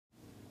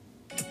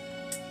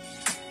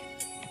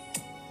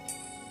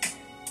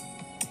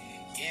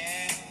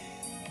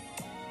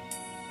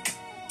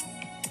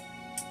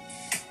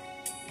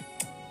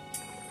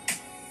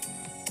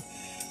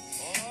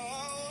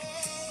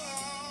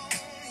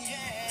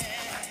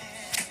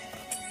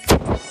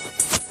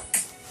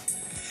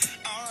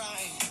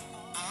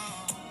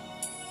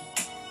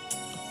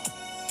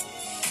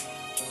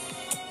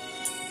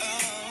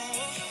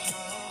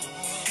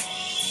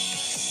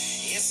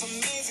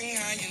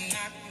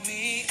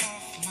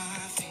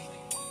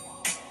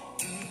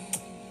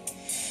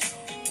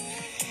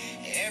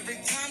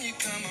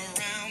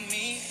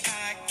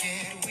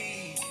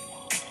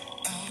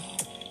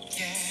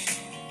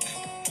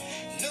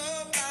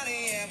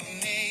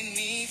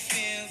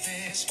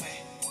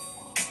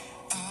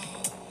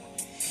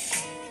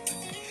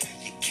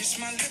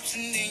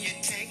and then you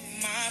take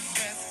my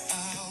breath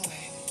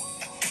away.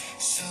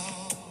 So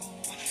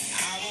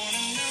I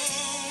wanna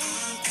know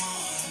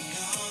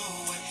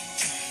what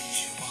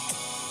turns you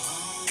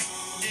on.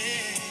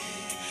 Yeah,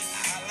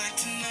 I like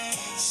to know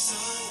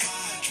so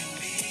I can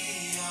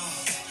be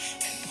all that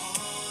and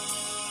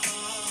more.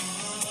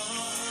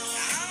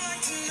 I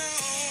like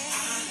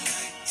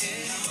to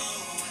know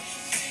what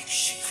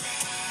makes you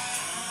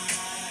cry.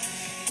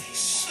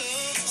 So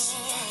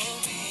I can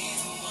be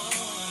the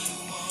one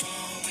who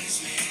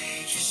always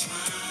makes you smile.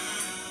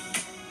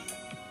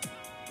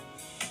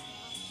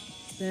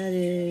 That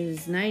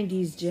is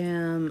 90s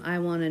Jam, I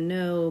Want to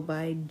Know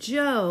by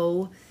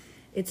Joe.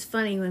 It's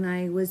funny, when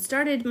I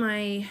started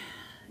my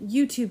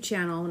YouTube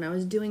channel, when I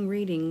was doing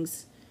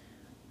readings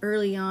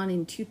early on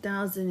in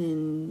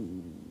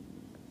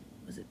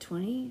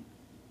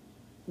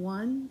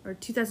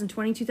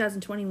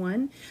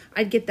 2021,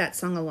 I'd get that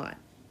song a lot,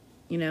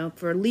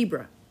 for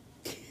Libra.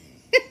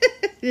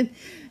 And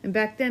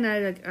back then,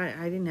 I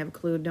didn't have a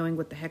clue knowing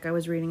what the heck I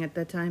was reading at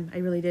that time. I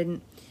really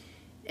didn't.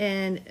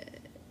 And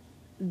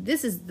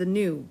this is the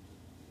new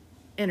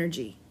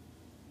energy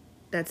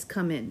that's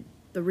come in,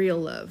 the real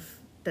love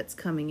that's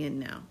coming in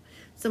now.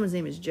 Someone's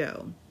name is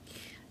Joe.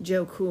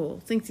 Joe Cool.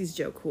 Thinks he's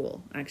Joe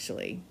Cool,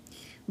 actually.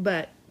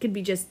 But could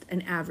be just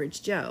an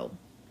average Joe.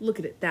 Look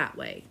at it that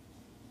way.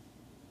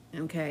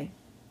 Okay?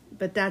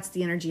 But that's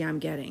the energy I'm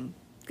getting.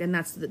 And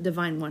that's the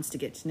divine wants to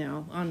get to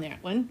know on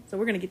that one. So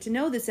we're going to get to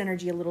know this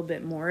energy a little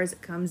bit more as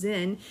it comes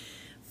in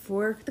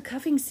for the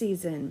cuffing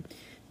season.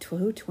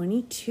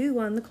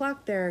 12:22 on the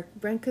clock there.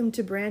 Welcome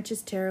to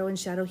Branches Tarot and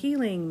Shadow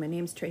Healing. My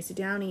name's Tracy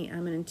Downey.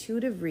 I'm an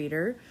intuitive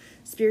reader,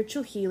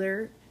 spiritual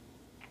healer,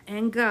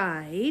 and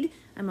guide.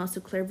 I'm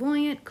also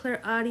clairvoyant,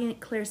 clairaudient,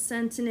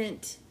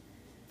 clairsentient.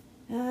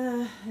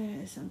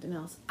 Something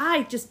else.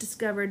 I just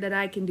discovered that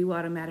I can do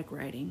automatic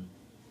writing.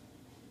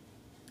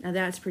 Now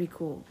that's pretty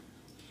cool.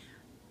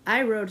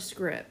 I wrote a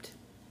script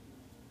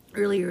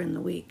earlier in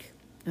the week,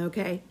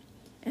 okay?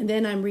 And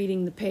then I'm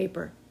reading the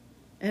paper,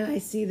 and I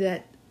see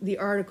that the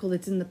article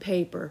that's in the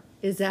paper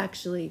is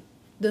actually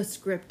the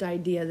script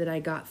idea that I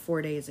got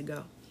 4 days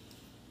ago.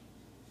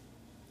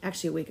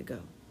 Actually, a week ago.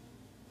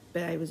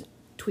 But I was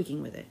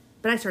tweaking with it.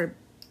 But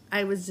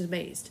I was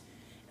amazed.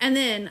 And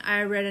then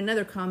I read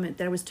another comment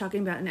that I was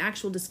talking about an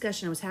actual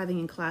discussion I was having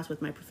in class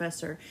with my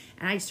professor,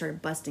 and I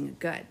started busting a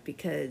gut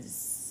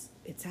because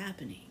it's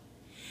happening.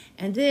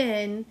 And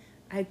then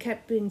I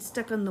kept being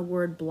stuck on the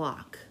word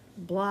block.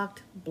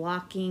 Blocked,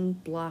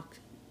 blocking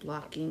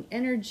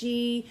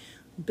energy,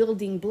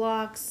 building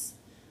blocks,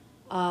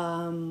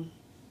 blocking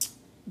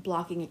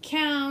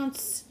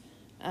accounts,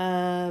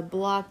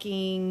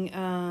 blocking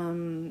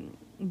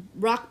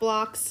rock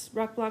blocks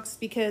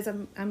because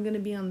I'm going to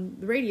be on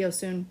the radio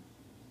soon,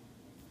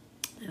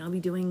 and I'll be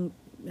doing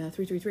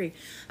 333.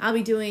 I'll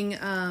be doing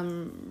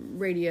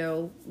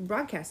radio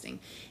broadcasting,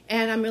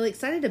 and I'm really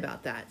excited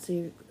about that.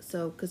 So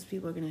because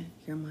people are going to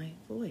hear my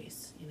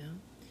voice,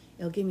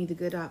 it'll give me the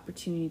good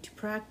opportunity to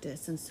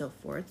practice and so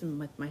forth, and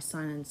with my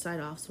son inside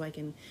off, so I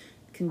can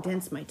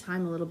condense my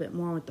time a little bit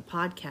more with the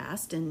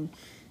podcast and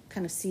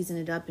kind of season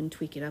it up and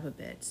tweak it up a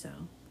bit. So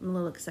I'm a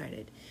little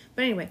excited.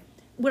 But anyway,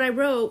 what I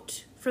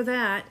wrote for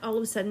that all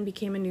of a sudden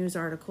became a news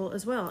article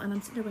as well. And I'm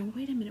sitting there going,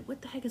 wait a minute,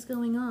 what the heck is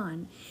going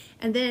on?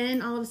 And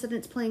then all of a sudden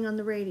it's playing on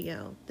the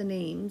radio, the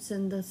names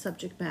and the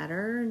subject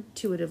matter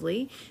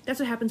intuitively. That's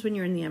what happens when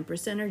you're in the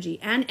Empress energy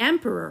and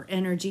Emperor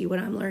energy, what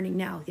I'm learning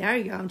now. There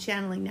you go, I'm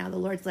channeling now. The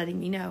Lord's letting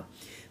me know.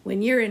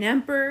 When you're in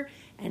Emperor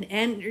and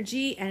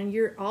energy, and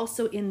you're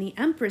also in the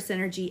Empress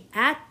energy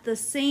at the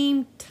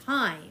same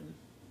time.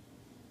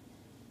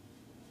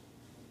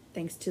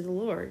 Thanks to the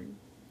Lord,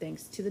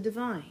 thanks to the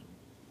divine,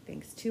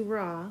 thanks to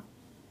Ra,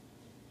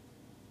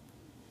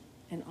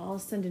 and all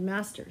ascended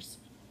masters.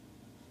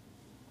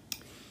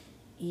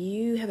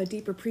 You have a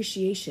deep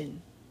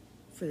appreciation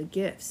for the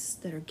gifts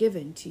that are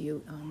given to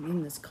you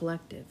in this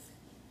collective,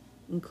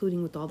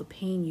 including with all the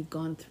pain you've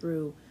gone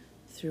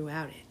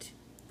throughout it.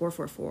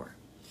 444.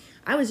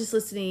 I was just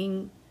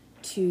listening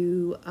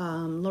to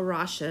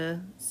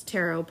LaRasha's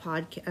tarot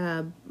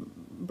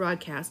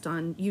broadcast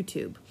on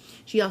YouTube.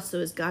 She also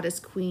is Goddess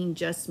Queen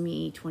Just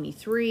Me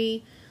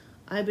 23.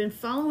 I've been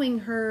following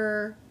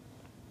her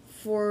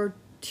for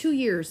 2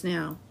 years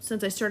now,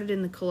 since I started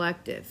in the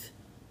collective.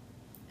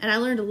 And I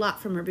learned a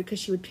lot from her because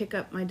she would pick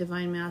up my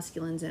Divine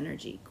Masculine's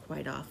energy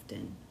quite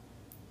often.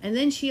 And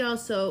then she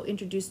also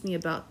introduced me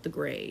about the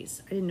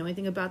Greys. I didn't know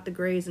anything about the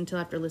Greys until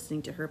after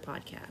listening to her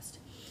podcast.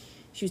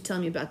 She was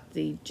telling me about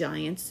the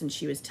giants, and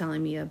she was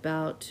telling me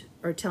about,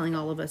 or telling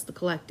all of us, the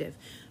collective,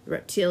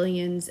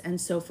 reptilians,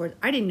 and so forth.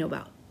 I didn't know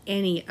about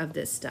any of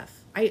this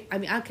stuff. I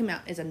mean, I come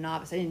out as a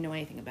novice. I didn't know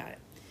anything about it.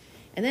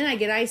 And then I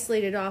get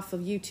isolated off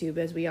of YouTube,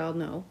 as we all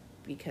know,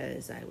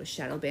 because I was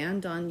shadow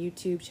banned on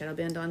YouTube, shadow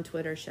banned on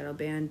Twitter, shadow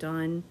banned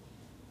on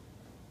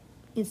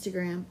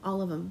Instagram,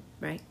 all of them,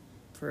 right?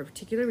 For a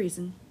particular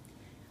reason.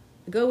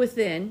 Go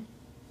within,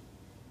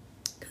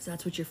 because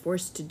that's what you're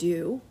forced to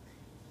do.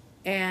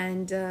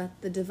 And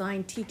the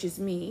divine teaches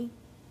me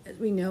as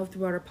we know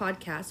throughout our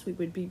podcast, we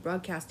would be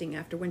broadcasting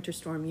after Winter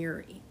Storm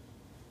Uri.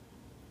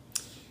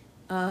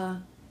 I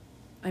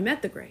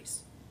met the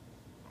Greys.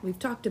 We've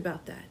talked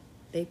about that.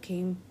 They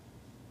came,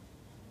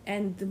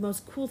 and the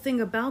most cool thing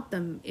about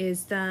them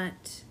is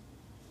that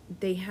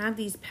they have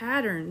these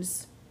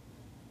patterns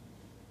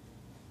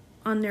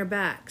on their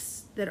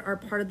backs that are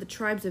part of the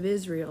tribes of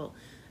Israel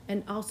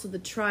and also the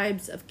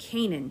tribes of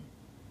Canaan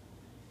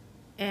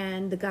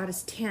and the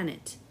goddess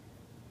Tanit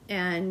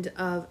and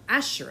of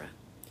Asherah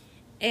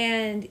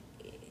and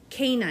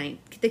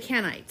the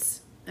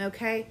Canaanites.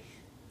 Okay?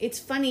 It's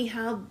funny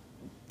how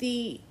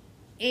the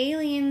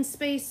alien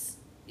space,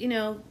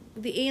 the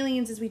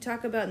aliens, as we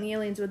talk about in the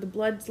aliens with the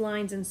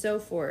bloodlines and so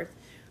forth,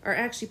 are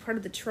actually part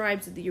of the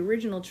tribes of the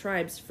original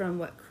tribes from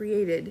what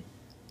created,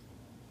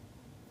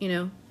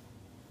 the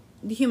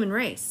human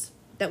race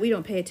that we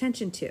don't pay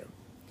attention to.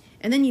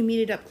 And then you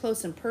meet it up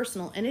close and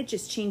personal, and it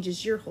just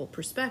changes your whole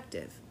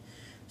perspective.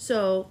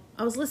 So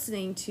I was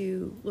listening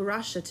to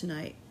LaRasha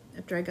tonight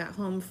after I got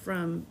home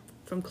from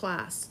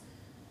class.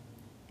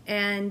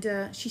 And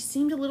she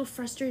seemed a little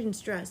frustrated and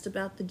stressed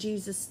about the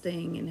Jesus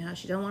thing and how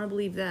she don't want to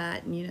believe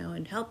that,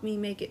 and help me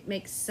make it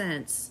make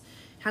sense.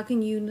 How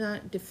can you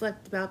not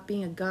deflect about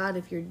being a God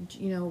if you're,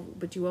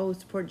 but you always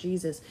support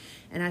Jesus?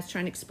 And I was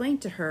trying to explain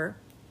to her,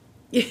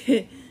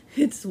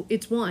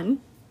 it's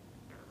one.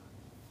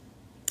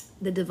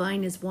 The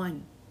divine is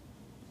one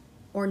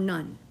or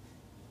none.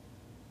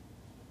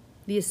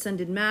 The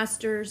ascended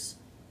masters,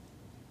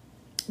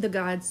 the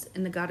gods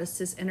and the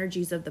goddesses,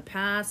 energies of the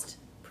past,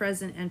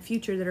 present, and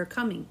future that are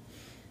coming.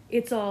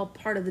 It's all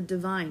part of the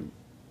divine.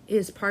 It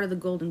is part of the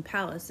golden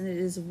palace, and it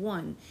is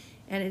one.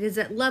 And it is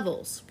at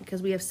levels,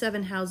 because we have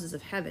 7 houses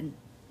of heaven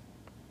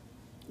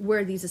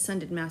where these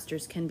ascended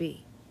masters can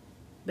be.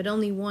 But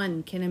only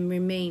one can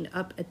remain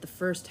up at the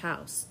first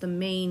house, the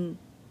main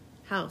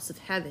house of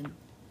heaven,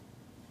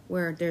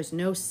 where there's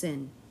no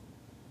sin.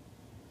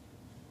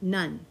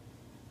 None.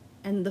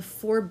 And the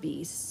 4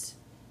 beasts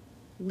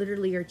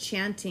literally are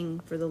chanting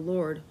for the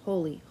Lord,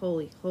 holy,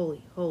 holy,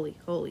 holy, holy,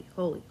 holy,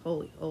 holy,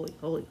 holy, holy,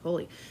 holy,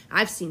 holy.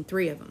 I've seen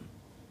 3 of them.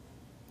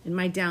 In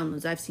my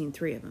downloads, I've seen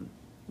 3 of them.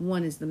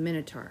 One is the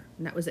Minotaur,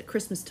 and that was at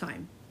Christmas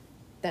time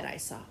that I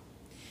saw.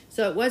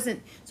 So it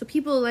wasn't, so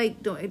people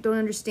don't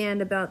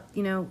understand about,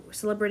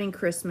 celebrating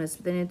Christmas,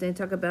 but then they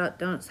talk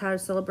about how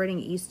celebrating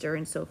Easter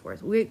and so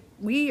forth.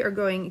 We are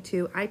going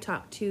to, I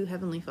talked to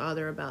Heavenly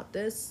Father about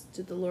this,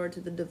 to the Lord,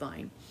 to the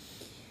divine.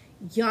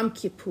 Yom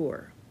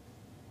Kippur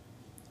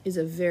is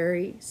a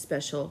very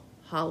special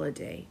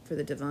holiday for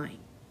the divine.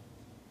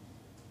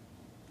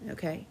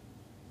 Okay?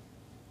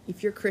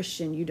 If you're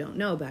Christian, you don't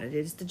know about it. It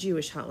is the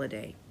Jewish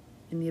holiday.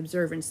 And the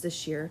observance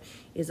this year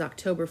is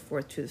October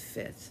 4th to the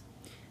 5th.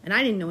 And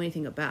I didn't know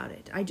anything about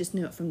it. I just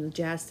knew it from the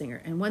jazz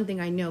singer. And one thing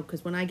I know,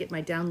 because when I get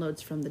my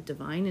downloads from the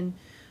divine and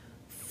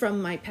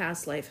from my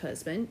past life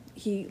husband,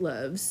 he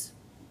loves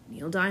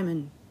Neil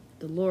Diamond.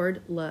 The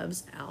Lord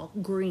loves Al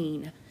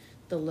Green.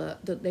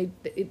 They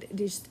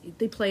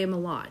play him a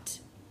lot.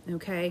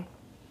 Okay?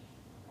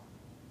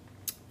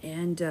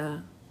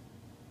 And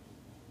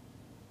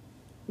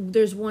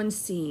there's one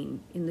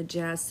scene in the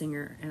jazz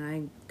singer, and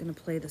I'm going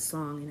to play the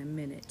song in a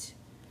minute.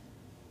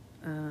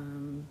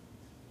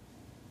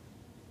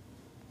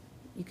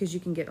 Because you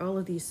can get all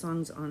of these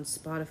songs on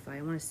Spotify.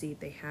 I want to see if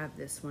they have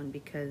this one,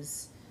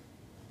 because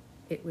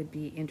it would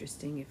be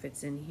interesting if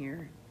it's in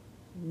here.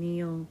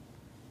 Neil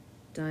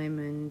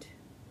Diamond,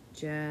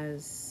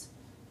 jazz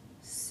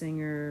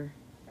singer,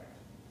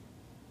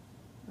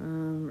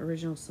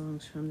 original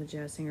songs from the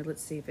jazz singer.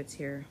 Let's see if it's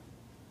here.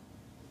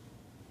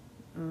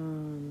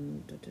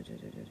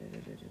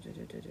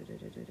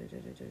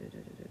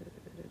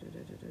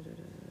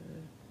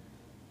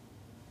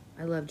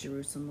 I love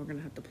Jerusalem. We're going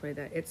to have to play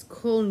that. It's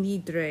Kol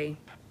Nidre.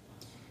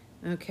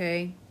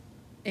 Okay?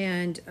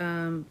 And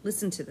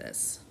listen to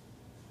this.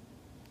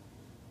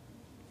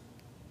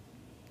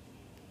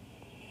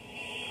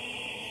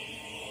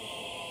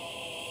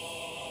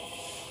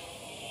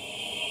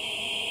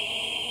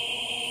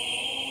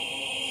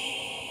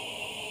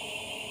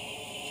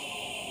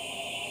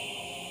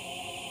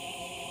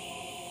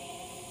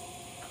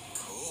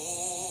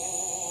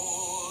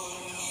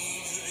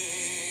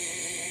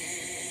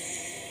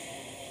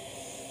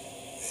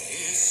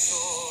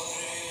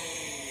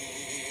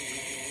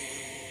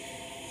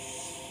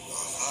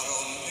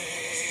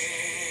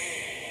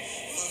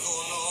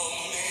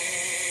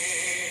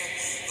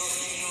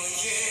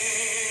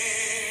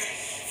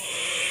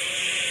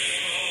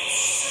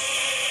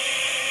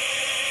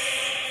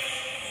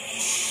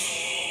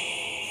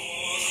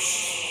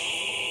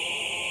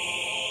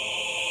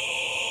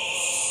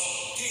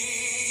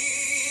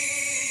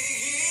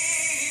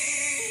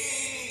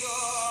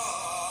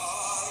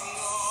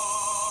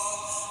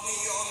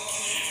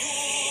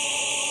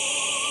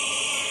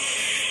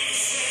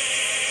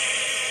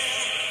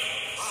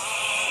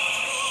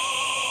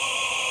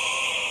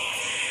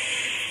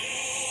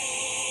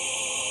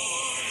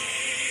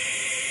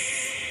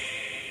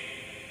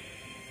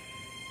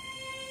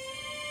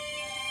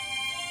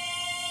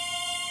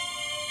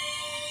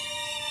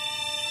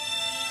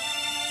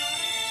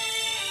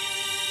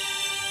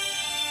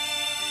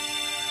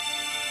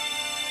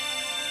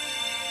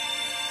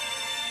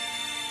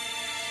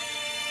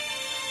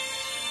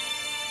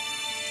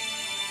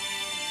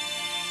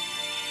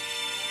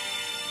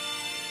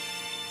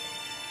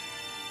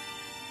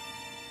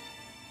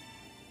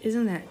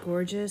 Isn't that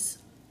gorgeous?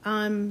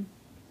 In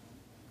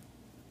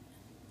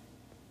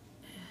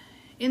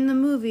the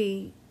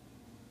movie,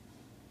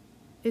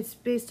 it's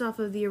based off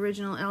of the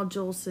original Al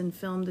Jolson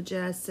film, The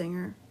Jazz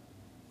Singer.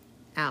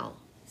 Al.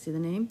 See the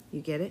name?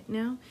 You get it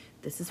now?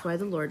 This is why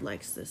the Lord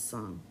likes this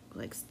song.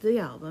 Likes the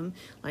album.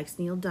 Likes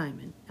Neil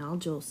Diamond. Al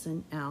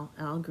Jolson.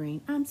 Al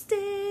Green. I'm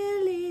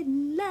still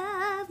in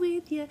love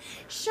with you.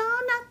 Show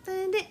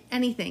nothing to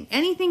anything.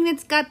 Anything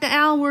that's got the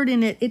Al word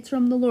in it, it's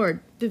from the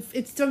Lord.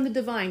 It's from the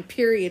divine,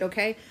 period,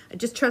 okay?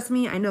 Just trust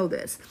me, I know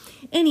this.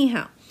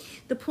 Anyhow,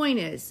 the point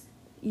is,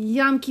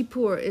 Yom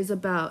Kippur is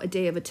about a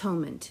day of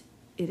atonement.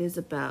 It is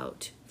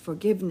about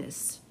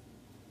forgiveness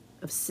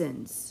of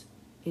sins.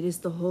 It is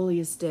the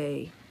holiest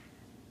day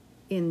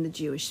in the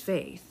Jewish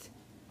faith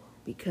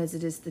because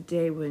it is the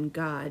day when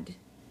God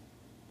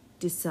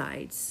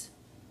decides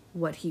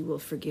what he will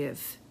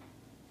forgive.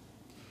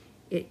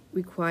 It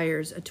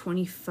requires a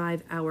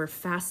 25-hour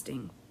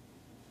fasting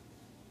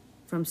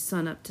from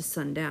sunup to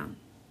sundown.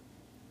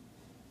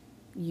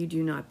 You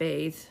do not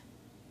bathe.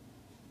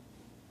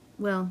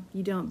 Well,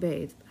 you don't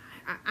bathe.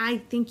 I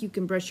think you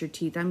can brush your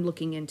teeth. I'm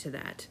looking into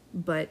that.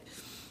 But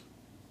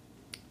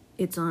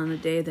it's on a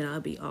day that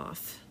I'll be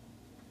off.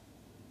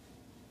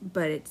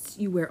 But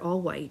you wear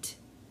all white.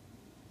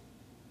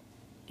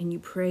 And you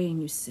pray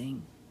and you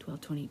sing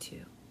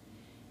 12:22.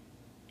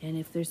 And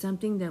if there's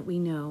something that we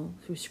know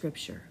through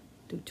Scripture,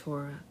 through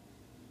Torah,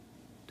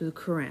 through the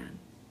Quran,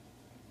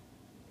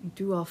 and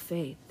through all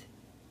faith,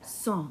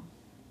 song.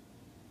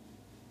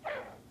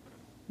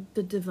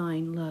 The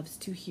divine loves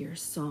to hear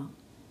song.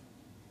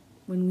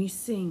 When we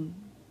sing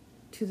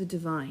to the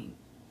divine,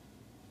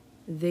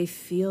 they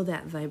feel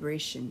that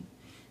vibration.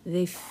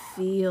 They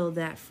feel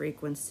that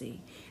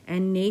frequency.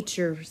 And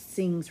nature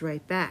sings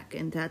right back.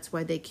 And that's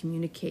why they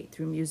communicate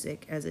through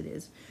music as it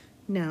is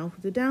now,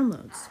 the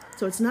downloads.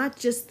 So it's not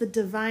just the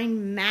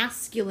divine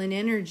masculine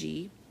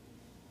energy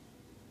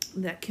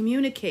that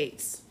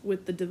communicates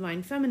with the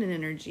divine feminine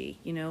energy,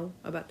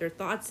 about their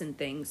thoughts and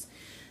things.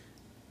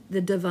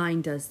 The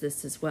divine does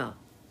this as well.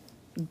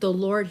 The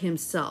Lord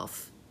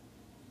himself.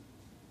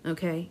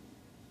 Okay?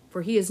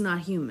 For he is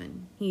not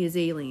human. He is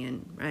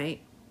alien,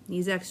 right?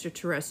 He's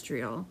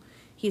extraterrestrial.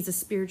 He's a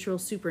spiritual,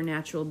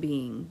 supernatural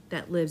being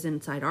that lives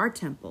inside our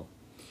temple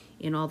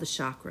in all the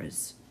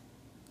chakras.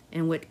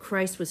 And what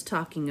Christ was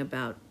talking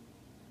about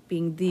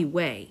being the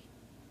way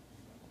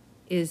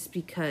is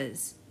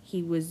because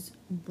he was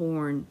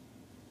born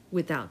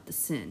without the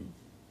sin.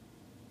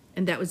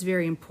 And that was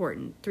very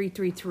important.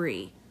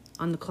 333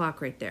 on the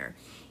clock right there.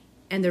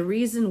 And the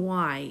reason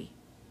why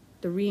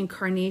the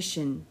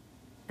reincarnation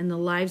and the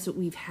lives that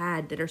we've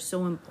had that are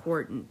so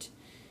important.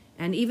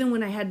 And even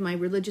when I had my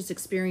religious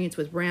experience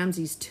with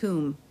Ramses'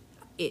 tomb,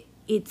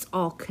 it's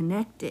all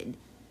connected.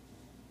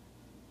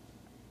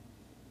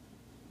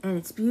 And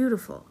it's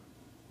beautiful.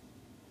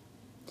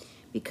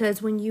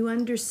 Because when you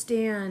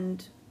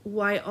understand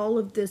why all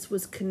of this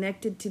was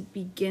connected to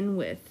begin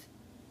with,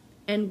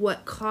 and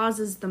what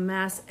causes the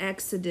mass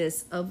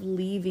exodus of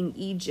leaving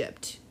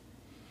Egypt,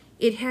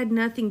 it had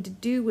nothing to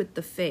do with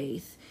the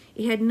faith.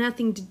 It had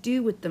nothing to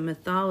do with the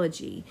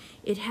mythology.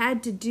 It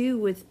had to do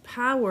with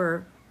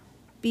power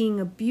being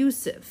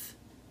abusive.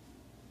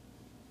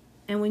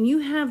 And when you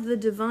have the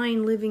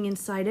divine living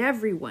inside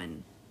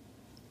everyone,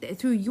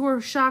 through your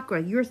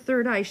chakra, your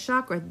third eye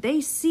chakra, they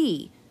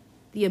see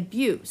the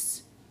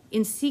abuse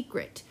in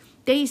secret.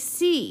 They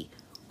see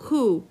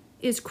who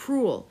is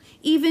cruel.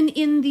 Even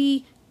in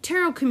the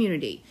tarot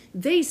community,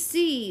 they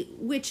see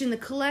which in the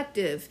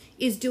collective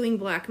is doing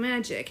black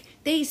magic.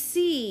 They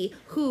see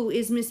who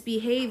is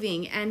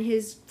misbehaving and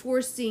is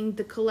forcing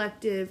the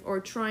collective or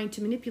trying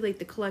to manipulate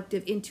the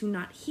collective into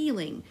not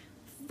healing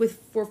with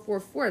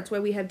 444. That's why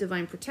we have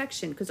divine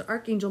protection, because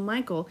Archangel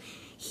Michael,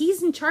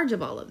 he's in charge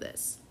of all of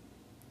this.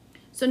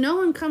 So no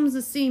one comes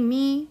to see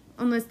me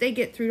unless they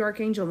get through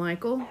Archangel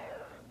Michael,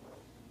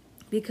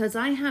 because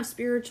I have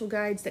spiritual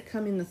guides that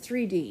come in the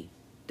 3D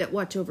that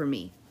watch over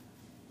me.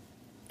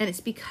 And it's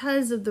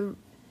because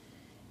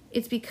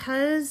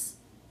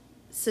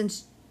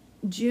since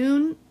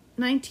June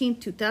 19th,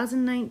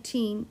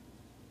 2019,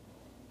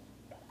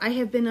 I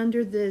have been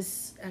under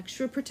this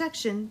extra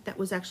protection that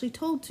was actually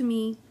told to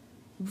me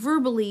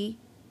verbally,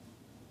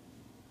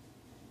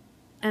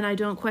 and I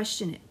don't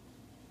question it.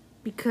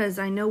 Because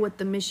I know what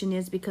the mission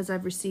is, because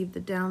I've received the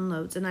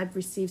downloads, and I've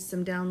received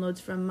some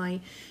downloads from my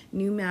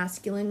new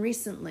masculine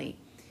recently.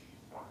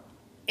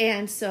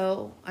 And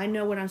so I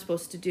know what I'm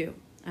supposed to do.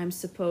 I'm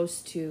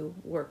supposed to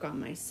work on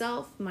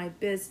myself, my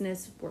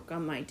business, work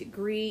on my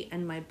degree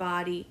and my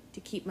body to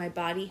keep my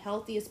body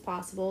healthy as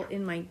possible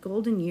in my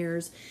golden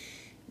years,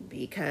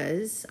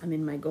 because I'm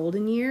in my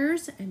golden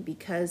years, and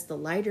because the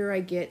lighter I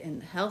get and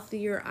the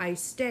healthier I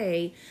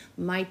stay,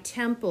 my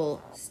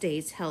temple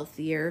stays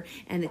healthier,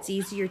 and it's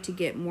easier to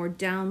get more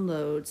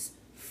downloads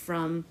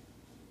from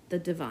the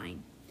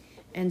divine.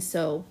 And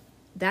so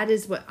that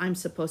is what I'm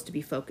supposed to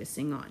be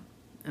focusing on.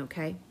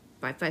 Okay?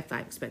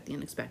 555, expect the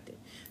unexpected.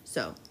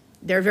 So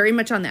They're very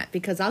much on that,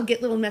 because I'll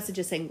get little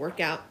messages saying, work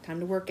out, time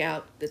to work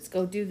out. Let's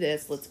go do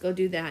this. Let's go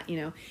do that,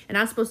 And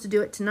I was supposed to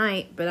do it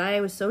tonight, but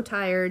I was so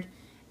tired,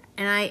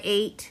 and I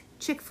ate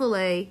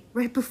Chick-fil-A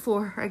right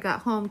before I got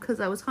home because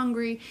I was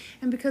hungry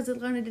and because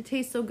it wanted to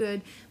taste so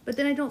good. But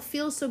then I don't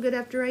feel so good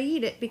after I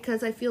eat it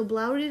because I feel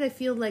bloated. I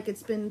feel like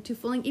it's been too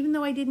filling. Even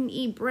though I didn't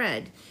eat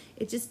bread,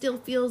 it just still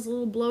feels a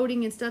little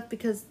bloating and stuff,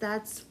 because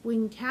that's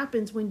when it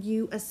happens when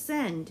you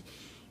ascend.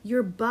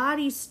 Your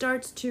body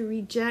starts to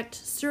reject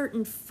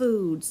certain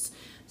foods,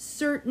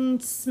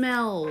 certain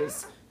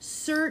smells,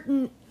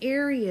 certain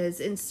areas,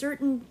 and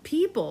certain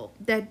people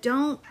that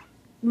don't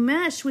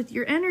mesh with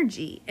your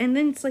energy. And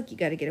then it's like, you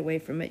got to get away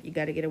from it. You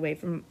got to get away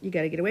from it. You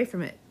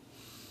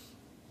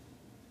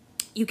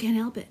can't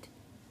help it.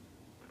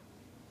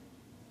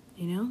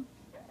 You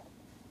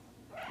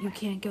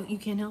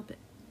can't help it.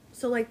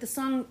 So like the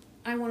song,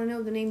 I Want to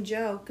Know, the name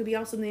Joe could be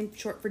also named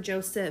short for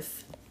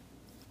Joseph.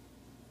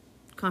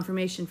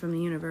 Confirmation from the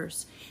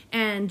universe.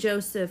 And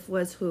Joseph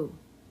was who?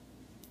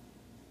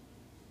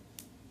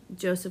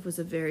 Joseph was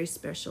a very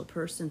special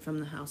person from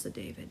the house of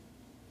David.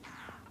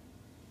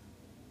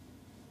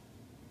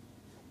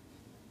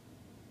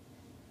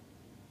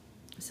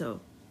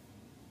 So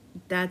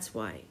that's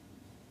why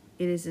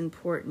it is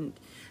important.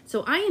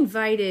 So I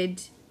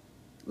invited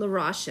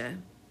LaRasha,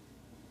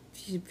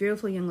 she's a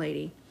beautiful young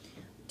lady,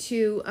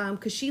 to,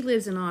 because she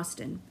lives in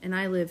Austin and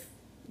I live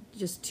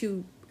just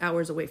 2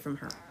 hours away from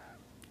her.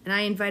 And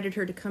I invited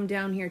her to come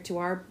down here to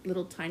our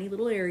tiny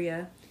little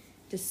area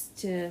just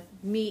to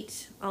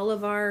meet all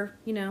of our,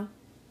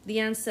 the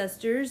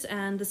ancestors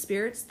and the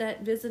spirits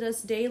that visit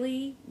us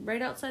daily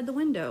right outside the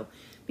window.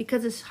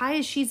 Because as high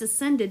as she's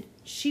ascended,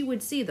 she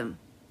would see them.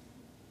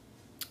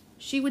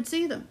 She would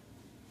see them.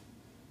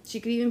 She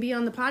could even be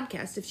on the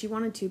podcast if she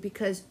wanted to,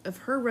 because of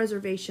her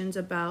reservations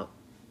about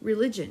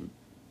religion.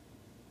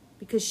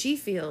 Because she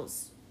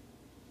feels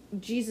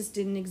Jesus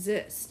didn't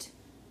exist.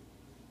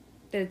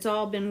 That it's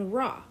all been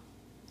Ra.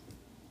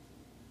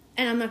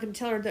 And I'm not going to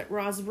tell her that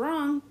Ra's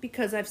wrong,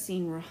 because I've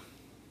seen Ra.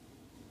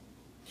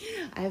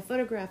 I have a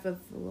photograph of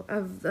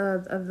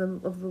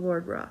the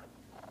Lord Ra.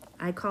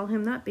 I call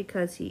him that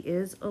because he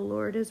is a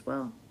Lord as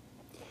well.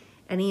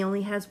 And he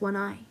only has one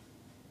eye.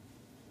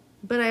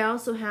 But I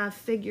also have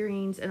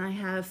figurines and I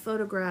have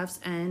photographs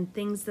and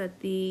things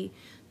that the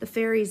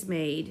fairies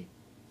made,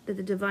 that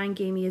the divine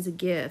gave me as a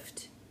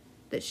gift,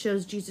 that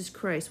shows Jesus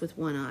Christ with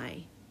one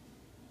eye.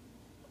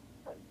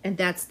 And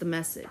that's the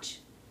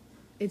message.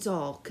 It's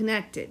all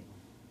connected.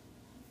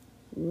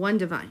 One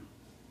divine.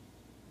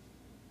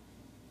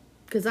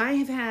 Because I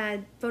have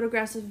had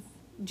photographs of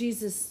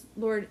Jesus,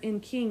 Lord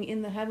and King,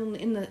 in the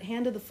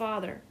hand of the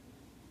Father,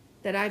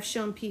 that I've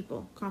shown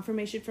people.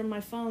 Confirmation from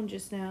my phone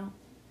just now.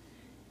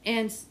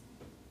 And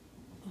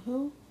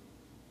who?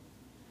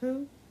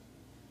 Oh,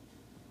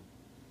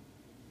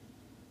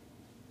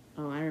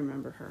 I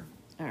remember her.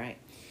 All right.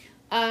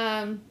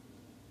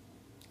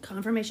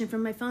 Confirmation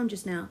from my phone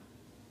just now.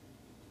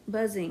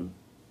 Buzzing.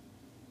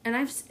 And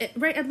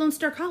right at Lone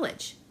Star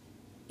College.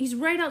 He's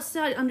right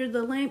outside under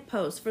the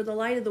lamppost for the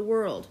light of the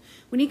world.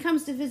 When he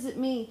comes to visit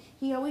me,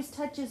 he always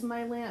touches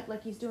my lamp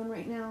like he's doing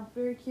right now.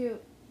 Very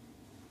cute.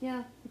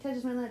 Yeah, he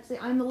touches my lamp to say,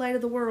 I'm the light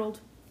of the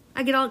world.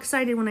 I get all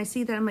excited when I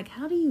see that. I'm like,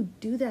 how do you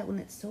do that when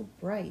it's so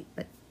bright?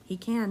 But he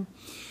can.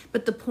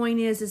 But the point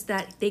is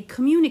that they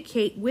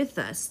communicate with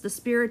us, the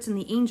spirits and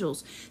the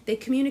angels. They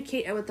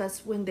communicate with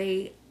us when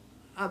they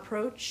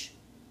approach,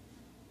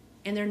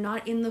 and they're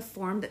not in the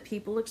form that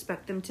people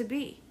expect them to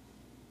be.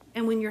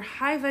 And when you're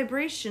high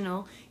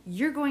vibrational,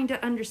 you're going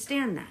to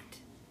understand that.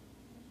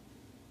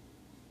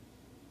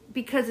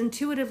 Because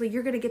intuitively,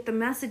 you're going to get the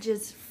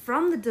messages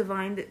from the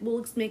divine that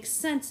will make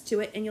sense to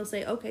it. And you'll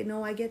say, okay,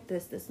 no, I get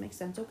this. This makes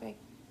sense. Okay.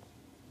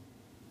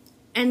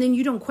 And then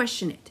you don't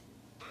question it.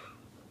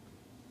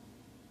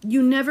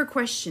 You never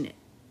question it.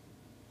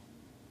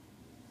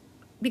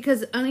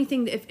 Because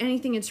if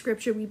anything in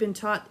scripture we've been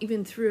taught,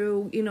 even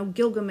through,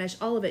 Gilgamesh,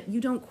 all of it, you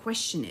don't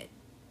question it.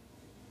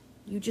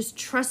 You just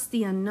trust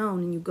the unknown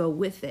and you go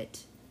with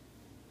it.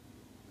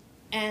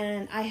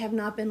 And I have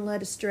not been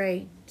led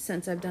astray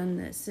since I've done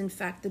this. In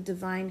fact, the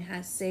divine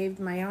has saved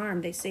my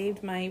arm. They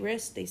saved my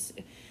wrist.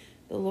 The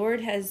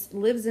Lord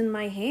lives in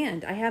my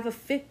hand. I have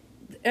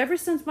ever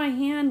since my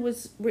hand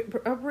was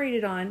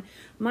operated on,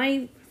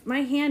 my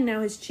hand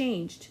now has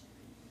changed.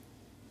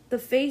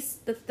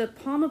 The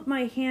palm of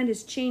my hand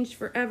has changed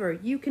forever.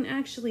 You can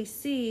actually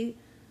see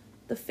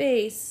the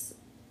face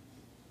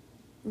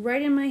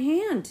right in my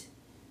hand.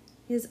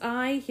 His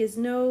eye, his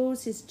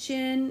nose, his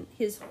chin,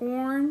 his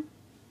horn,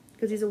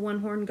 because he's a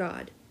one-horned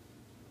God.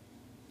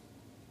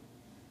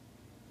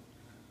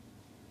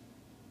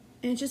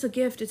 And it's just a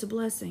gift. It's a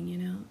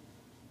blessing,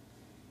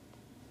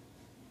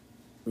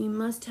 We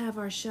must have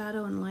our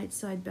shadow and light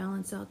side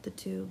balance out the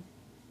two.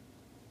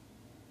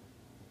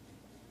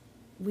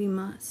 We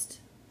must.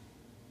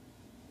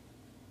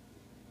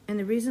 And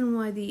the reason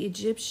why the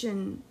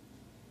Egyptian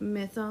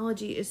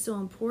mythology is so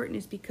important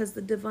is because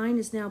the divine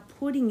is now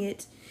putting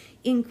it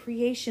in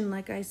creation,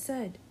 like I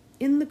said,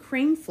 in the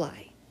crane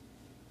fly.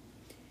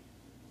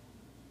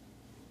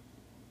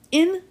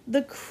 in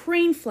the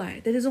crane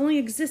fly that has only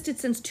existed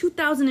since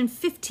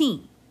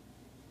 2015.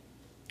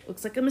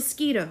 Looks like a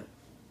mosquito,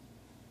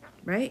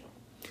 right?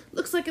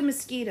 Looks like a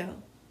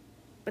mosquito,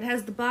 but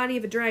has the body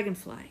of a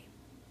dragonfly.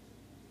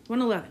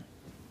 111.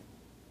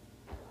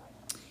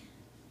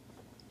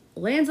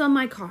 Lands on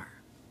my car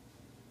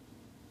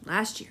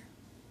last year,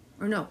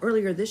 or no,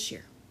 earlier this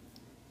year,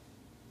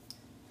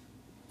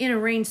 in a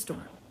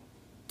rainstorm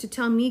to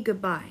tell me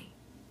goodbye.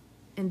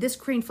 And this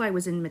crane fly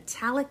was in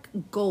metallic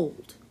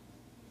gold,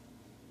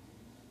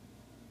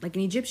 like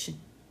an Egyptian,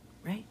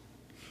 right?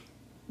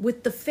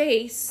 With the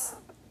face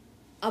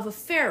of a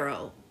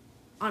pharaoh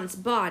on its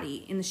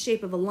body in the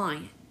shape of a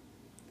lion.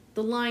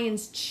 The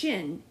lion's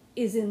chin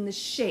is in the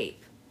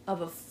shape of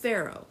a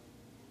pharaoh.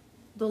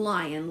 The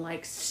lion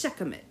like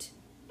Sekhmet,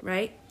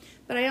 right?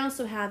 But I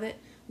also have it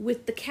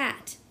with the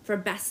cat for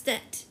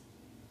Bastet.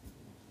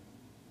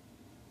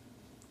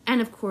 And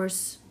of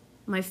course,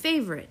 my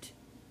favorite,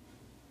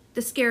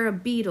 the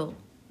scarab beetle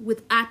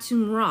with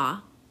Atum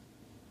Ra.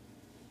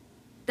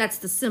 That's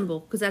the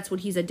symbol, because that's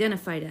what he's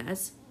identified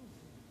as.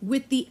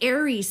 With the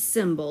Aries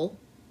symbol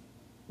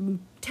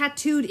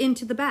tattooed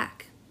into the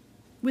back.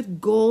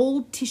 With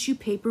gold tissue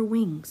paper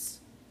wings.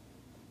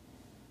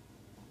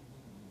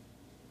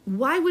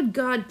 Why would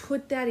God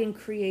put that in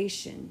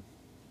creation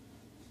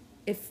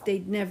if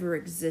they'd never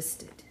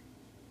existed?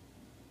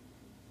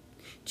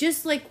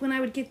 Just like when I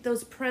would get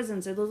those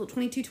presents, or those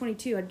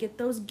 2222, I'd get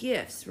those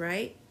gifts,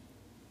 right?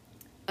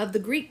 Of the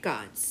Greek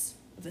gods,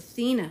 of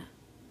Athena,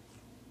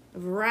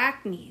 of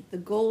Arachne, the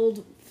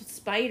gold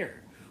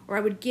spider. Or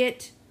I would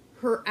get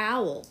her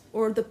owl,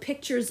 or the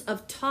pictures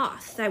of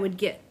Thoth I would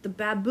get, the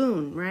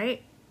baboon,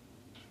 right?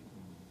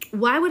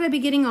 Why would I be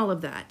getting all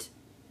of that?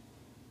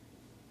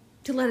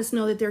 To let us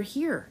know that they're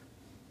here.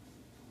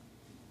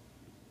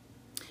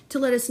 To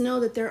let us know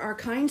that there are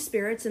kind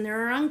spirits and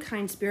there are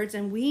unkind spirits,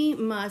 and we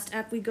must,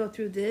 after we go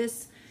through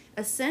this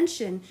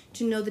ascension,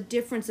 to know the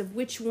difference of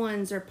which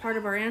ones are part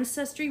of our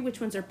ancestry,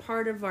 which ones are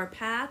part of our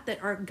path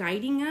that are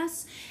guiding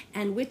us,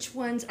 and which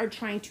ones are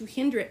trying to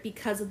hinder it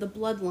because of the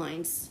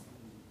bloodlines.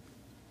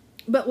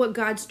 But what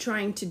God's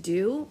trying to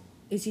do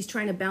is he's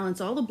trying to balance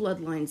all the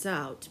bloodlines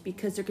out,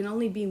 because there can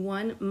only be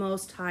one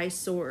most high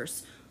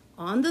source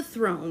on the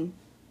throne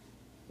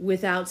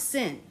without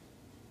sin.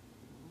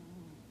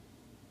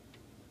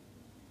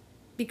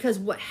 Because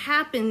what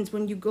happens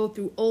when you go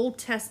through Old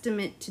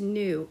Testament to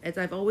New, as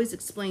I've always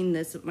explained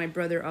this, what my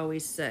brother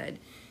always said,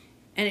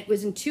 and it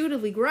was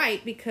intuitively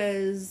right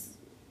because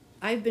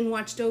I've been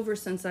watched over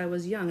since I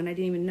was young and I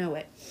didn't even know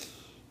it.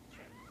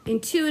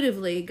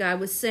 Intuitively, God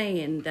was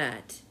saying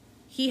that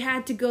he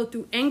had to go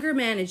through anger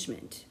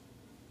management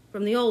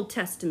from the Old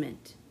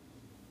Testament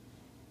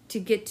to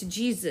get to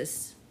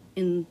Jesus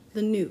in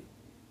the New.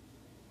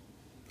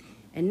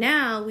 And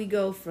now we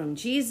go from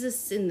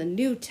Jesus in the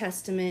New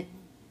Testament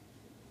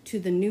to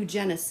the New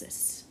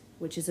Genesis,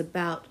 which is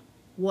about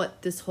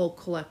what this whole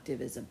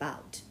collective is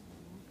about.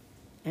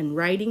 And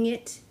writing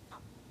it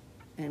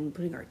and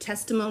putting our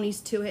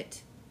testimonies to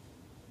it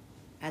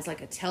as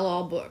like a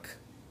tell-all book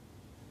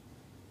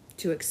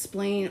to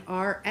explain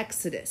our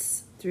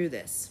exodus through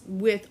this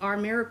with our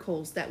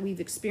miracles that we've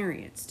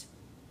experienced.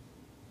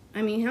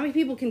 I mean, how many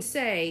people can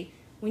say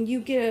when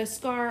you get a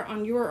scar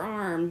on your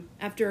arm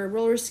after a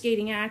roller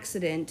skating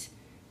accident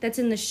that's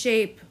in the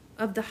shape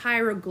of the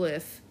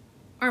hieroglyph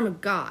arm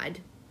of God,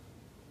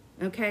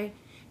 okay?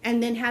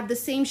 And then have the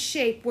same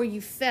shape where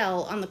you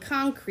fell on the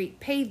concrete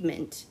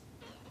pavement,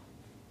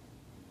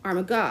 arm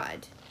of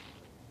God.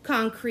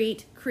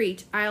 Concrete,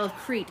 Crete, Isle of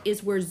Crete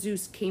is where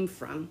Zeus came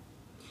from.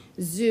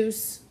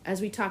 Zeus,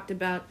 as we talked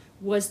about,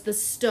 was the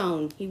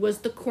stone. He was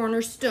the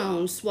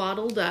cornerstone,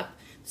 swaddled up,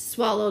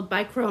 swallowed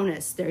by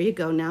Cronus. There you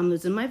go. Now I'm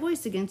losing my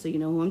voice again, so you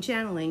know who I'm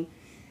channeling.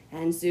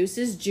 And Zeus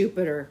is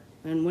Jupiter.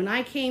 And when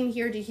I came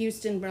here to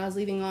Houston, when I was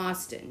leaving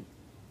Austin,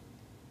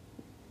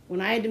 when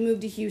I had to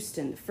move to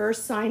Houston, the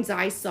first signs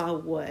I saw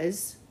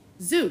was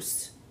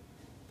Zeus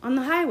on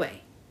the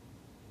highway.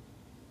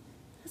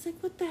 I was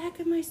like, what the heck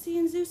am I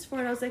seeing Zeus for?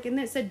 And I was like, and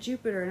then it said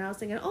Jupiter. And I was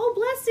thinking, oh,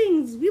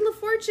 blessings, Wheel of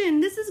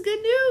Fortune. This is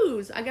good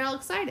news. I got all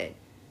excited.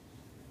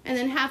 And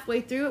then halfway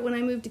through it, when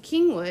I moved to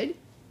Kingwood,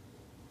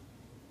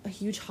 a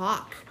huge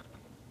hawk,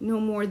 no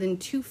more than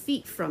 2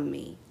 feet from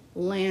me,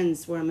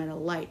 lands where I'm at a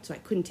light. So I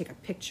couldn't take a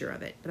picture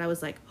of it. But I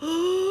was like,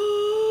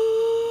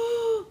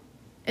 oh.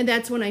 And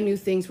that's when I knew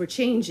things were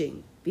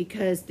changing,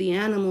 because the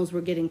animals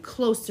were getting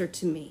closer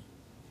to me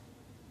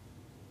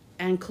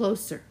and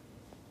closer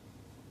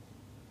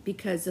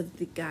because of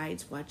the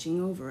guides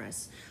watching over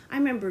us. I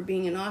remember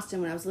being in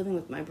Austin when I was living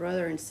with my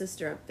brother and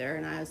sister up there,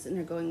 and I was sitting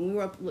there going, we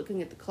were up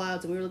looking at the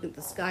clouds and we were looking at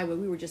the sky, where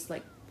we were just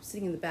like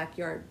sitting in the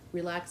backyard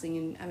relaxing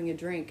and having a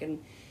drink.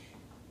 And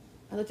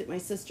I looked at my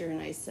sister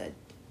and I said,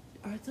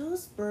 are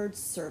those birds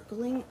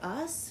circling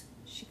us?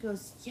 She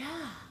goes,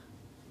 yeah.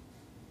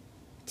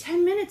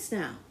 10 minutes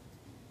now.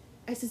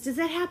 I said, does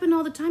that happen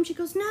all the time? She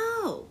goes,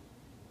 no.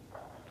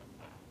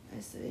 I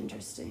said,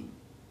 interesting.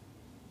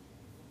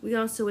 We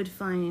also would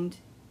find,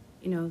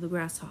 the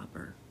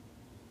grasshopper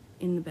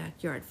in the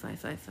backyard,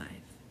 555.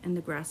 and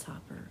the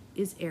grasshopper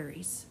is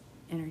Aries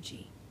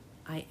energy.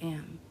 I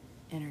am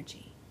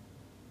energy.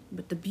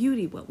 But the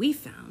beauty, what we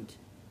found,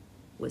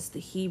 was the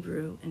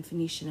Hebrew and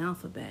Phoenician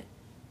alphabet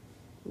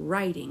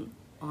writing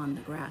on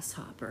the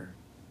grasshopper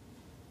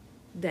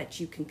that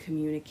you can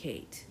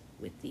communicate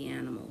with the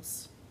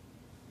animals.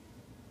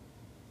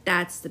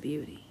 That's the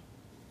beauty.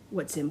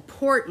 What's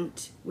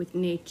important with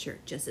nature,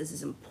 just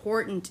as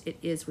important it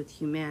is with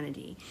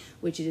humanity,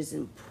 which it is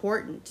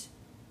important,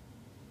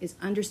 is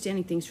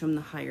understanding things from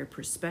the higher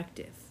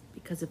perspective.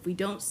 Because if we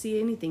don't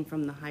see anything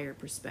from the higher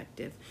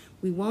perspective,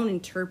 we won't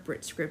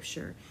interpret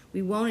scripture.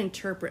 We won't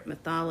interpret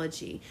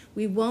mythology.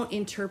 We won't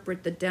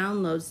interpret the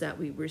downloads that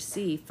we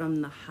receive from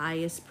the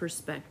highest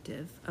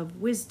perspective of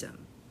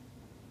wisdom.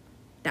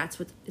 That's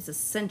what is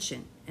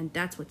ascension, and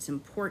that's what's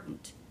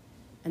important.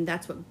 And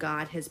that's what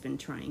God has been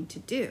trying to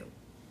do,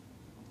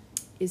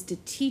 is to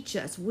teach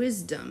us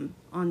wisdom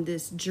on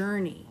this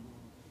journey.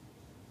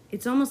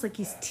 It's almost like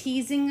he's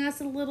teasing us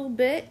a little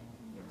bit.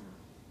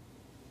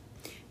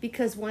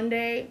 Because one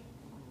day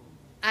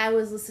I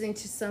was listening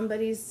to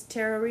somebody's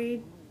tarot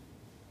read,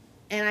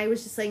 and I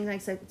was just saying,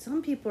 like,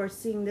 some people are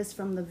seeing this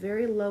from the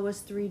very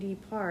lowest 3D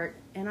part,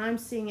 and I'm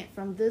seeing it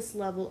from this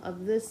level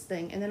of this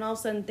thing. And then all of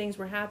a sudden things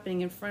were happening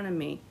in front of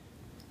me.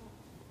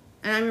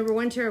 And I remember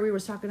one tarot we were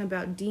talking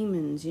about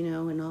demons, you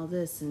know, and all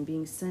this, and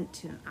being sent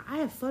to. I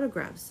have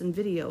photographs and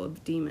video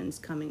of demons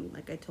coming,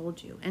 like I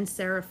told you, and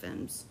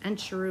seraphims and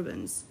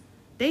cherubims.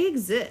 They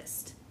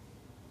exist.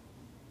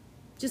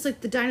 Just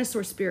like the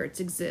dinosaur spirits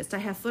exist. I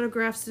have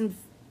photographs and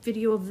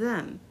video of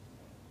them.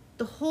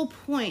 The whole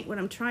point, what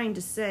I'm trying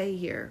to say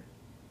here,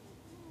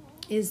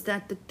 is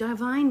that the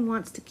divine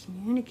wants to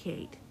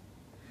communicate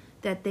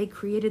that they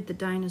created the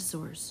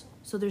dinosaurs.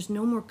 So there's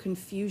no more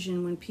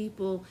confusion when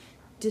people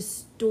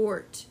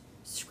distort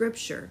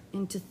scripture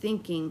into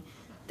thinking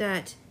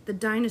that the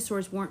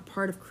dinosaurs weren't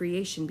part of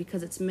creation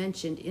because it's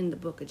mentioned in the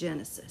book of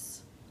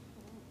Genesis.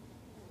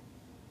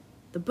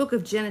 The book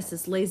of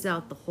Genesis lays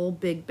out the whole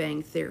Big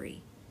Bang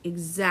Theory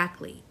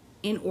exactly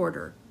in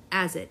order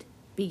as it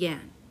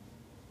began.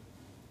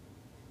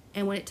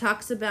 And when it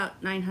talks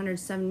about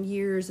 907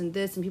 years and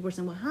this, and people are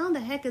saying, well, how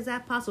the heck is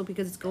that possible?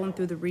 Because it's going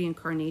through the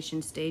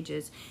reincarnation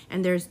stages,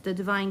 and there's the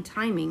divine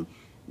timing.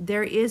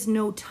 There is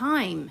no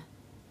time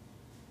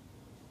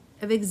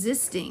of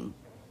existing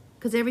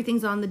because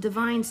everything's on the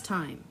divine's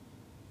time.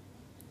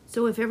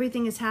 So if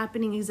everything is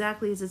happening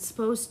exactly as it's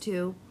supposed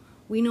to,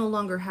 we no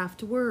longer have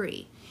to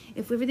worry.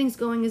 If everything's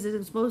going as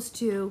it's supposed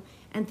to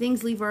and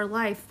things leave our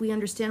life, we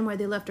understand why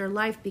they left our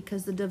life,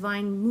 because the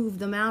divine moved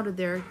them out of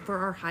there for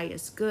our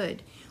highest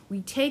good.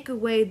 We take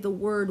away the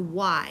word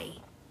why,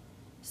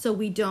 so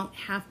we don't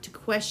have to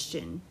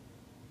question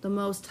the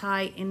Most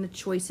High in the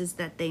choices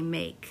that they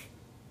make.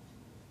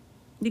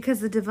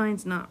 Because the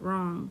divine's not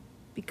wrong.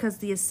 Because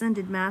the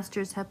ascended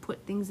masters have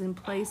put things in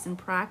place and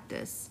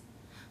practice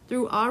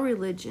through all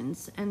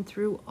religions and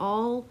through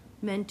all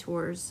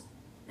mentors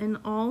and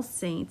all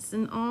saints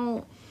and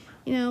all,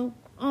 you know,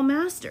 all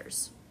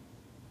masters,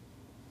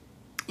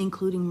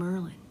 including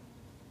Merlin.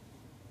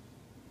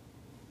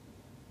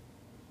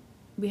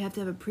 We have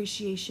to have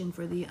appreciation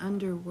for the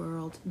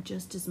underworld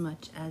just as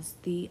much as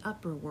the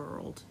upper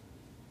world.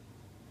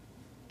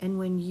 And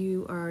when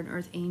you are an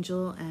earth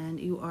angel and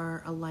you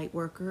are a light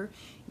worker,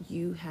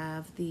 you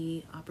have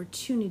the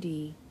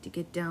opportunity to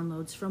get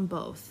downloads from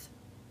both.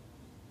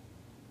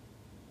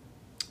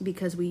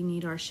 Because we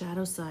need our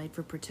shadow side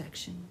for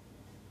protection.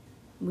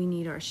 We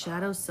need our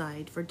shadow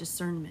side for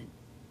discernment.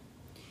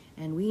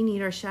 And we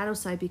need our shadow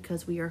side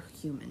because we are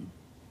human.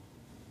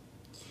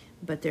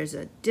 But there's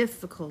a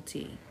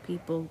difficulty.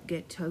 People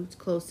get too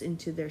close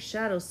into their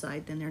shadow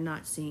side, then they're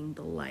not seeing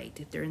the light.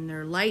 If they're in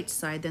their light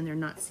side, then they're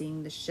not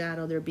seeing the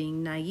shadow. They're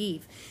being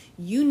naive.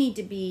 You need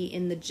to be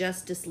in the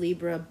Justice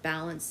Libra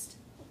balanced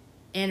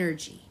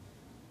energy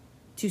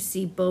to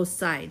see both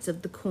sides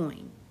of the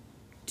coin,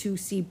 to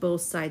see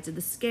both sides of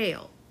the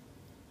scale,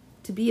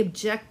 to be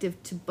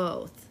objective to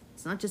both.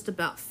 It's not just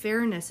about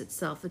fairness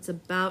itself. It's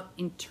about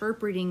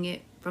interpreting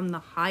it from the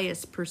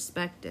highest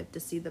perspective to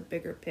see the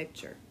bigger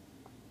picture.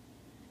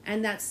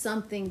 And that's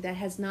something that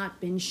has not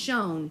been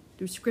shown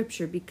through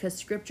scripture, because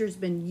scripture has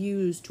been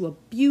used to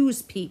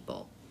abuse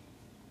people.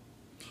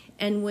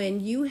 And when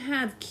you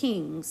have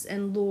kings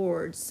and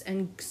lords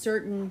and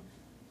certain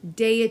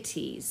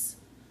deities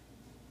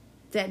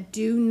that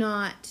do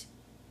not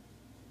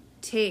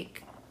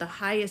take the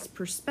highest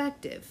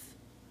perspective,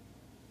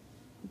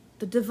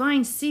 the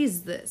divine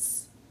sees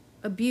this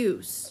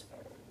abuse.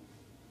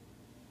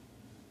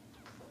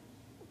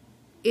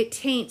 It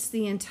taints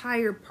the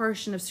entire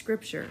portion of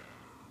scripture.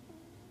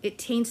 It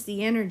taints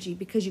the energy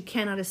because you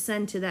cannot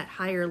ascend to that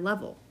higher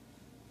level.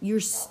 You're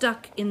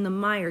stuck in the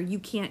mire. You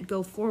can't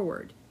go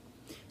forward.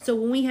 So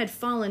when we had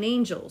fallen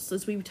angels,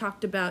 as we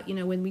talked about, you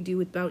know, when we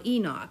do about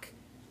Enoch,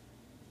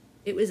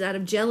 it was out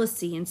of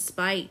jealousy and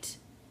spite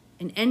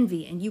and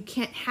envy. And you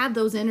can't have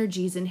those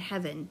energies in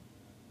heaven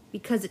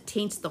because it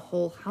taints the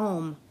whole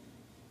home.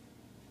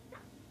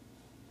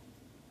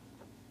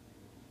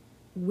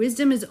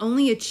 Wisdom is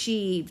only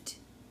achieved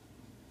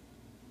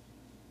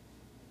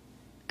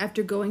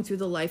after going through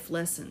the life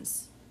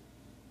lessons.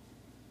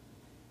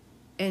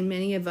 And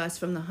many of us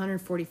from the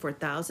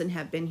 144,000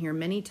 have been here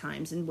many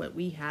times, and what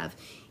we have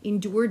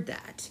endured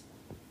that.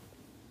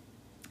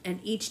 And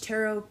each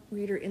tarot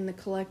reader in the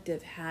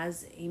collective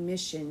has a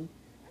mission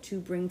to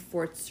bring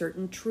forth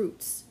certain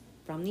truths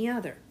from the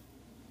other,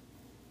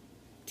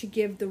 to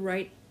give the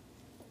right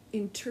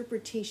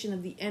interpretation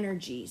of the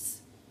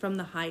energies from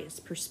the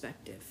highest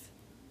perspective.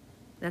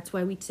 That's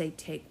why we say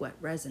take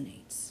what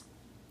resonates.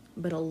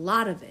 But a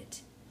lot of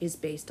it is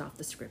based off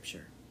the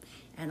scripture.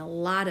 And a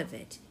lot of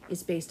it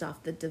is based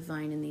off the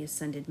divine and the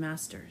ascended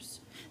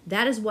masters.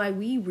 That is why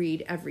we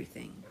read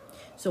everything.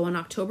 So on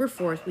October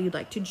 4th, we'd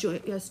like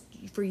to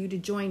for you to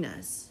join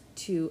us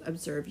to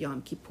observe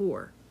Yom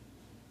Kippur.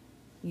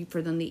 For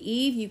on the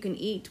eve, you can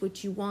eat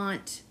what you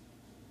want.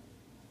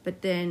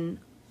 But then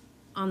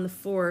on the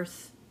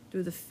 4th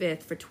through the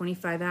 5th, for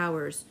 25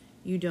 hours,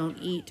 you don't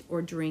eat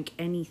or drink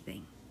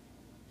anything.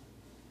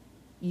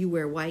 You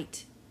wear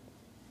white,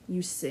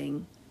 you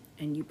sing,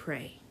 and you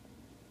pray.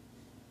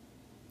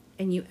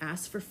 And you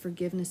ask for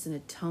forgiveness and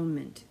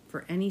atonement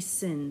for any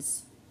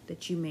sins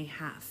that you may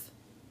have.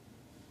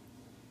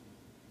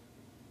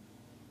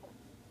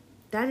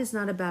 That is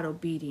not about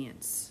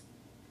obedience.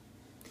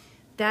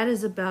 That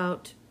is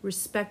about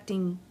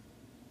respecting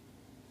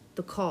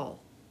the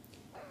call,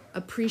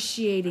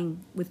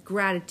 appreciating with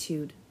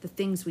gratitude the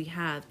things we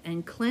have,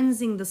 and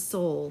cleansing the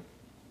soul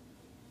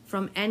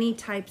from any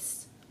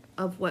types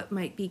of what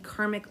might be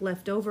karmic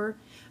leftover,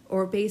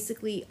 or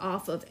basically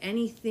off of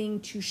anything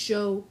to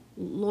show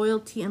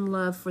loyalty and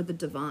love for the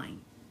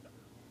divine.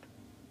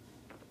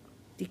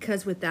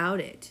 Because without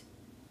it,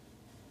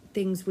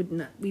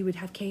 we would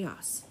have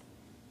chaos.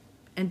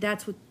 And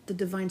that's what the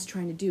divine's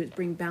trying to do, is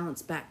bring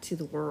balance back to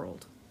the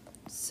world.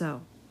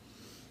 So,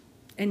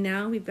 and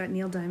now we've got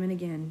Neil Diamond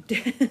again.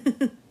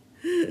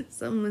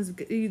 Someone's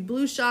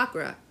blue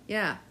chakra.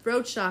 Yeah,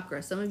 throat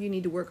chakra. Some of you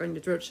need to work on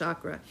your throat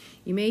chakra.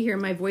 You may hear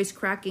my voice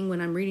cracking when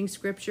I'm reading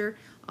scripture.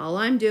 All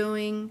I'm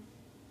doing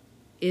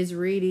is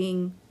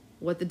reading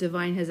what the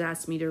divine has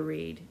asked me to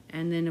read.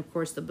 And then, of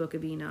course, the Book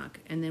of Enoch.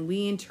 And then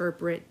we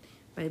interpret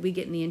by we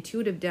getting the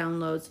intuitive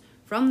downloads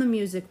from the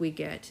music we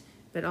get,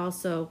 but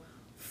also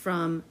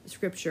from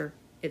scripture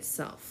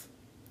itself.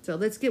 So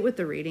let's get with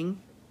the reading.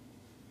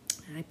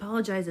 And I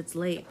apologize it's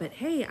late, but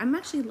hey, I'm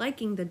actually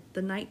liking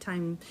the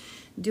nighttime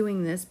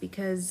doing this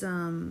because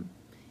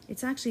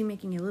it's actually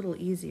making it a little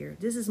easier.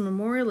 This is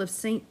Memorial of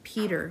St.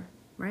 Peter,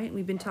 right?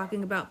 We've been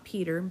talking about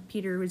Peter.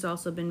 Peter has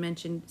also been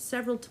mentioned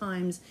several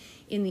times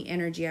in the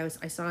energy. I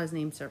saw his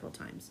name several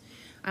times.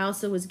 I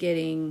also was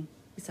getting,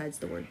 besides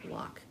the word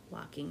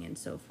blocking and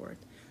so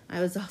forth, I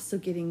was also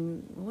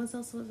getting, what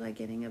else was I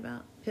getting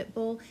about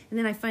Pitbull? And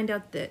then I find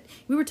out that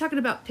we were talking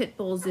about pit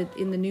bulls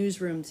in the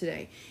newsroom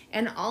today.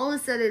 And all of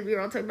a sudden we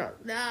were all talking about,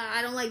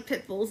 I don't like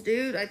pit bulls,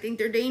 dude. I think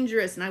they're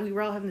dangerous. And we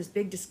were all having this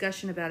big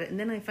discussion about it. And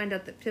then I find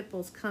out that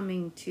Pitbull's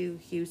coming to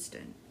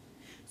Houston.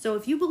 So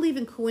if you believe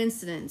in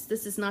coincidence,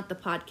 this is not the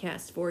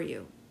podcast for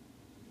you.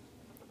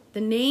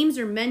 The names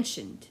are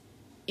mentioned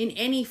in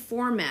any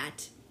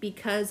format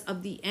because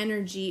of the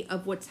energy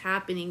of what's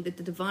happening, that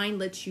the divine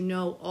lets you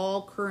know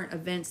all current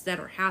events that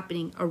are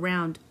happening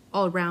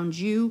all around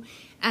you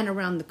and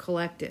around the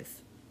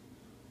collective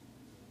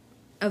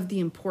of the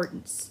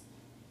importance.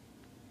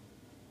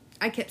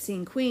 I kept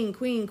seeing queen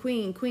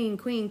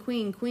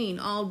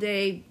all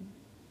day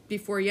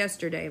before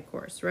yesterday, of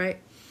course,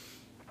 right?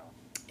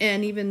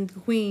 And even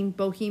Queen,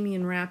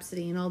 Bohemian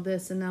Rhapsody and all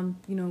this, and I'm,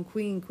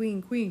 queen.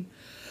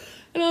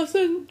 And all of a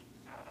sudden,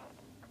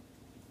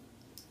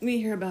 we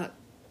hear about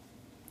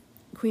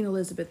Queen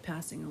Elizabeth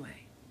passing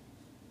away.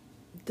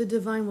 The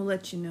divine will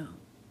let you know.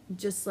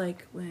 Just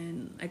like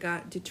when I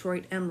got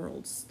Detroit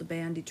Emeralds, the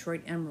band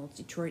Detroit Emeralds,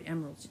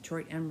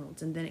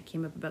 and then it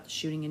came up about the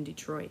shooting in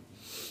Detroit.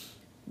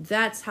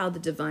 That's how the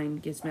divine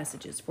gives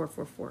messages,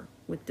 444,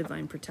 with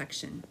divine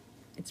protection.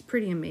 It's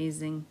pretty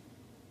amazing.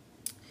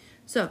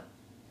 So,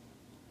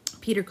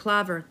 Peter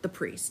Claver, the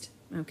priest,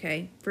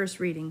 okay? First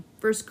reading,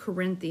 1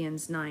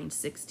 Corinthians 9,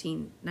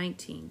 16,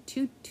 19,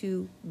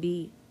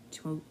 2b,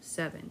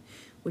 7,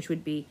 which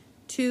would be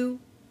 2,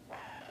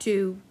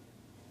 2,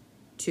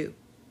 2.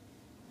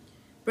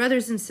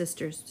 Brothers and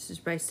sisters, this is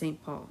by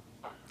St. Paul.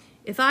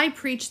 If I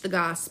preach the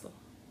gospel,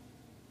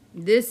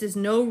 this is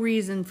no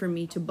reason for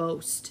me to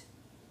boast.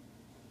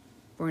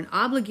 For an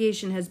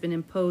obligation has been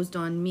imposed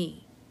on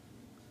me,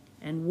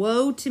 and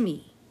woe to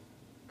me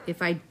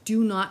if I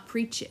do not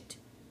preach it.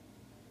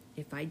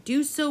 If I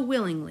do so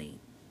willingly,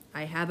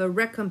 I have a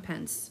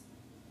recompense.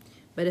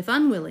 But if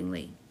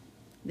unwillingly,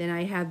 then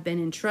I have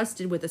been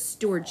entrusted with a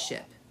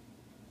stewardship.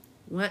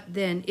 What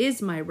then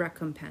is my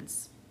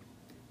recompense?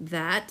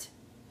 That,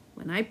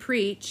 when I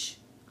preach,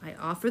 I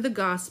offer the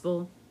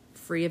gospel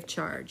free of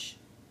charge,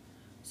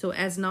 so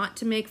as not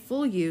to make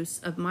full use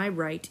of my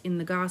right in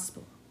the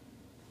gospel.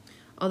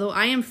 Although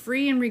I am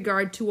free in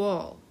regard to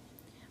all,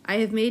 I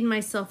have made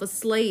myself a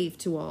slave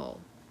to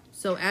all,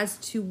 so as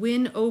to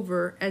win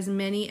over as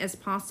many as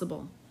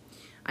possible.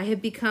 I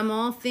have become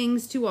all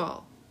things to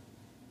all,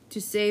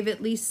 to save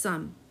at least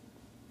some.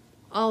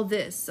 All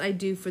this I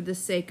do for the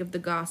sake of the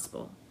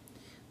gospel,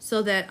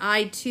 so that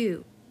I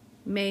too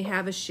may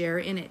have a share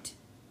in it.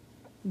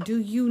 Do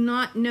you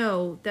not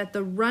know that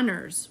the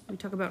runners, we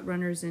talk about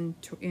runners in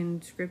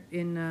script,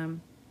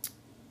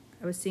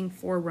 I was seeing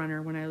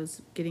Forerunner when I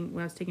was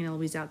taking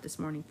Eloise out this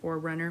morning.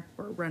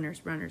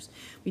 Runners.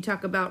 We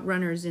talk about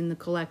runners in the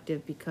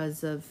collective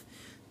because of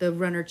the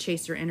runner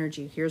chaser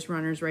energy. Here's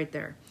runners right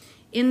there.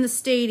 In the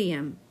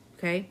stadium,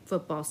 okay,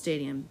 football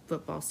stadium,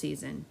 football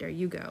season. There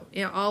you go.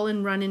 All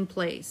in run in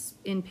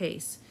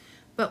pace.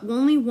 But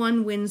only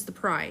one wins the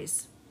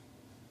prize.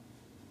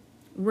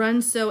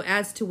 Run so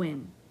as to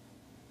win.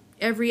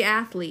 Every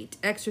athlete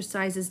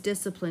exercises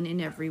discipline in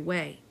every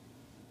way.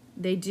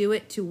 They do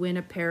it to win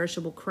a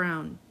perishable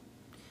crown,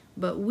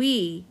 but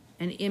we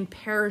an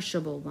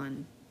imperishable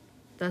one.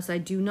 Thus I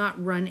do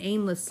not run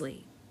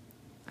aimlessly.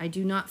 I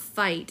do not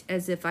fight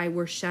as if I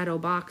were shadow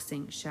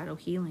boxing, shadow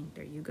healing.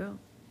 There you go.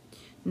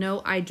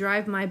 No, I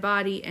drive my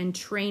body and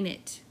train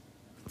it.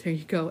 There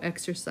you go.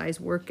 Exercise,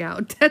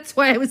 workout. That's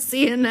why I was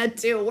seeing that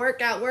too.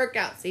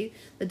 Workout. See,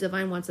 the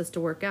divine wants us to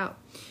work out.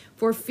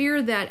 For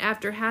fear that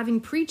after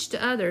having preached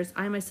to others,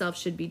 I myself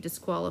should be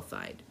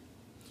disqualified.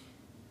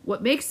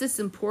 What makes this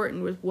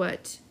important with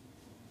what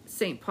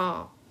St.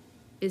 Paul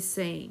is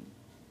saying,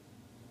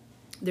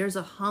 there's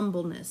a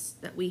humbleness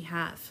that we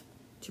have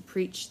to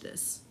preach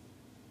this,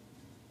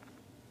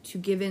 to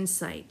give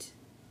insight,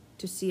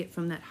 to see it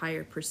from that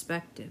higher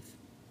perspective,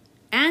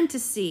 and to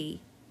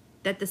see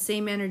that the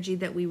same energy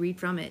that we read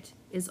from it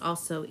is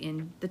also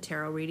in the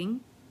tarot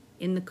reading,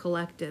 in the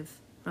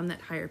collective, from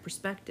that higher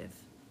perspective.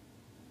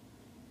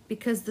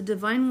 Because the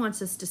divine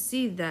wants us to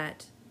see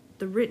that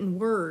the written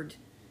word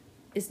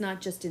is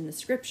not just in the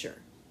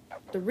scripture.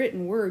 The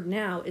written word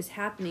now is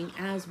happening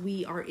as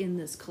we are in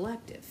this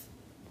collective.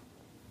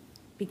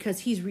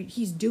 Because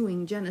he's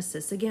doing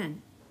Genesis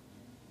again.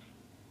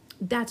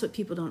 That's what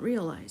people don't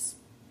realize.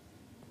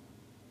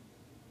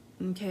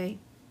 Okay?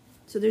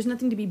 So there's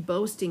nothing to be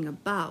boasting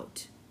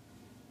about.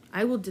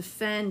 I will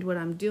defend what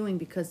I'm doing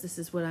because this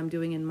is what I'm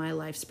doing in my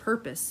life's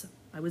purpose.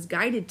 I was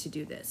guided to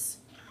do this.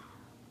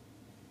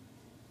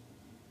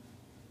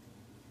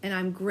 And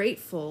I'm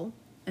grateful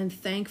and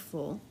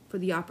thankful for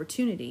the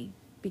opportunity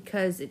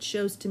because it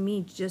shows to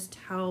me just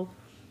how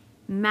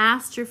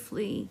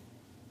masterfully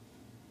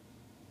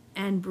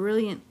and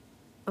brilliant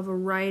of a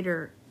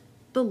writer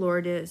the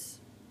Lord is,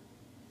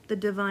 the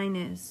divine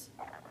is.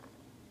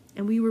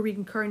 And we were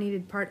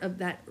reincarnated part of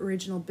that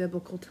original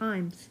biblical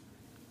times.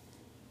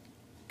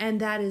 And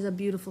that is a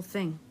beautiful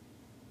thing.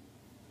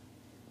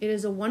 It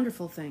is a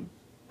wonderful thing.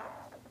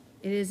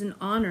 It is an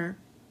honor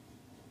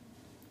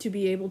to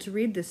be able to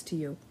read this to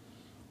you.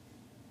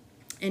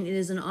 And it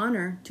is an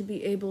honor to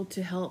be able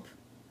to help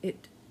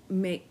it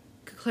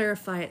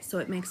clarify it so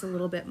it makes a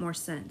little bit more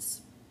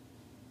sense.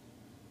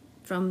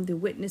 From the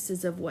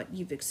witnesses of what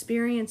you've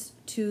experienced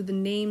to the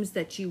names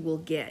that you will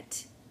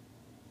get.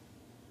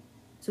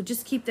 So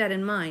just keep that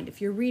in mind. If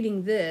you're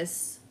reading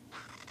this,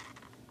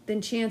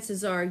 then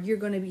chances are you're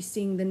going to be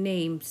seeing the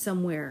name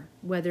somewhere,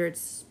 whether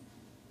it's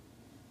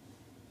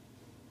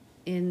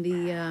in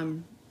the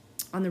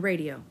on the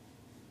radio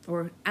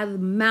or out of the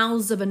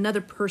mouths of another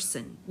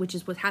person, which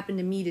is what happened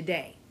to me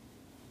today.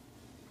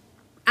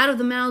 Out of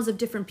the mouths of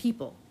different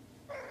people.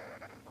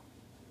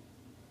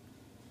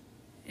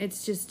 It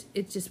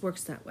just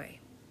works that way.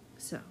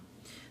 So,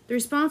 the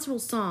responsible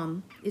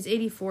psalm is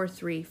 84,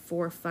 3,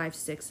 4, 5,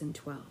 6, and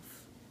 12.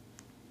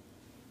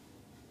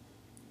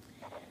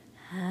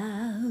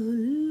 How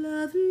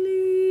lovely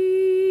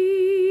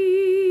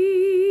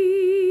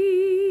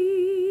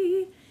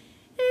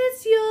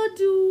is your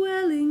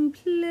dwelling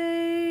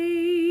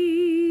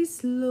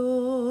place,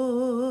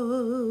 Lord,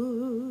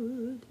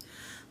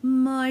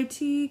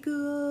 mighty God.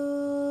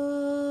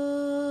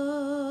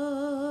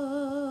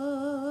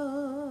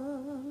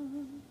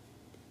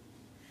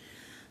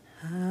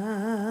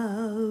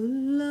 How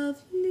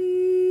lovely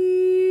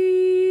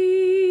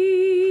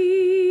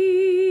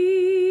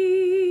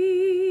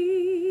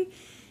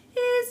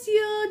is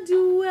your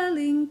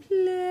dwelling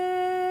place,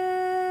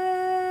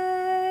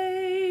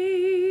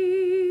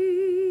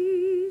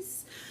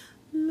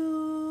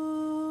 Lord,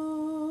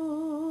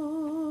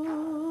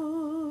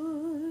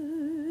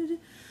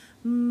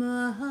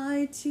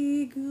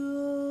 mighty God.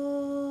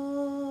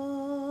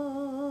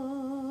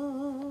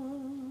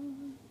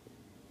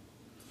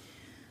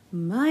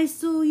 My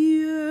soul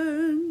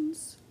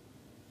yearns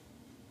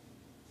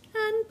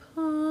and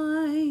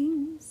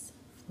pines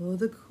for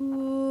the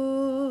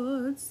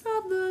courts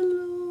of the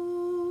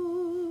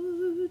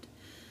Lord.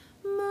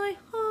 My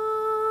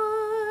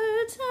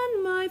heart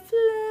and my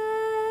flesh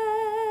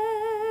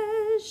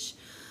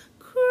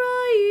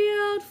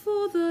cry out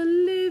for the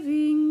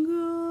living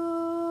God.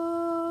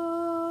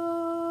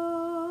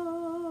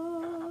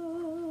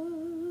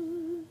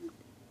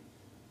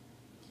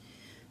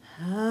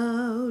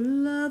 How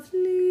lovely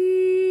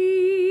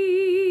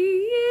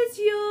is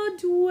your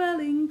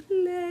dwelling place,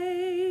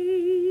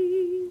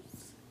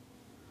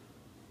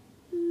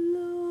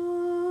 Lord,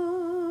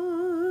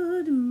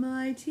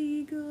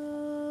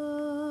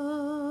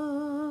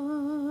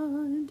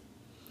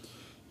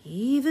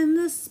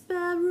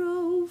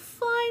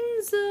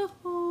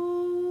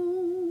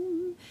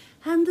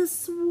 and the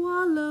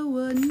swallow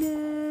a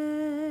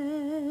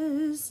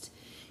nest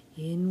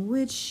in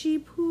which she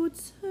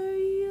puts her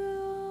young.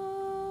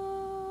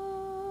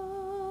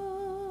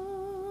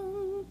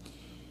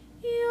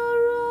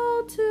 Your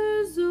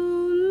altars,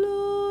 O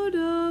Lord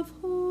of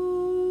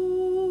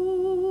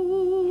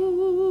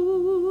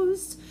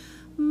hosts,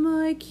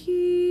 my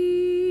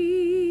King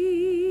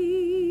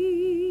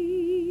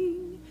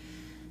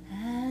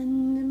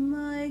and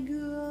my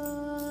God.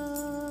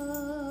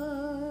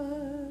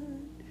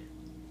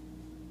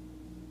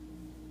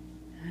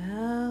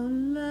 How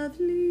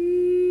lovely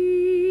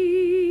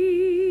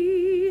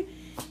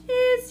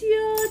is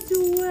your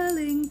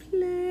dwelling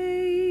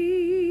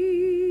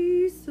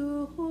place,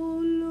 O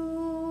Lord,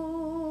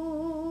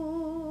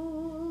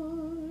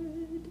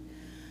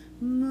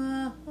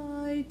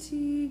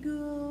 mighty God.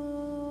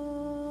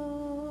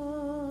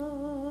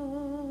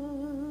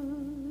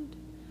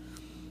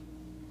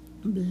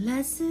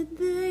 Blessed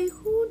they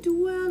who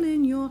dwell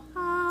in your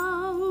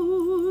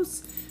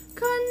house,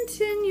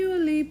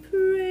 continually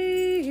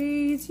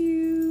praise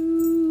you.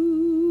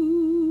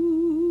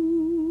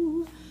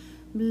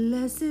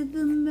 Blessed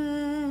the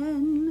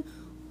men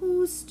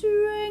whose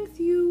strength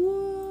you are,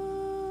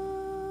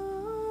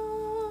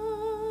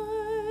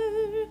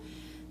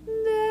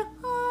 their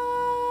hearts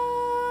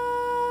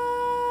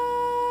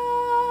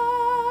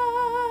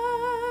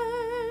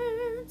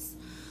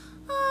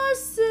are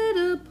set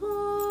upon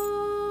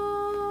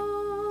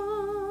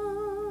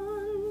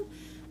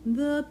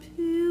the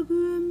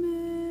pilgrimage.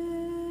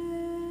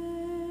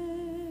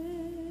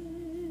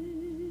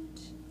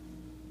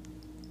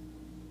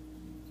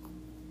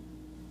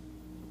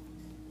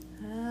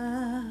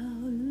 How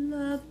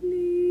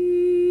lovely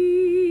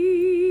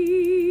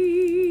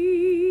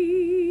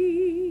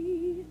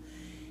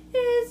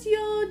is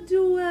your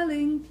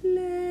dwelling place,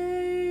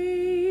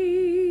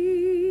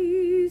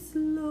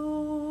 Lord,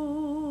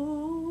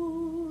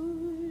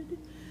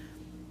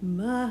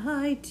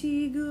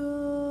 mighty God.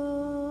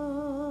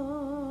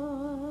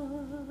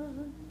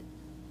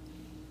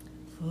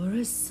 For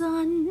a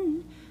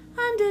sun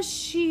and a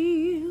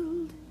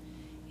shield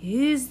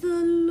is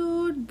the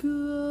Lord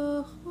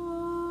God.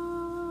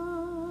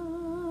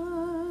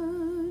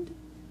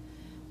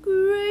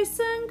 Grace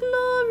and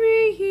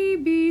glory he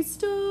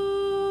bestows.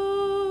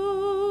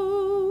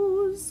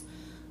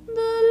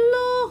 The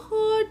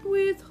Lord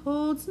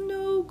withholds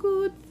no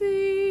good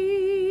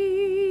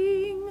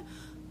thing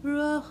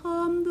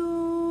from those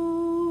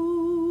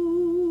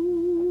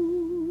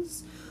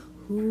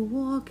who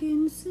walk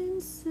in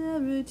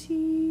sincerity.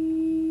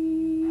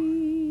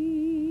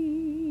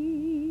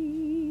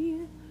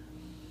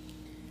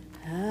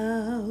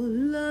 How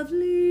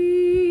lovely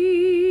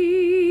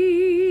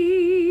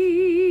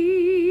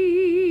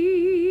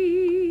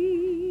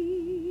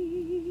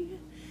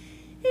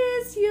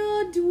is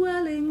your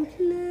dwelling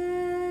place,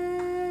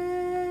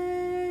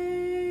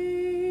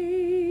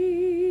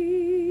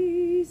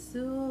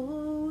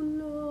 O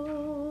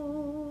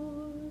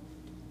Lord,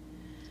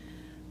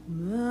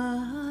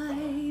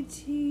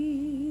 mighty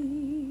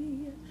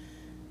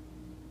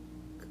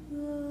God.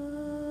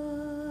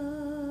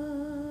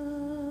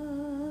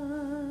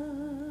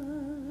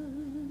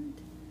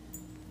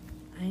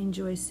 I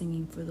enjoy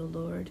singing for the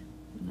Lord.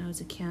 When I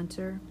was a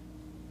cantor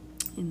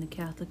in the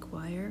Catholic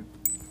choir,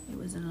 it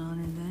was an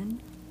honor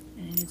then,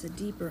 and it's a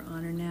deeper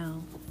honor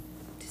now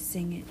to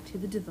sing it to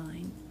the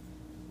divine,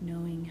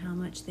 knowing how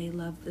much they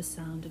love the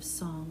sound of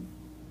song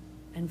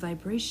and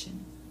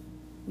vibration,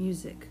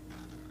 music,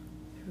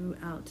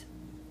 throughout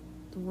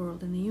the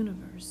world and the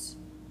universe.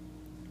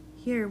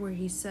 Here where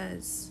he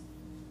says,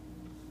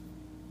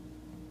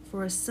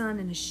 for a sun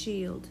and a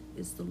shield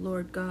is the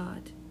Lord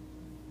God.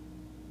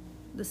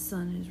 The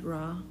sun is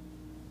Ra.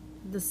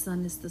 The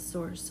sun is the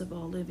source of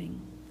all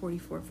living.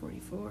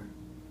 44:44.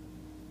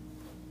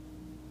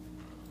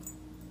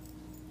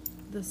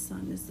 The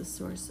sun is the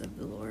source of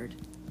the Lord.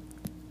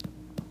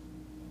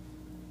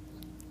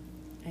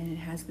 And it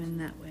has been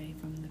that way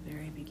from the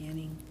very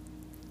beginning.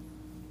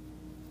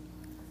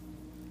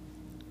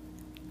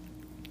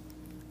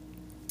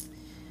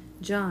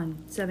 John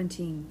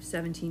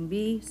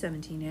 17:17b,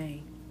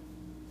 17a.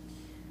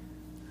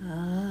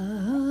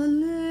 Alleluia.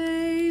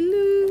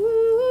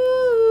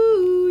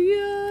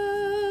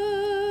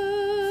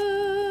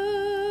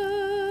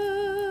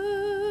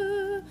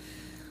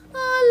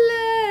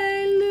 Alleluia.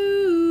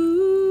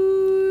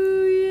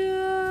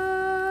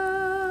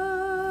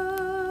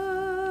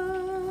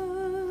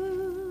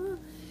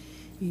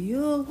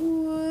 Your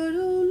word,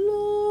 O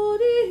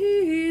Lord,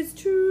 is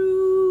truth.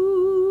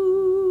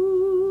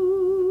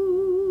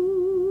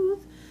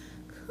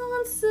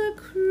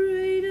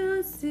 Consecrate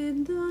us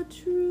in the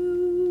truth.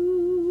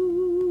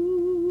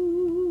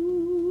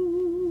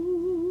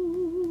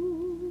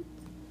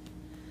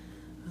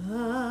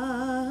 Alleluia.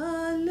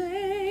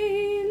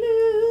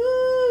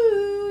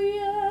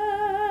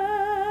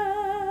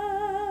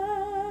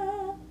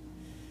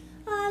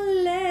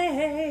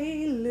 Alleluia.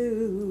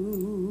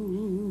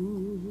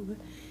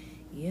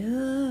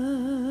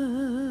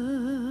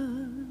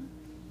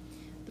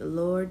 The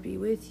Lord be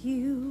with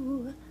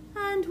you,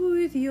 and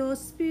with your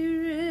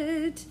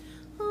spirit.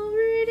 A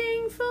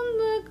reading from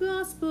the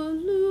Gospel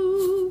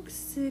Luke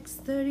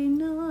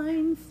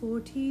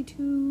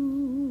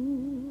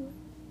 6:39-42.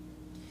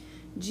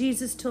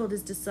 Jesus told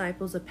his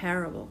disciples a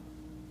parable.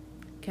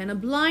 Can a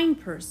blind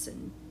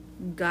person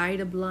guide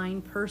a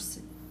blind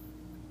person?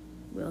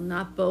 Will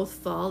not both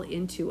fall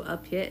into a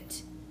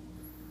pit?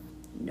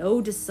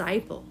 No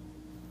disciple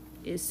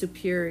is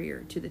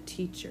superior to the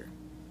teacher.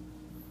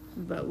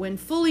 But when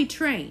fully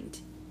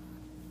trained,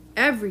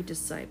 every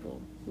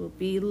disciple will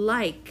be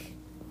like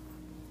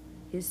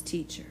his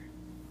teacher.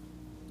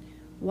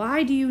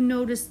 Why do you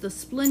notice the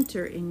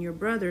splinter in your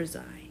brother's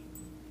eye,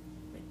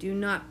 but do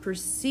not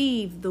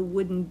perceive the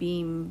wooden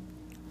beam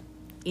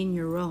in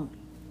your own?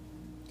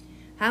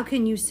 How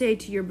can you say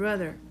to your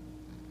brother,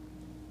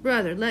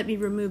 "Brother, let me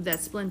remove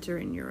that splinter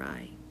in your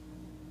eye,"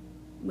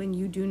 when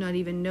you do not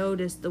even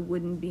notice the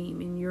wooden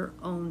beam in your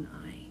own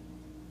eye?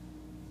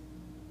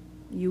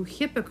 You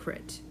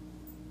hypocrite,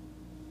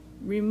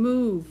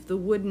 remove the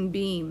wooden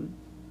beam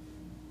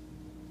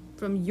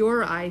from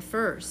your eye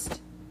first,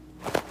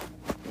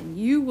 and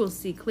you will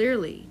see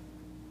clearly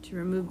to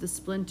remove the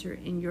splinter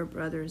in your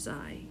brother's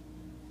eye.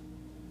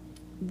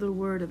 The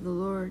word of the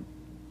Lord.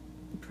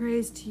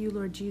 Praise to you,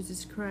 Lord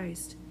Jesus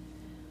Christ.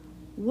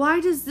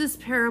 Why does this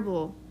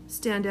parable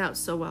stand out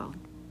so well?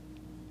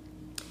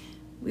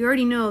 We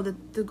already know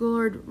that the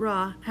Lord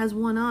Ra has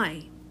one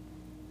eye.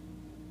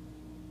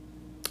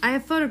 I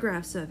have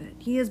photographs of it.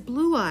 He has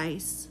blue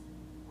eyes,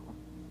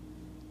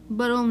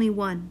 but only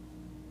one.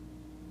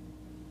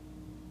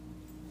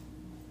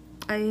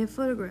 I have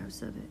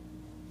photographs of it.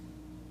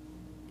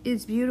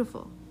 It's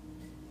beautiful.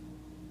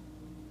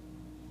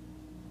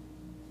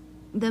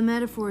 The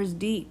metaphor is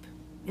deep,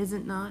 is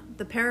it not?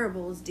 The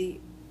parable is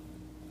deep.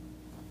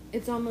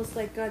 It's almost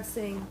like God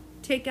saying,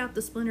 take out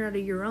the splinter out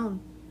of your own.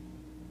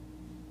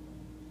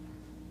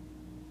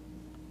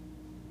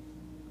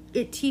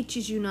 It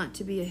teaches you not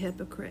to be a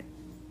hypocrite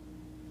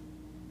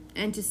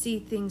and to see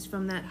things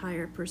from that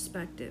higher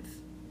perspective.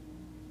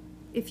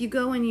 If you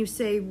go and you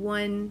say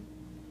one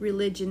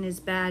religion is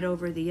bad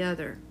over the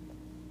other,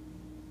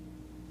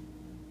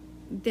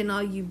 then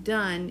all you've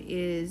done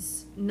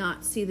is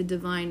not see the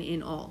divine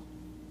in all,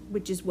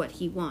 which is what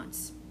he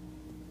wants.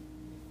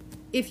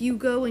 If you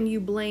go and you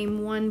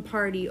blame one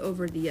party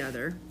over the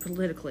other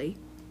politically,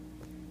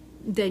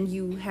 then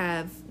you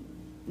have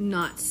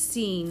not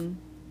seen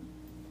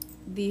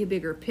the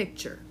bigger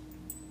picture.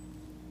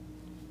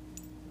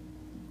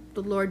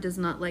 The Lord does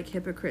not like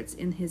hypocrites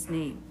in his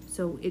name,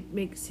 so it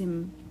makes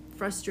him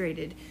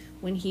frustrated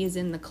when he is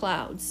in the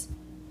clouds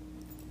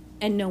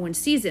and no one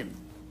sees him.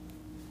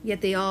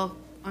 Yet they all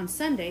on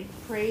Sunday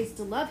praise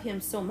to love him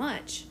so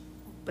much,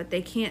 but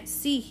they can't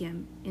see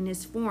him in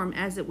his form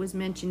as it was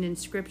mentioned in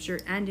Scripture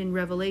and in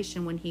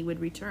Revelation when he would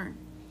return.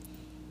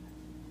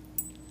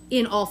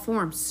 In all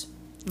forms,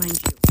 mind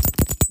you.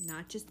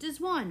 Not just as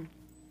one,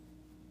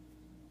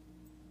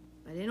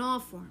 but in all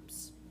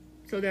forms,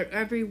 so that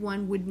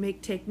everyone would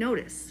take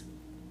notice.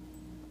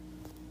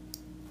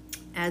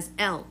 As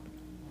El,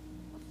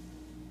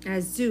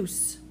 as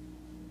Zeus,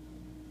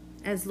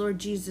 as Lord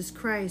Jesus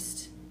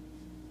Christ,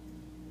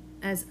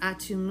 as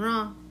Atum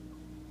Ra,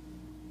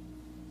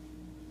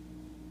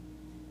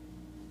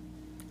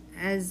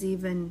 as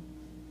even,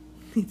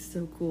 it's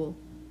so cool,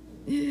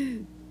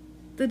 the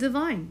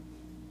divine.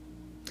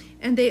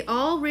 And they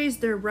all raise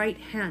their right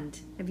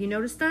hand. Have you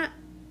noticed that?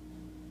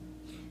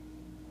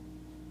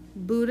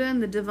 Buddha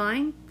and the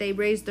divine, they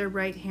raise their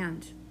right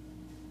hand.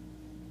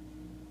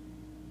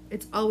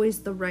 It's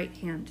always the right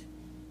hand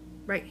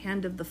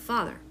of the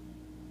Father,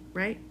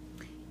 right?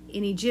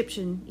 In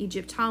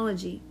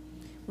Egyptology,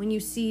 when you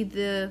see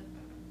the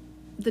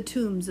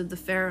tombs of the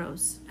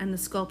pharaohs and the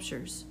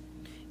sculptures,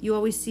 you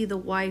always see the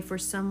wife or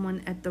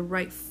someone at the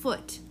right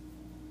foot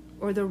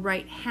or the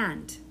right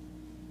hand.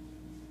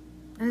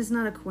 That is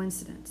not a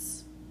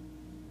coincidence,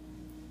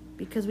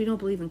 because we don't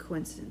believe in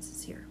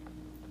coincidences here.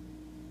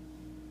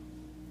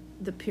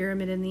 The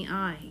pyramid in the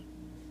eye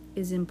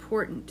is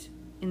important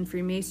in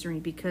Freemasonry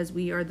because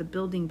we are the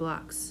building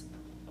blocks.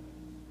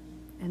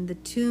 And the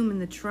tomb in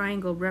the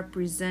triangle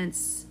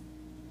represents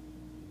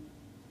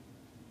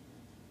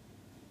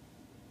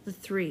the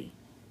three: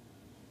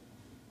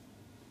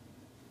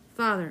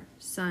 Father,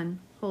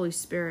 Son, Holy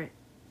Spirit.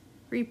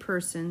 3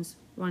 persons,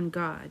 1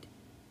 God.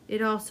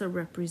 It also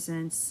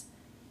represents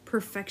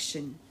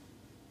perfection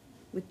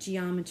with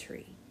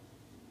geometry.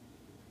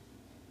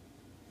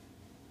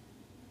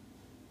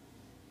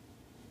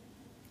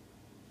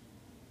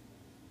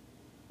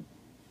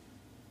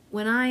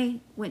 When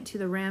I went to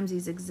the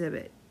Ramses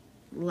exhibit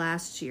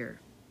last year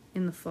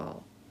in the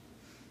fall,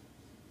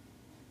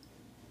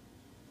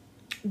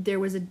 there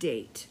was a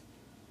date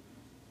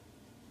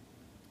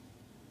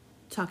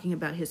talking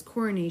about his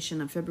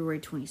coronation on February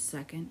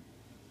 22nd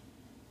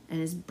and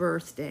his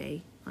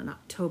birthday on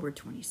October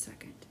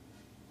 22nd.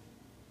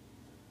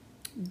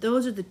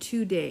 Those are the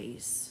 2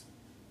 days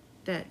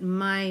that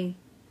my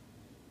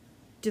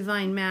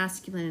divine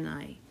masculine and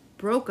I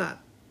broke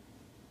up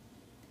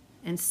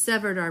and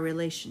severed our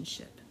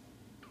relationship.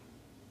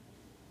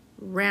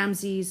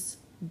 Ramses'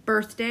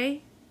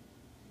 birthday,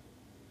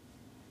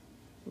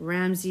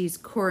 Ramses'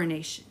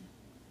 coronation.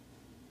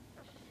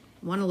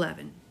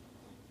 111.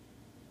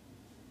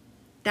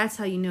 That's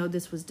how you know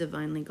this was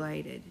divinely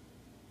guided.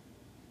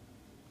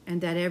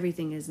 And that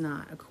everything is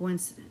not a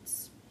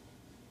coincidence.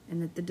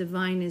 And that the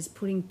divine is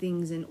putting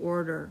things in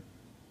order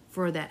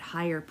for that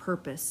higher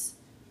purpose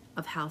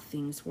of how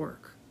things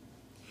work.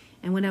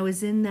 And when I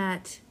was in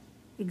that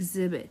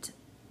exhibit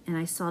and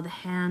I saw the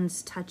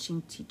hands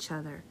touching each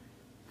other,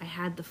 I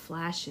had the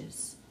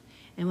flashes.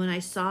 And when I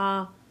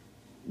saw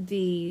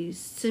the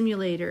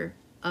simulator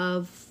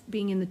of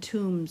being in the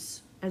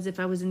tombs as if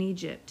I was in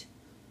Egypt,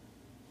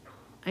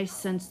 I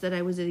sensed that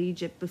I was in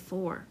Egypt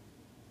before.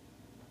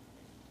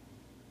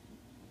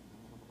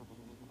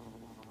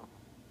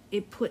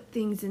 It put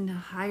things in a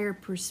higher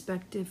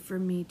perspective for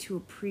me to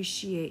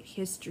appreciate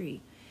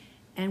history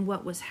and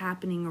what was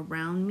happening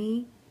around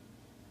me,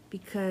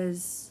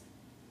 because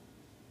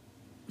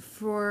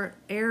for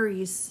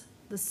Aries,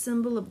 the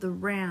symbol of the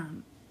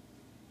ram,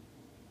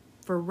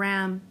 for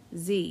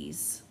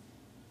Ramses,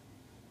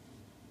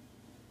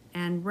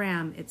 and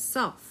Ram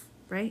itself,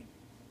 right?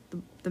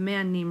 The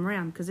man named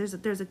Ram, because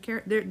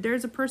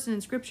there's a person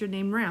in Scripture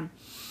named Ram.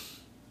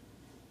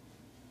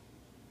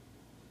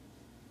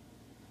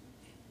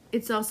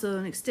 It's also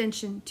an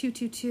extension,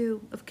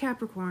 222, of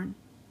Capricorn.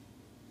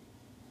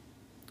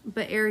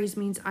 But Aries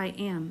means I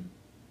am.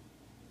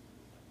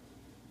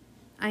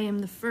 I am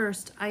the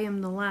first, I am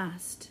the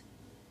last.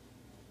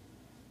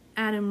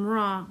 Adam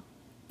Ra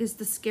is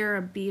the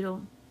scarab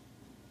beetle.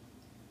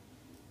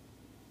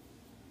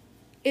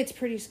 It's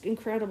pretty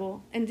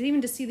incredible. And even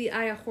to see the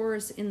Eye of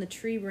Horus in the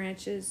tree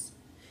branches.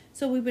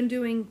 So we've been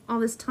doing all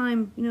this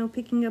time,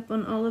 picking up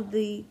on all of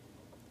the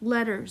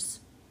letters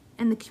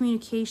and the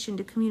communication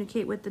to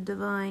communicate with the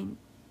divine.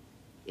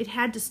 It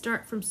had to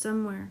start from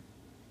somewhere.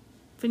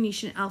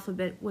 Phoenician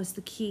alphabet was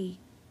the key.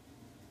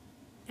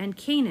 And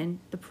Canaan,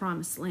 the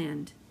promised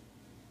land.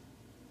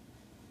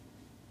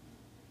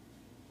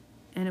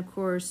 And of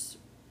course,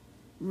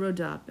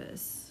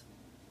 Rhodopis.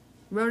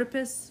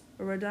 Rhodopis?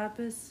 Or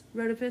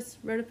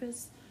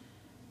Rhodopis?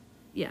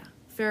 Yeah,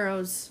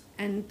 pharaohs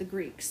and the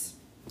Greeks.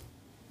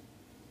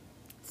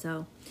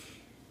 So,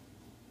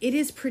 it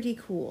is pretty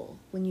cool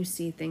when you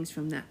see things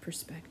from that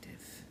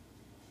perspective.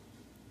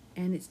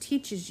 And it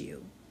teaches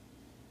you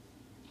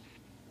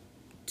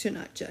to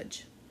not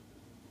judge.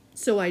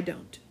 So I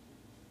don't.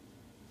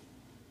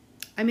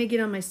 I may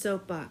get on my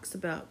soapbox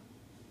about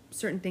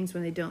certain things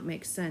when they don't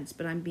make sense,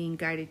 but I'm being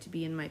guided to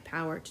be in my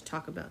power to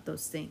talk about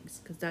those things,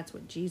 because that's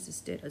what Jesus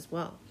did as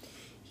well.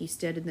 He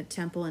stood in the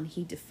temple and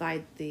he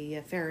defied the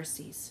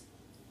Pharisees.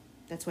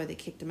 That's why they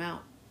kicked him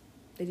out.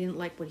 They didn't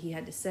like what he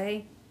had to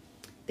say.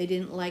 They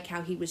didn't like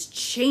how he was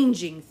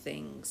changing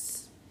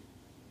things,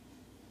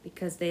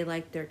 because they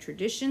liked their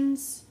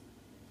traditions,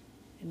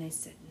 and they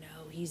said,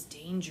 no, he's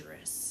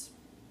dangerous.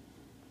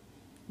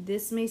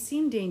 This may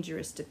seem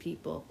dangerous to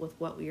people with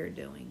what we are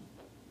doing.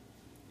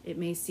 It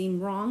may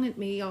seem wrong. It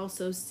may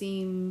also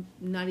seem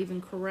not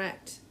even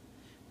correct.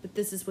 But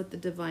this is what the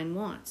divine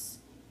wants.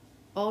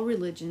 All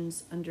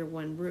religions under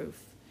one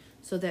roof,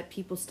 so that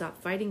people stop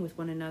fighting with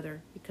one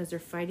another, because they're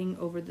fighting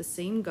over the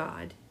same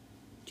God,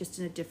 just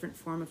in a different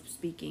form of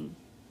speaking.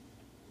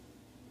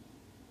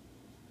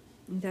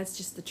 And that's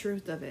just the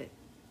truth of it.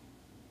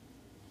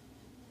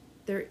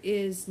 There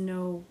is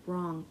no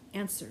wrong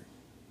answer.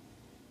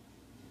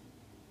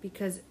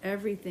 Because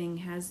everything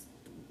has...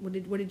 What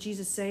did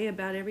Jesus say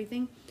about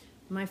everything?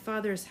 My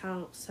Father's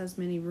house has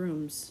many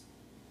rooms.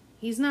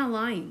 He's not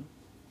lying.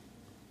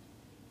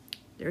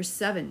 There's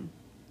 7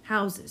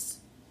 houses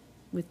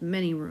with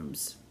many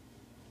rooms.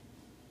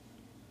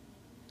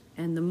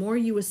 And the more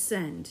you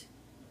ascend,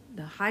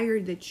 the higher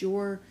that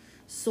your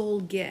soul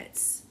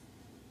gets,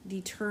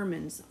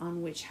 determines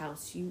on which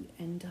house you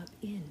end up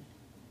in.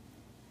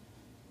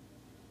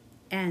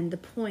 And the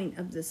point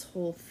of this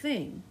whole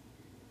thing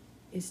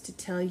is to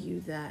tell you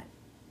that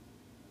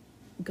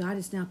God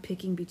is now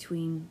picking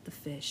between the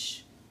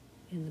fish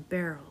and the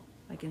barrel,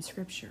 like in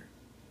Scripture.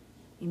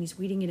 And he's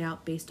weeding it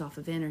out based off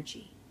of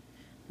energy.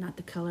 Not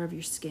the color of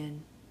your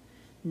skin.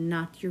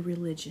 Not your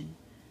religion.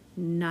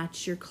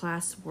 Not your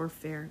class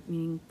warfare,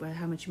 meaning by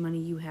how much money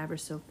you have or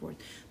so forth.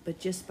 But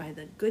just by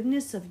the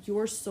goodness of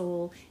your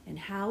soul and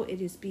how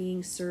it is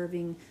being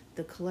serving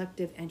the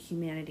collective and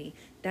humanity.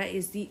 That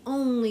is the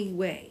only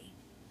way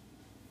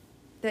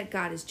that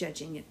God is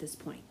judging at this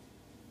point.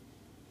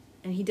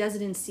 And he does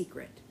it in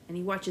secret. And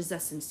he watches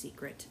us in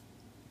secret.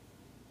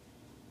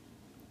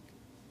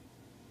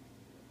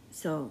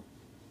 So,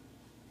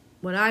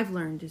 what I've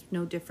learned is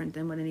no different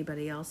than what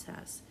anybody else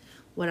has.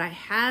 What I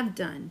have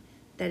done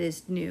that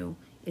is new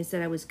is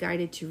that I was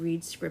guided to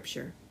read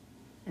Scripture.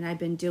 And I've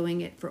been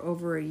doing it for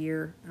over a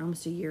year,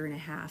 almost a year and a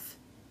half.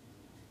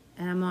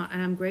 And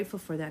I'm grateful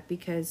for that,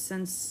 because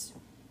since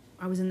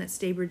I was in that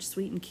Staybridge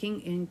Suite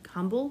in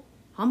humble,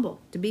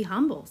 to be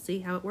humble. See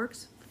how it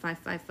works?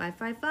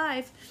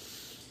 55555.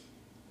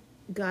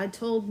 God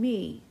told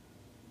me,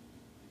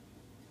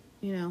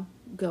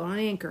 go on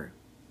Anchor.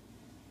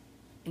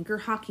 Anchor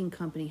Hawking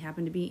Company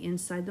happened to be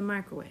inside the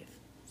microwave.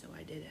 So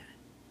I did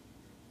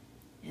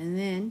that. And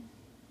then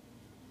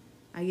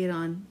I get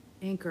on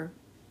Anchor.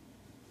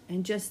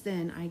 And just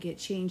then I get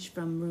changed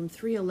from room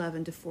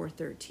 311 to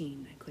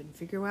 413. I couldn't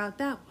figure out what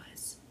that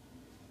was.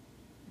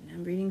 And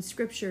I'm reading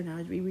scripture, and I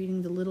would be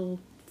reading the little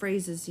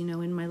phrases,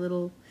 in my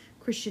little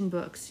Christian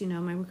books,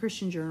 my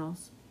Christian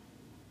journals.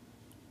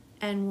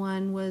 And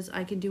one was,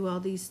 I can do all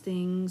these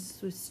things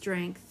with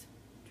strength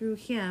through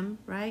him,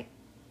 right?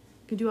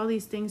 I can do all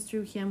these things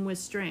through him with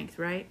strength,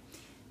 right?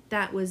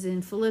 That was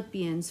in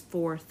Philippians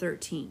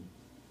 4:13.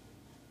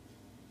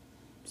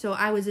 So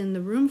I was in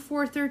the room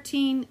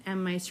 413,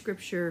 and my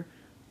scripture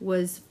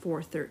was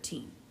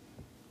 413.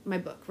 My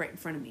book right in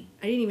front of me.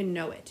 I didn't even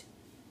know it.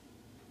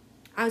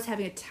 I was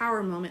having a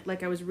tower moment,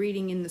 like I was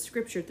reading in the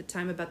scripture at the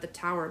time about the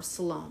Tower of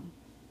Siloam.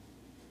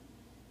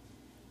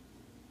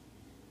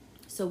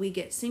 So we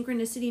get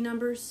synchronicity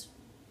numbers,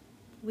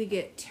 we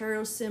get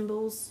tarot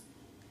symbols,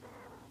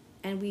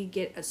 and we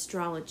get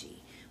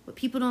astrology. What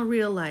people don't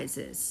realize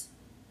is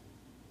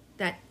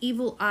that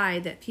evil eye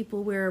that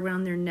people wear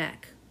around their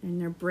neck and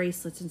their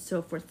bracelets and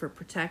so forth for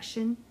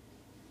protection,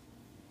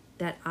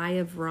 that Eye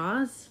of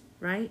Ra's,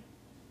 right?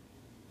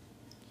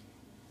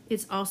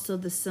 It's also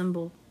the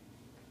symbol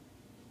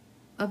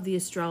of the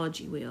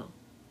astrology wheel.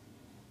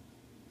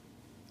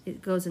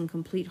 It goes in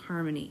complete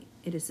harmony.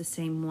 It is the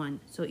same one.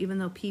 So even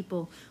though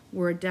people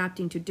were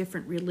adapting to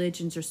different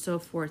religions or so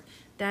forth,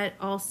 that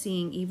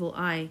all-seeing evil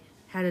eye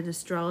had an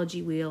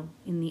astrology wheel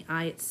in the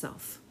eye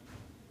itself.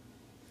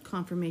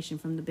 Confirmation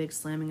from the big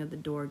slamming of the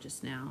door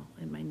just now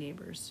and my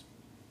neighbors.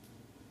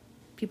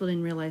 People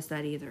didn't realize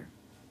that either.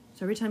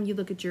 So every time you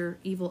look at your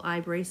evil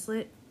eye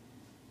bracelet,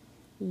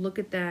 look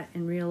at that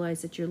and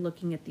realize that you're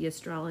looking at the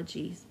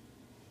astrology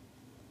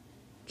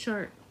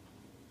chart.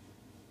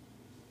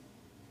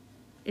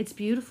 It's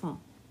beautiful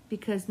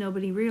because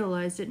nobody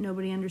realized it,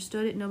 nobody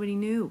understood it, nobody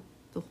knew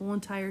the whole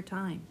entire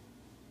time.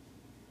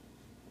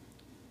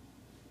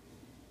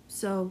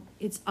 So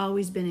it's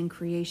always been in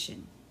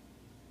creation.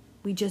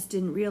 We just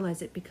didn't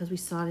realize it because we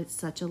saw it at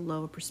such a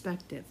low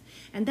perspective.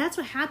 And that's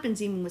what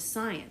happens even with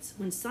science.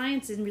 When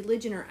science and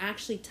religion are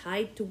actually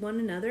tied to one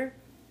another,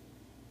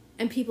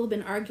 and people have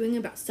been arguing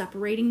about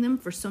separating them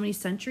for so many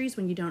centuries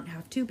when you don't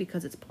have to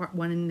because it's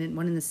one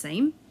and the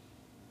same.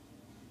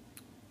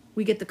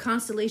 We get the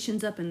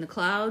constellations up in the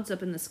clouds,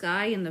 up in the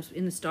sky, in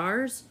the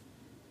stars.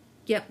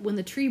 Yet when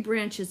the tree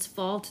branches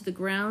fall to the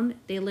ground,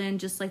 they land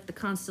just like the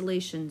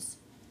constellations,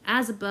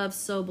 as above,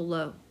 so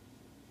below.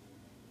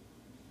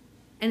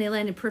 And they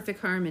land in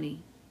perfect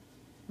harmony.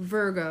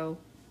 Virgo,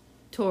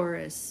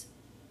 Taurus,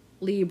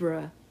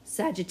 Libra,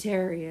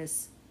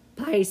 Sagittarius,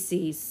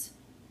 Pisces,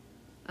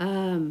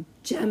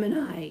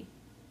 Gemini,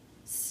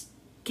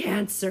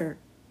 Cancer,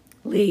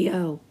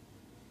 Leo,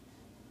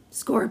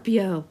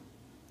 Scorpio,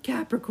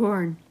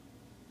 Capricorn,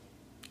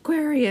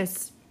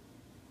 Aquarius.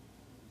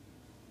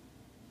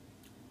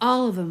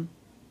 All of them,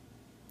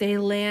 they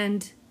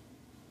land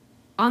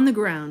on the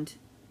ground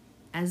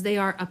as they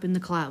are up in the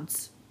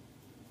clouds.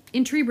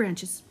 In tree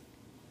branches.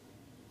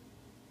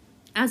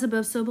 As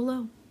above, so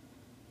below.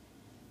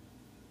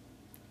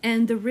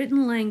 And the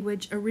written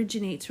language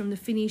originates from the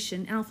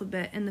Phoenician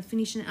alphabet, and the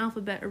Phoenician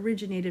alphabet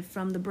originated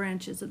from the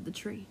branches of the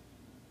tree.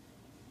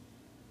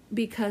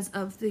 Because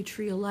of the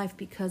tree of life,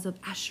 because of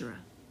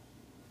Asherah.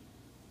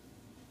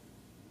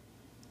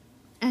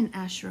 And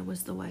Asherah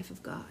was the wife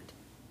of God.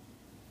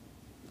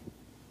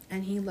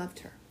 And he loved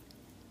her.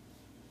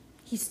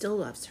 He still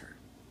loves her.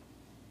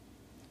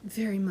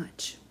 Very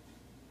much.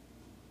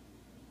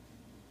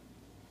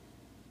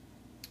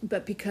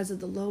 But because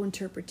of the low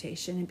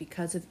interpretation and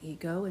because of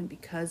ego and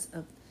because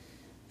of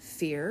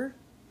fear,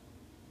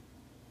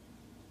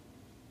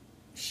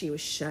 she was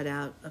shut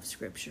out of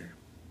Scripture.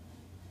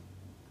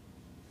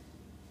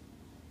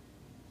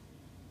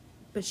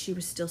 But she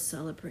was still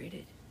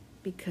celebrated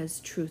because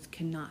truth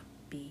cannot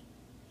be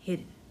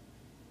hidden.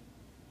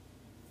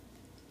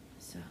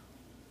 So,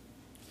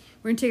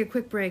 we're going to take a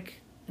quick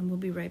break and we'll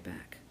be right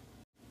back.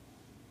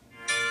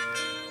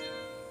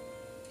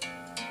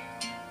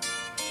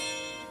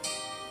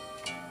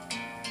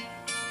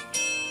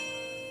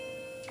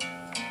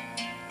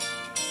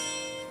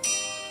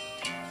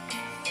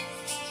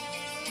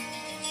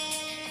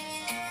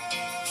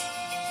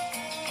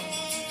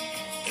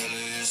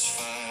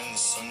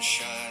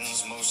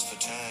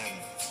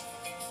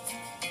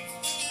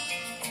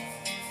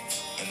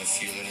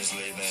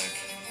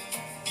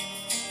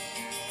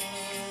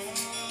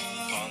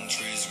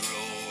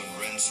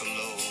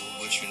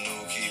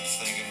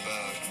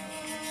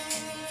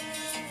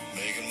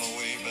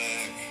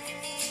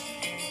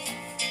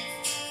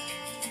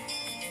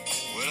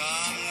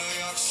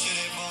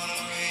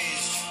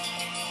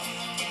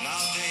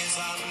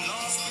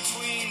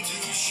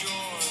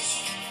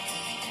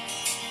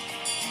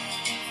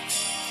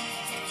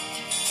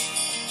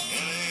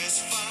 LA is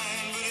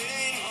fine, but it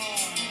ain't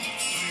home.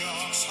 New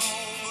York's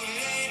home, but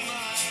it ain't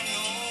mine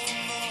no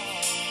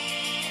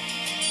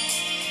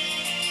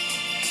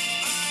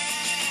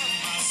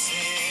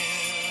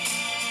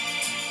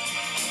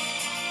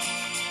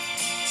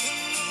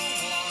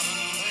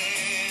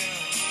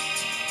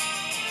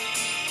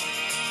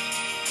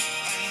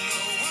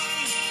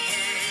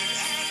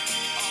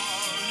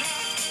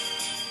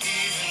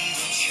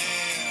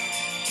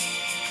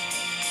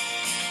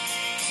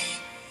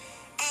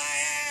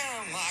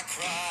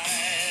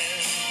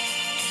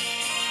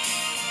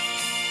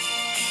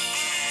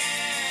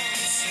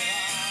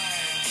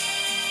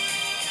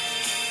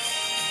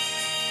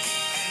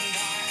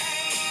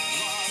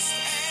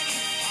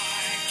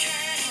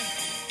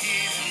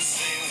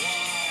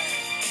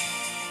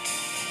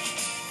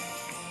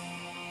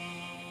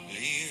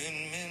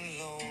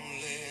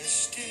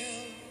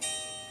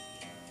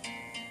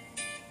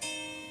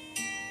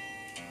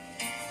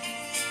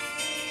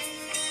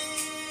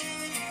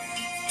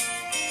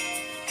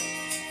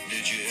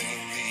Did you ever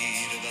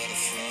read about a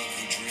frog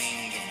who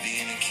dreamed of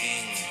being a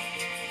king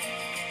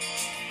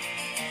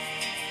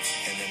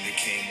and then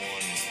became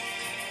one?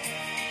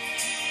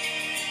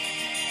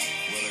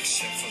 Well,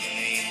 except for the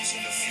names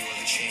and a few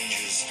other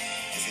changes,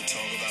 if you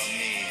talk about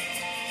me,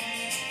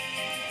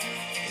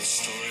 the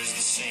story's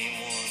the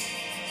same one.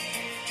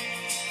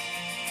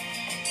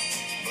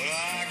 But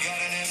I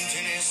got an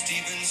emptiness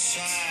deep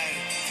inside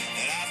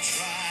that I've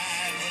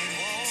tried, but it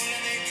won't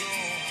let me go.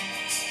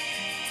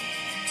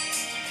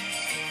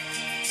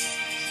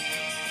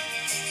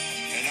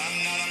 And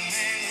I'm not a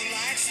man who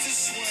likes to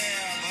swear,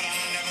 but I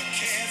never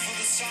cared for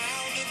the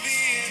sound of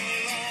being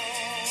alone.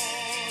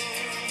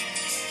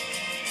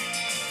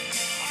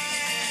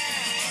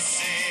 I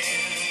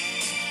said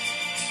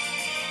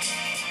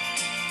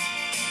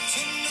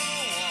to no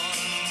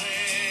one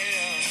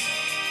there,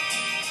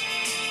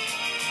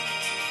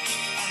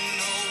 and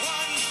no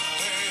one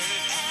heard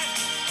at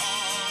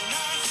all,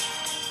 not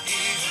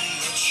even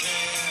the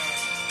chair.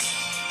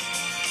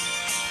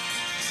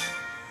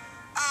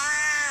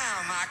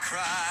 I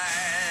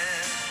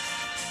cried.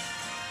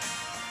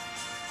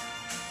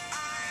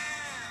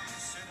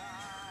 Said I.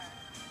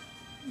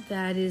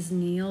 That is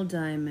Neil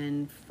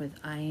Diamond with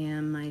I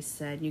Am, I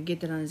Said. You get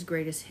that on his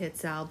Greatest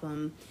Hits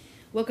album.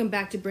 Welcome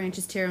back to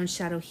Branches, Tarot, and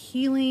Shadow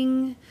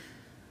Healing.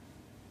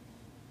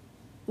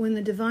 When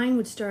the divine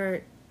would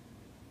start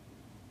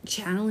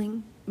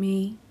channeling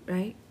me,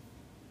 right?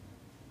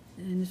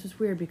 And this was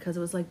weird because it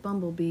was like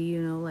Bumblebee,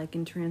 you know, like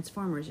in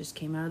Transformers, just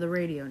came out of the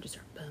radio and just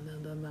started boom,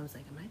 boom, boom, boom. I was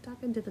like, am I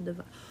talking to the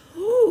divine?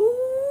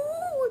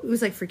 It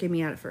was like freaking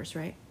me out at first,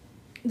 right?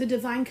 The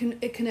divine,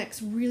 it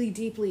connects really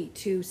deeply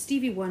to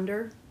Stevie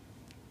Wonder,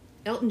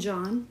 Elton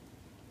John,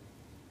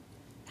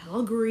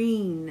 Al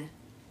Green,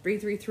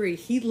 333.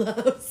 He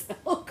loves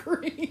Al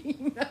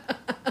Green.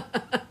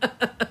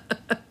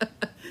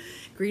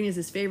 Green is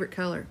his favorite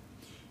color.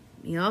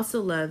 He also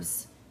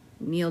loves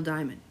Neil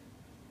Diamond.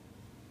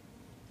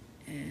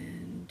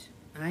 And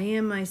I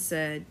am, I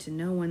said, to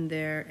no one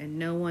there, and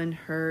no one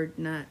heard,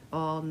 not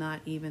all,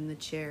 not even the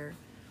chair.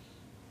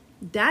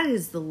 That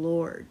is the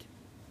Lord.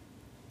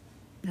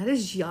 That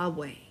is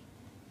Yahweh.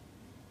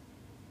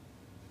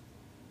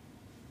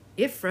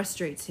 It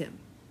frustrates him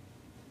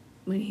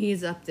when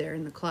he's up there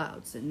in the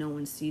clouds and no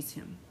one sees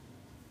him.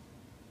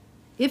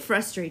 It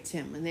frustrates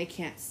him when they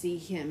can't see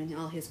him in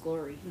all his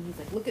glory. And he's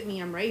like, look at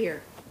me, I'm right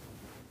here.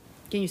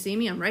 Can you see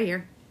me? I'm right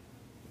here.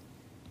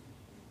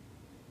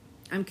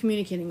 I'm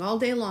communicating all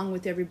day long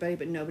with everybody,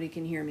 but nobody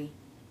can hear me.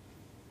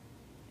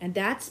 And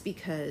that's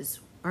because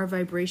our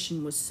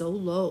vibration was so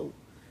low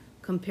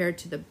compared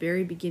to the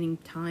very beginning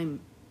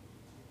time.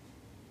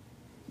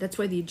 That's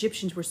why the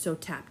Egyptians were so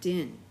tapped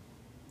in.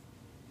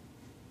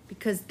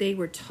 Because they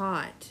were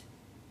taught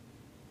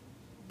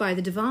by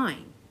the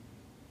divine.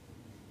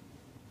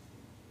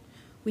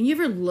 When you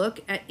ever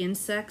look at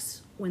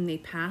insects when they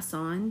pass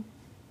on,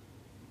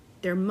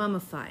 they're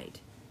mummified.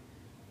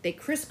 They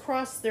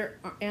crisscross the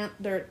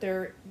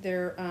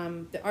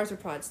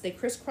arthropods. They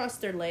crisscross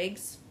their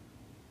legs.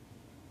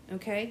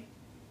 Okay?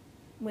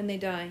 When they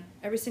die.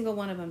 Every single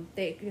one of them.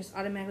 They just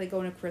automatically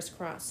go in a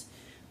crisscross.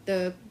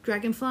 The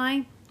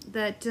dragonfly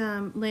that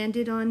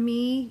landed on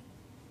me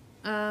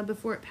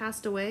before it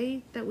passed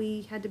away, that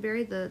we had to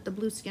bury, the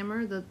blue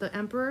skimmer, the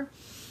emperor.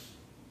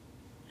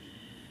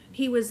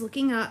 He was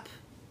looking up.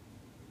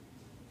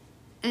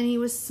 And he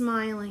was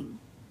smiling.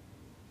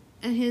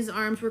 And his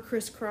arms were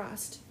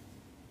crisscrossed.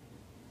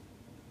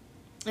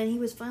 And he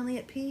was finally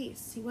at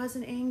peace. He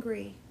wasn't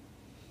angry.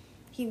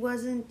 He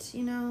wasn't,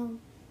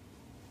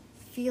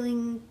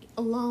 feeling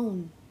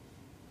alone.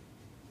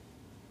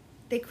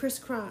 They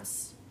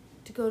crisscross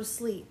to go to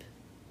sleep.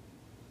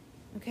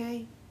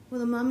 Okay? Well,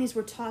 the mummies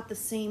were taught the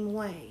same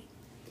way.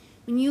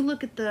 When you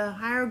look at the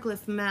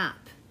hieroglyph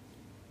map,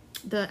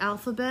 the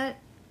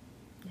alphabet,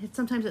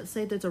 sometimes it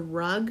say there's a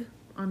rug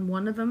on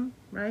one of them,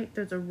 right?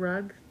 There's a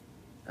rug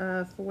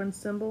for one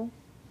symbol.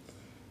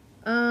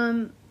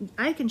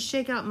 I can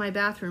shake out my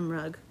bathroom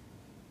rug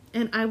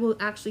and I will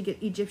actually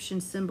get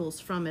Egyptian symbols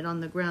from it on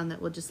the ground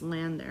that will just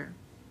land there.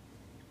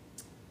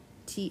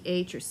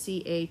 TH or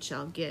CH,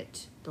 I'll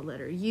get the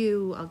letter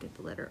U, I'll get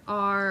the letter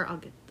R, I'll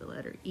get the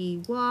letter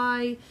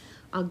EY,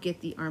 I'll get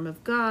the arm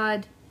of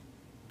God,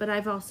 but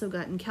I've also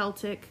gotten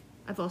Celtic,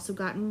 I've also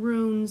gotten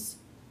runes.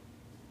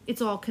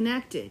 It's all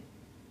connected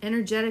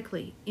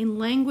energetically in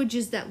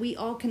languages that we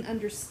all can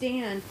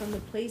understand from the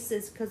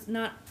places, because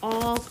not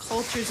all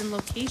cultures and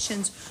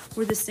locations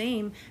were the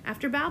same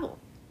after Babel.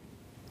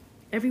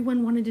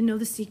 Everyone wanted to know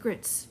the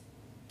secrets.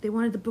 They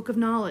wanted the book of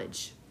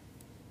knowledge.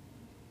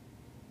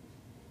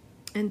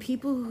 And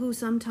people who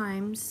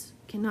sometimes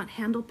cannot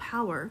handle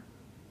power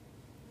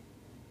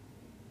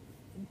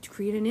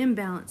create an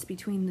imbalance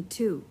between the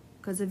two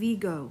because of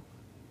ego,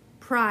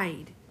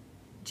 pride,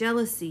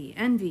 jealousy,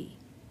 envy.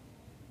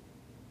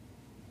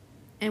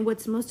 And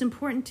what's most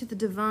important to the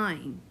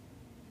divine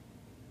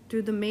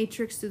through the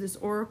matrix, through this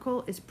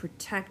oracle, is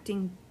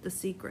protecting the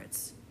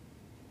secrets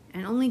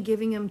and only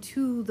giving them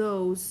to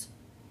those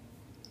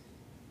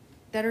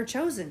that are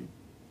chosen.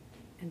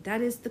 And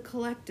that is the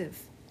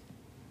collective.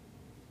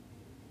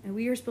 And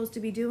we are supposed to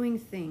be doing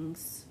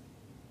things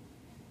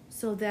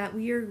so that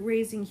we are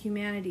raising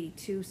humanity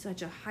to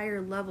such a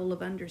higher level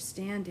of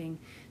understanding.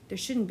 There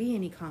shouldn't be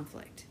any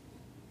conflict.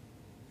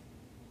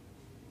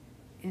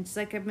 And it's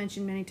like I've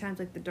mentioned many times,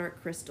 like the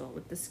dark crystal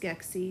with the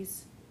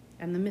Skeksis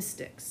and the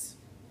mystics.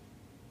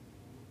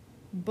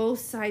 Both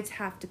sides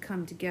have to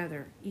come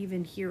together,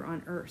 even here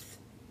on Earth.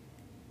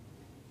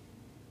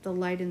 The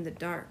light and the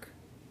dark,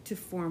 to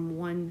form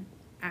one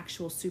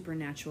actual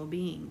supernatural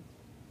being.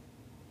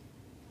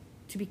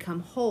 To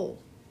become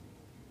whole.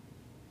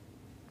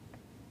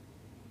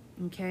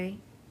 Okay?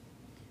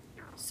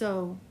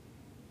 So,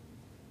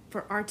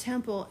 for our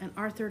temple and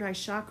our third eye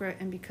chakra,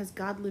 and because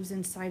God lives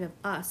inside of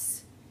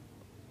us,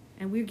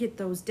 and we get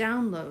those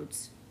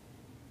downloads,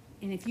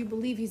 and if you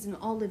believe he's in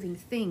all living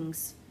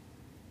things,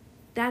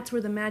 that's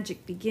where the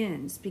magic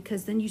begins,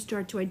 because then you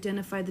start to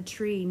identify the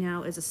tree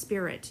now as a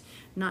spirit,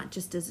 not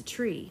just as a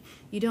tree.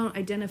 You don't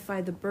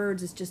identify the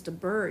birds as just a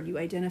bird. You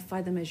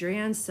identify them as your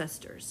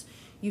ancestors.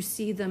 You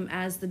see them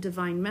as the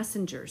divine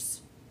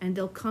messengers, and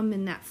they'll come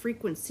in that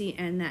frequency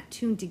and that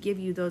tune to give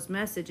you those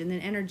messages. And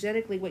then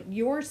energetically, what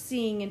you're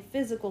seeing in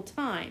physical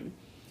time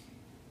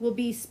will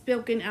be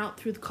spoken out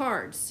through the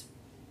cards,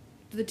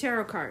 through the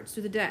tarot cards,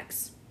 through the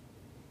decks.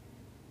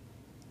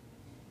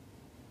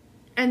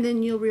 And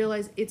then you'll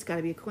realize it's got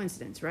to be a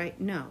coincidence, right?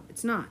 No,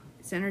 it's not.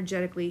 It's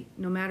energetically,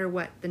 no matter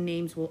what, the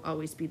names will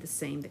always be the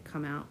same that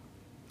come out.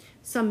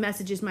 Some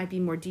messages might be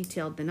more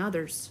detailed than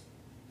others,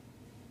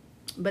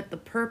 but the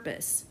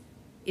purpose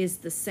is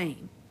the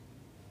same.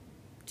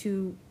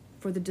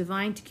 For the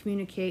divine to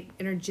communicate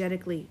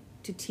energetically,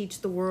 to teach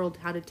the world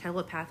how to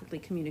telepathically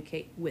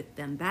communicate with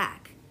them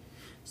back.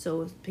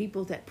 So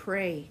people that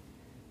pray,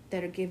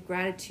 that give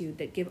gratitude,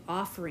 that give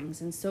offerings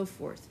and so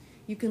forth,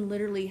 you can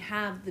literally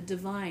have the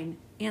divine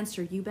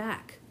answer you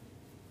back.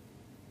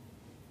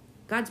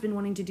 God's been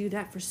wanting to do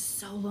that for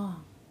so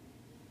long.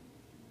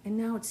 And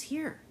now it's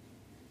here.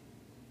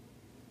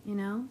 You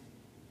know?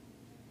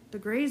 The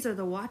Greys are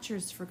the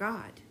watchers for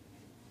God.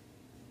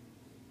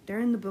 They're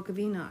in the book of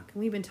Enoch.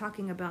 And we've been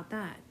talking about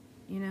that,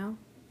 you know?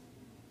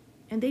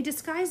 And they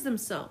disguise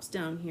themselves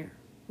down here.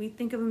 We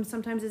think of them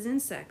sometimes as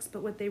insects,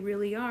 but what they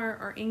really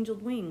are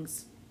angeled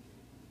wings.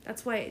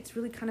 That's why it's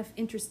really kind of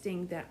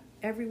interesting that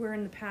everywhere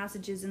in the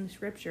passages in the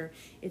scripture,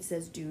 it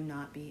says, do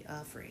not be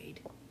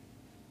afraid.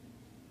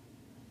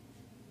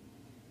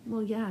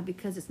 Well, yeah,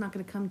 because it's not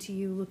going to come to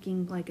you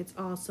looking like it's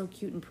all so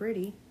cute and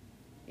pretty.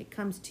 It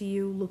comes to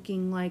you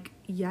looking like,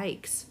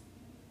 yikes.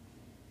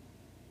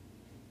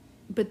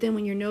 But then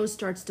when your nose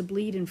starts to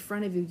bleed in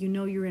front of you, you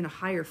know you're in a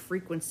higher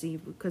frequency,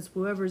 because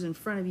whoever's in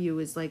front of you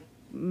is like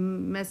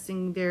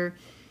messing there.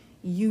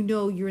 You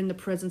know you're in the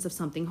presence of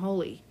something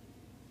holy.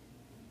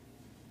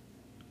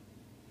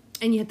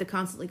 And you have to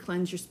constantly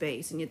cleanse your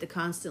space, and you have to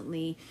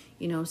constantly,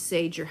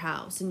 sage your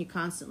house, and you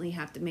constantly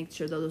have to make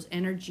sure that those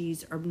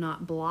energies are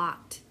not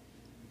blocked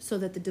so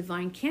that the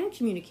divine can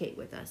communicate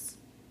with us.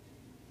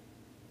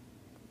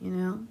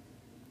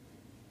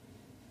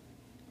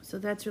 So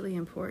that's really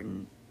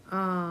important.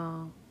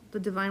 Oh,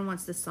 the divine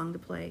wants this song to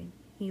play.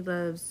 He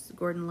loves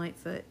Gordon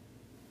Lightfoot.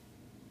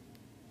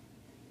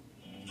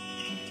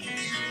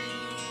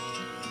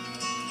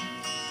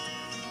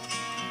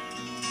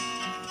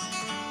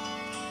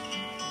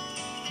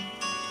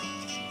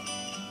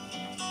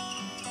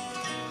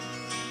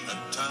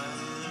 At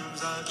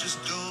times I just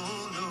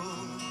don't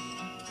know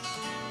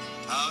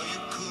how you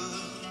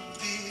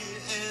could be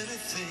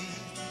anything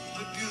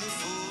but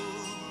beautiful.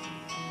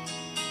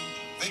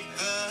 Think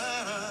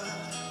that I'm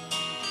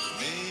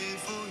made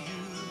for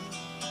you,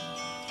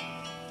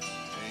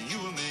 and you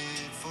were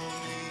made for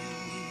me.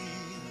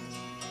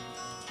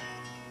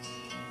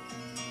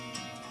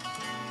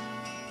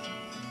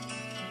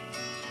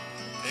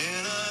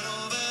 And I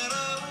know that I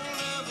will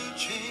never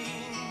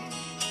change.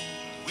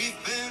 We've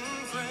been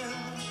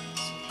friends,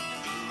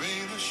 the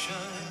rain or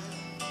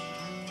shine,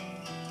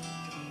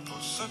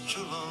 for such a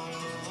long,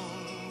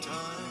 long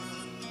time.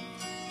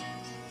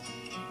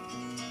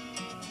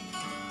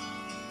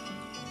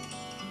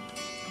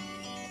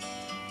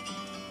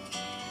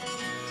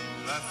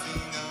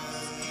 Laughing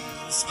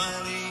eyes,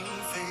 smiling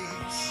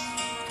face.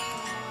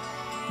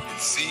 It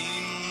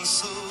seems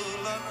so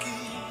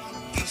lucky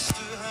just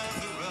to have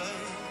the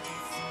right,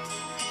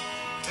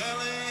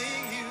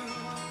 telling you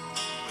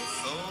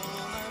with all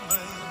my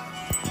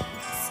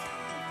might,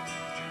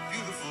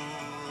 beautiful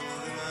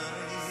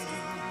tonight.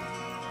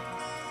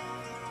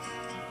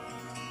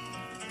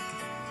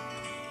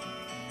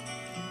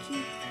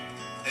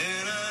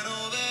 And I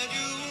know that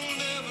you'll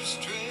never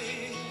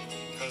stray,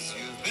 'cause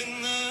you've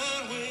been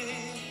that way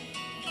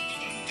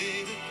from day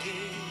to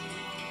day,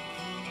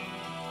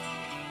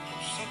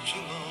 for such a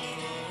long,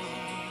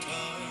 long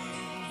time.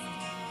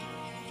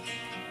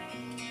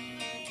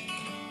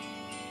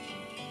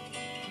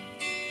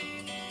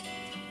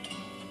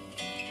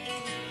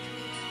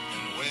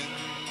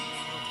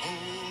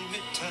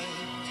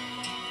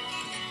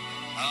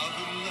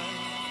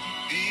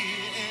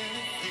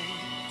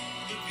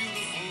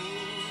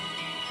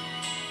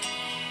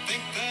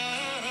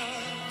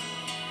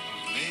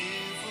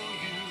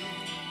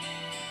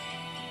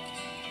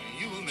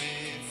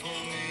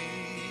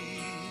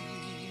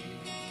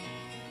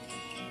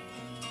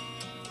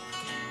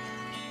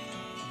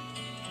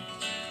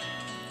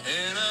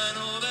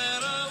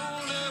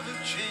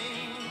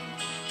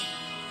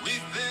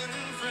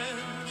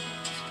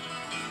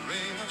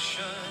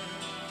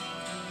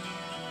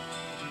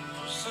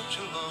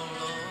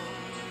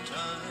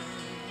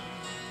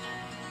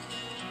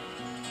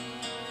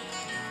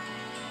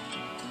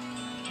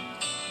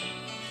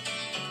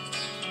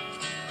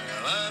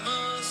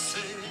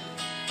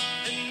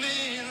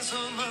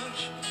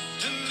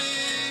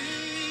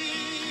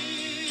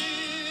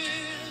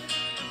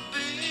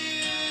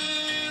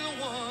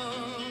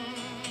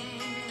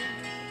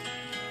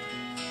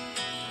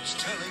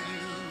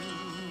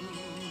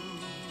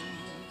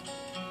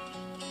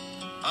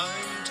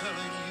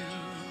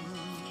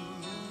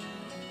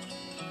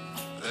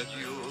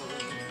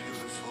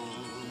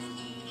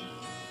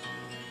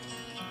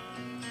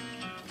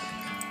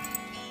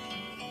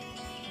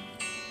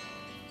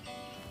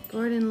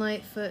 Gordon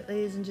Lightfoot,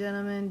 ladies and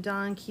gentlemen.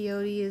 Don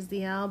Quixote is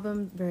the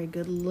album. Very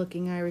good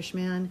looking Irish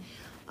man.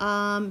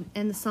 And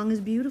the song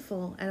is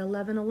beautiful at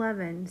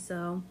 11:11.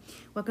 So,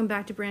 welcome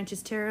back to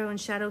Branches Tarot and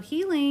Shadow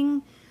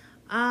Healing.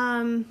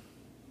 I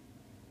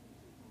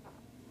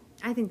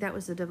think that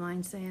was the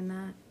divine saying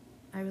that.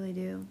 I really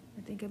do.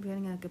 I think I'm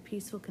getting like a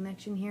peaceful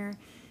connection here.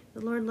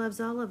 The Lord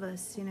loves all of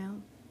us, you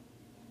know.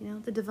 You know,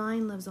 the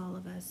divine loves all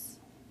of us.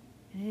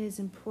 And it is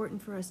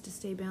important for us to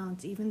stay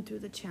balanced, even through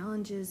the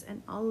challenges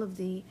and all of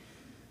the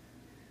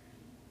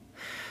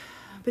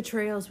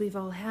betrayals we've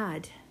all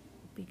had,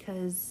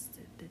 because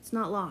it's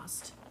not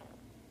lost.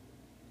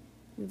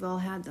 We've all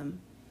had them.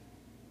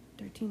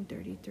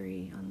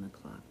 13:33 on the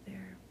clock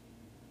there.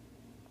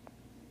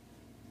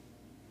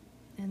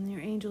 And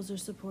your angels are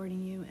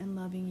supporting you and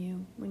loving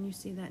you when you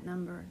see that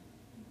number.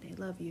 They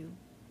love you.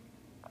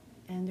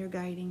 And they're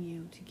guiding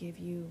you to give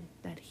you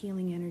that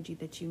healing energy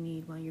that you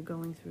need while you're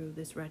going through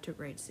this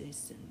retrograde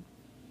season.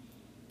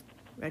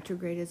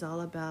 Retrograde is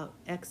all about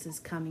exes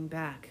coming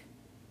back,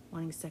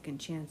 wanting second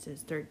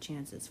chances, third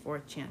chances,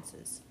 fourth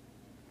chances.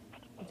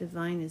 The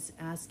divine is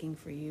asking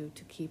for you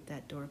to keep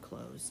that door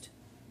closed.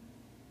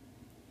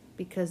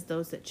 Because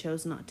those that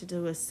chose not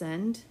to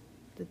ascend,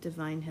 the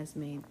divine has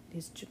made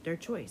their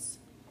choice.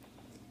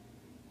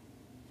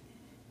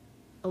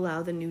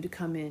 Allow the new to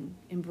come in.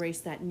 Embrace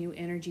that new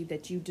energy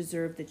that you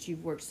deserve, that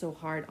you've worked so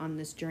hard on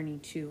this journey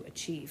to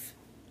achieve.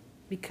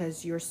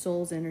 Because your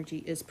soul's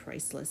energy is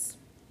priceless.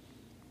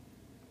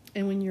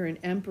 And when you're an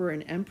emperor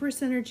and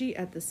empress energy,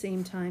 at the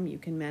same time, you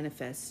can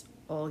manifest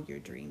all your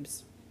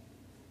dreams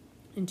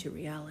into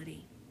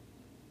reality.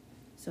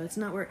 So it's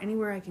not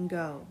anywhere I can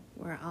go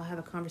where I'll have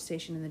a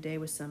conversation in the day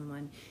with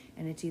someone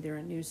and it's either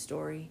a news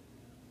story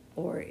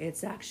or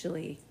it's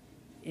actually,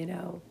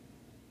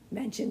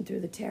 mentioned through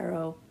the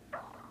tarot,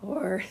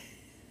 or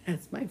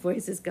as my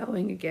voice is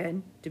going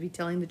again, to be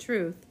telling the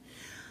truth,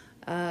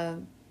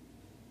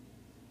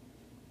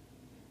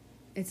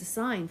 it's a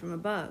sign from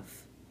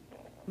above.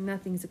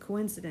 Nothing's a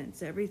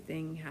coincidence.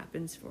 Everything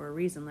happens for a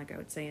reason, like I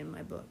would say in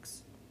my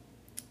books.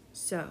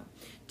 So,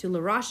 to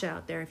LaRasha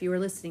out there, if you are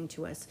listening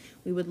to us,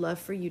 we would love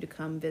for you to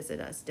come visit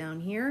us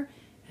down here,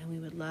 and we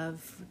would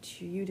love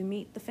you to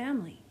meet the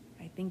family.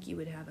 I think you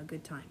would have a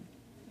good time.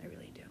 I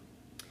really do.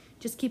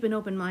 Just keep an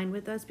open mind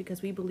with us,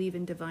 because we believe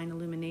in divine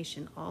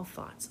illumination. All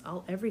thoughts,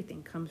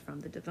 everything comes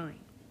from the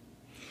divine.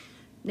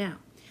 Now,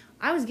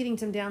 I was getting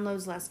some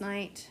downloads last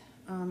night,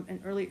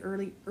 and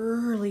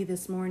early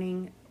this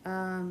morning.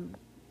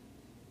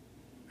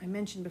 I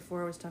mentioned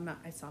before,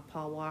 I saw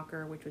Paul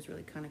Walker, which was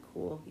really kind of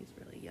cool. He's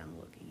really young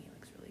looking. He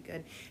looks really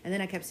good. And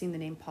then I kept seeing the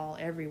name Paul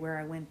everywhere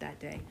I went that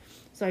day.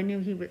 So I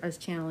knew I was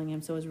channeling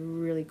him, so it was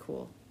really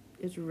cool.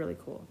 It was really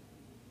cool.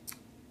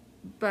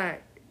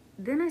 But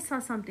then I saw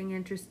something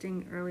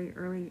interesting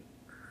early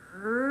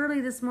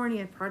this morning,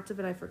 and parts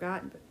of it I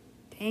forgot. But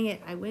dang it,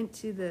 I went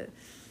to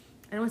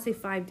I don't want to say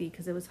 5D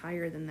because it was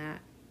higher than that.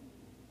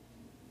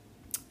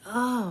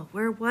 Oh,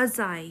 where was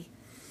I?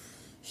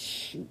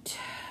 Shoot.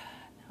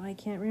 I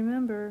can't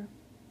remember.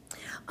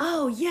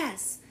 Oh,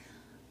 yes.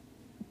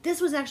 This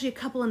was actually a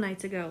couple of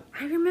nights ago.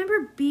 I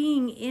remember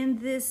being in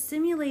this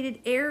simulated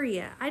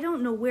area. I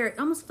don't know where. It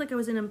almost looked like I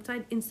was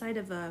inside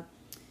of a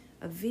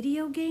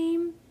video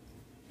game.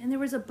 And there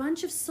was a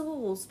bunch of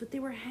souls, but they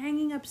were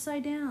hanging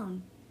upside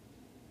down.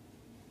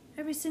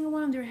 Every single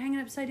one of them, they were hanging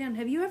upside down.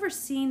 Have you ever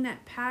seen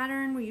that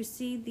pattern where you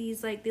see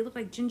these, they look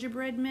like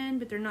gingerbread men,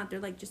 but they're not.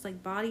 They're just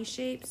body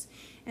shapes.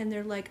 And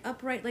they're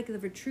upright like the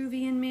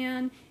Vitruvian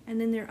Man.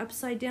 And then they're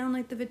upside down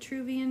like the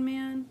Vitruvian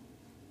Man.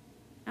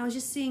 I was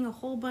just seeing a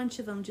whole bunch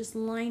of them just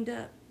lined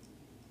up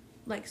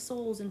like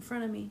souls in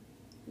front of me.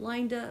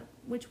 Lined up.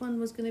 Which one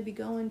was going to be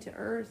going to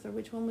Earth, or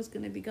which one was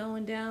going to be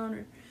going down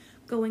or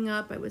going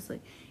up. It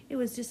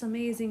was just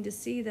amazing to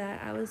see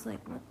that. I was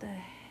like, what the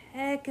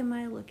heck am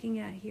I looking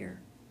at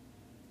here?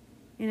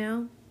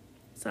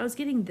 So I was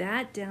getting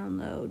that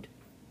download.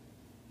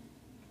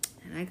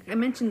 And I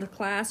mentioned the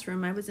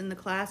classroom. I was in the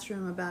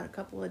classroom about a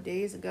couple of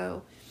days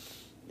ago.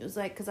 It was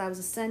because I was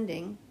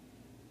ascending.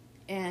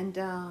 And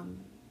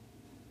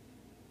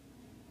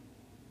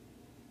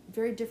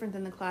very different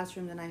than the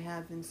classroom that I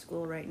have in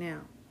school right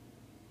now.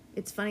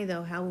 It's funny,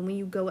 though, how when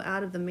you go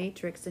out of the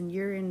matrix and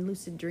you're in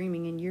lucid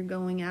dreaming and you're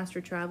going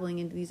astral traveling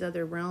into these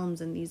other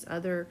realms and these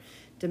other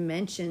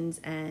dimensions,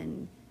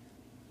 and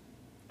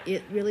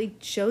it really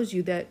shows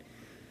you that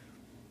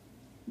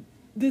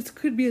this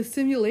could be a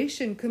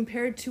simulation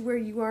compared to where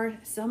you are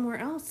somewhere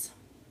else.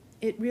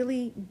 It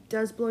really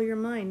does blow your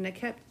mind. And I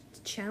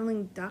kept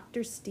channeling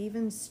Dr.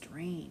 Stephen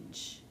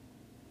Strange.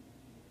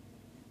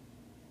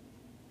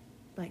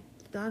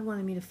 God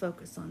wanted me to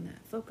focus on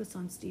that. Focus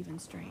on Stephen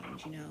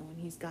Strange, when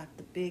he's got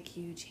the big,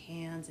 huge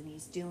hands and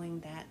he's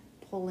doing that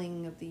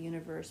pulling of the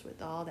universe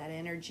with all that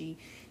energy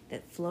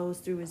that flows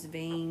through his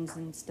veins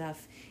and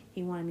stuff.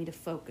 He wanted me to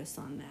focus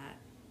on that.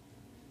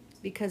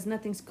 Because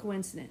nothing's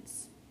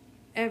coincidence.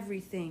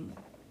 Everything,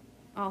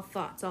 all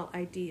thoughts, all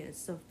ideas.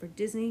 So for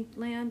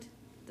Disneyland,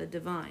 the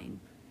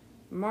divine.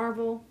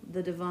 Marvel,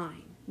 the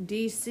divine.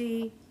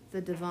 DC,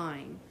 the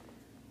divine.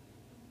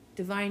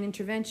 Divine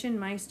Intervention,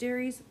 my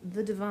series,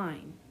 The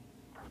Divine.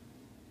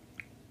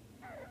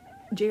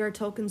 J.R.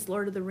 Tolkien's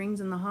Lord of the Rings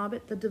and The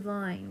Hobbit, The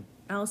Divine.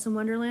 Alice in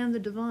Wonderland, The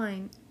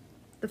Divine.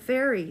 The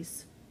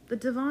Fairies, The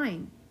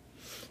Divine.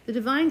 The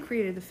Divine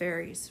created the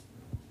fairies.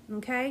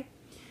 Okay?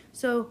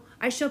 So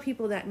I show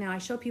people that now. I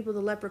show people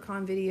the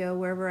leprechaun video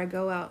wherever I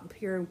go out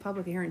here in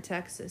public here in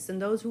Texas.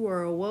 And those who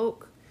are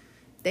awoke,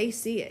 they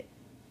see it.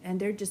 And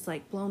they're just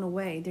like blown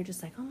away. They're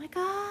just like, oh my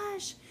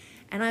gosh.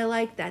 And I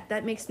like that.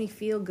 That makes me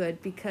feel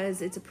good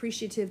because it's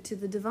appreciative to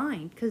the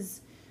divine.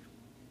 Because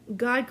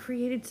God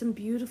created some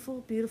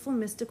beautiful, beautiful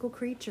mystical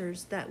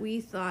creatures that we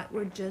thought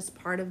were just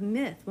part of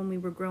myth when we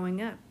were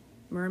growing up.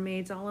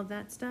 Mermaids, all of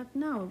that stuff.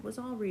 No, it was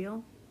all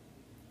real.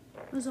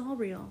 It was all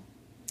real.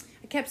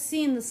 I kept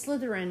seeing the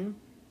Slytherin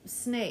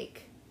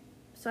snake.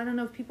 So I don't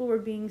know if people were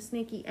being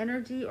snaky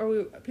energy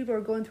or people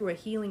were going through a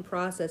healing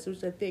process,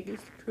 which I think is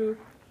true.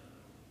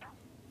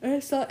 I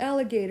saw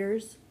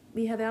alligators.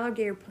 We have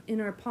alligator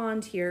in our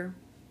pond here,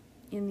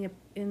 in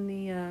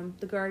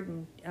the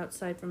garden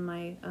outside from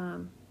my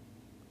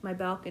my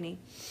balcony.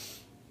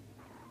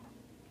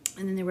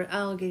 And then there were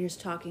alligators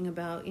talking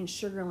about in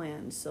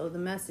Sugarland. So the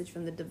message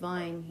from the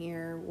divine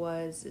here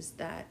is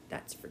that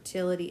that's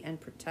fertility and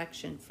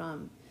protection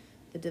from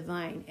the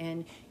divine,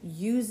 and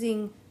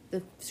using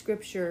the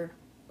scripture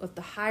of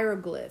the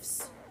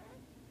hieroglyphs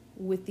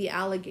with the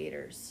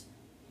alligators,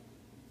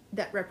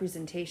 that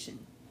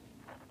representation.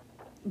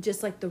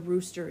 Just like the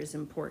rooster is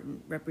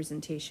important,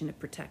 representation of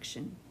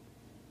protection.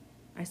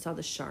 I saw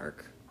the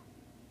shark.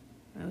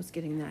 I was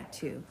getting that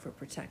too, for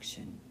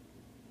protection.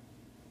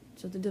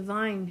 So the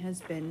divine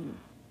has been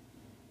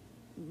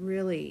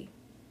really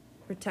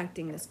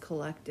protecting this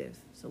collective.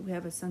 So we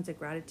have a sense of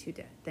gratitude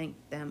to thank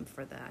them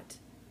for that.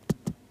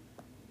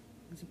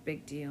 It's a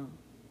big deal.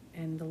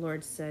 And the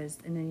Lord says,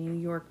 in a New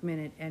York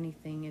minute,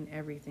 anything and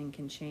everything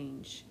can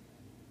change.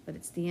 But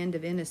it's the end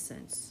of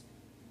innocence.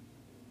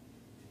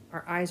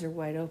 Our eyes are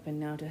wide open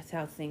now to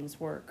how things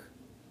work.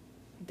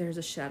 There's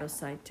a shadow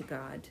side to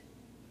God.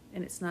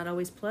 And it's not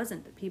always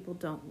pleasant that people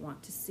don't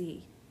want to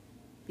see.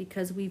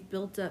 Because we've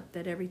built up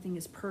that everything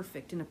is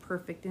perfect in a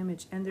perfect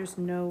image. And there's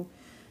no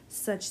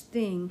such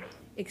thing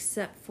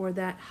except for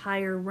that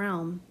higher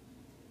realm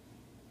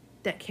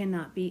that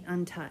cannot be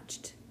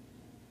untouched.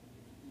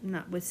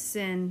 Not with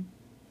sin.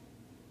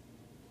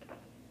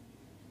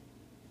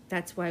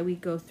 That's why we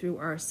go through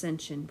our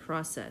ascension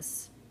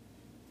process.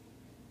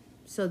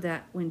 So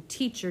that when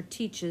teacher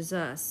teaches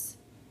us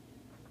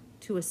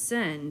to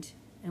ascend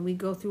and we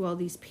go through all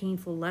these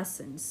painful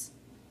lessons,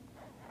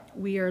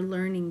 we are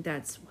learning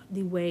that's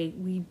the way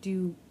we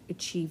do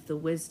achieve the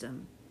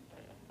wisdom,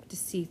 to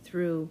see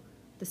through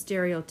the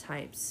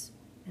stereotypes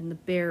and the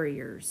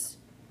barriers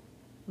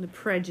and the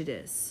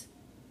prejudice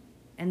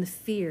and the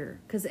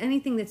fear. Because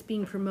anything that's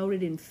being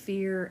promoted in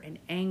fear and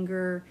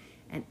anger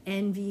and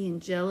envy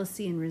and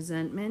jealousy and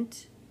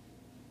resentment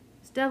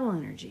is devil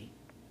energy.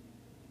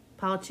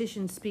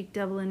 Politicians speak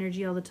devil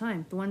energy all the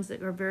time. The ones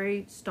that are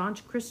very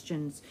staunch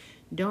Christians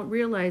don't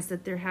realize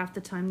that they're half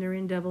the time they're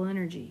in devil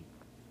energy.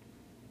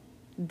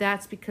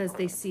 That's because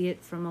they see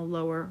it from a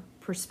lower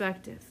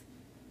perspective.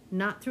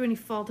 Not through any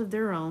fault of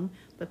their own,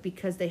 but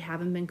because they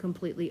haven't been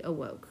completely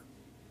awoke.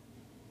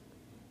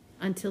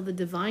 Until the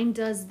divine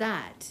does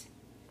that,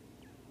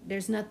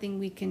 there's nothing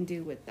we can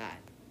do with that.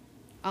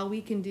 All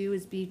we can do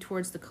is be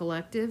towards the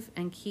collective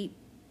and keep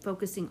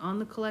focusing on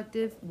the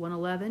collective,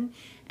 111,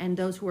 and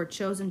those who are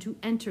chosen to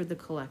enter the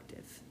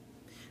collective.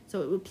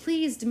 So it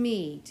pleased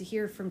me to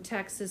hear from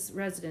Texas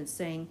residents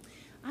saying,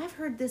 I've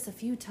heard this a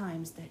few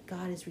times, that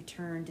God has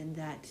returned and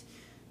that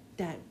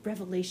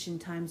revelation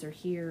times are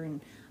here,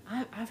 and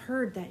I've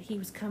heard that he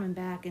was coming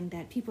back and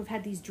that people have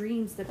had these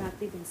dreams about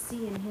they've been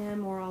seeing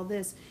him or all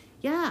this.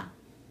 Yeah,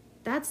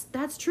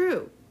 that's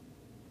true.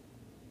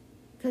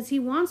 Because he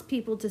wants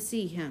people to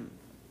see him.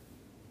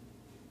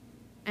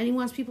 And he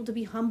wants people to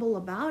be humble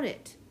about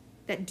it,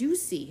 that do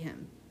see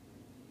him.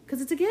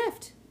 Because it's a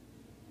gift.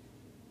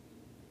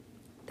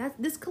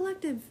 This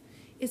collective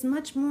is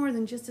much more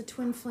than just a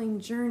twin flame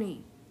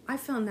journey. I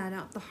found that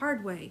out the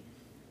hard way.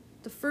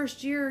 The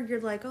first year,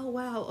 you're like, oh,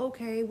 wow,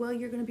 okay, well,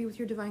 you're going to be with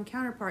your divine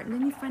counterpart. And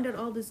then you find out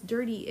all this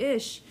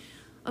dirty-ish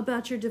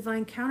about your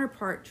divine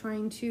counterpart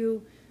trying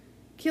to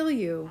kill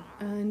you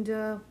and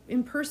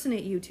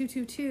impersonate you,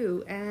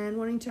 222, and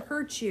wanting to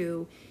hurt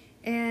you.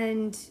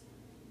 And,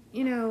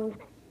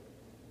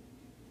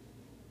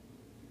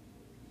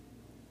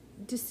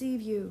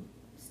 deceive you,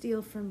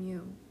 steal from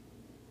you,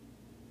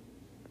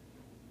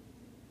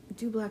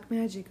 do black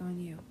magic on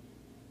you.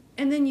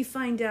 And then you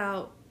find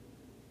out,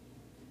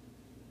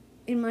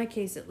 in my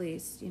case at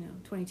least,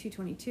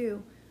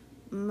 2222,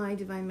 my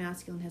divine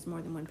masculine has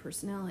more than one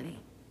personality.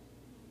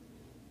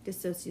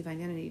 Dissociative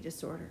identity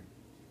disorder,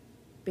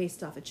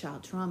 based off of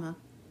child trauma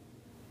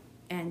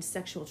and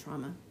sexual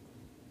trauma.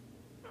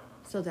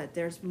 So that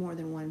there's more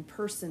than one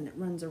person that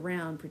runs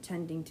around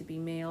pretending to be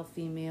male,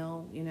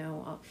 female, I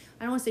don't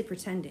want to say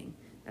pretending.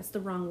 That's the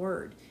wrong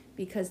word.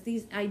 Because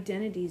these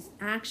identities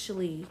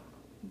actually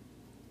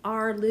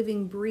are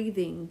living,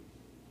 breathing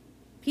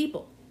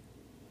people.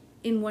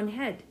 in one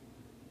head.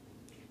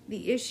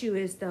 The issue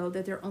is, though,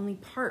 that they're only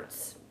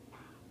parts.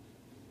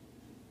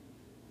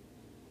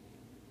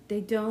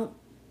 They don't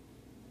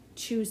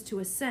choose to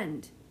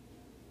ascend.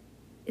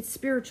 It's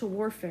spiritual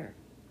warfare.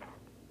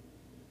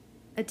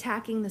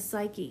 Attacking the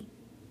psyche,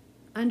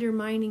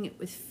 undermining it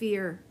with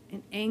fear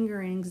and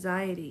anger and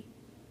anxiety,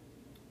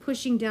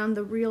 pushing down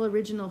the real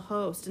original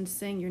host and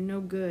saying, you're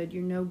no good,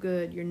 you're no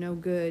good, you're no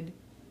good.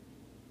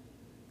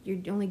 You're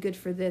only good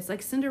for this.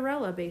 Like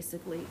Cinderella,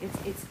 basically.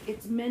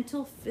 It's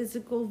mental,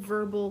 physical,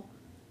 verbal,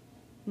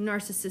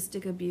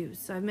 narcissistic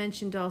abuse. I've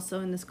mentioned also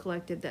in this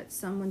collective that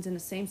someone's in a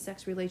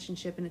same-sex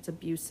relationship and it's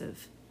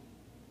abusive.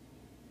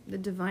 The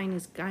divine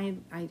is,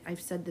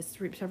 I've said this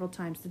several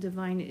times, the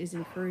divine is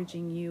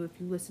encouraging you, if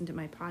you listen to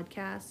my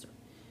podcast,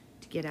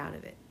 to get out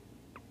of it.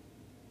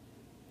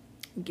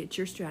 Get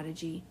your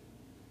strategy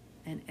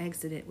and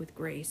exit it with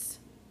grace.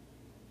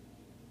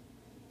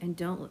 And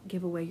don't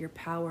give away your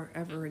power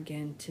ever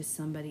again to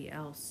somebody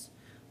else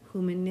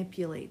who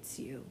manipulates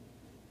you.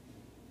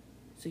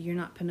 So you're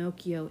not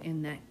Pinocchio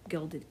in that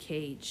gilded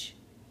cage.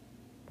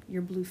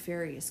 Your blue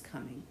fairy is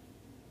coming.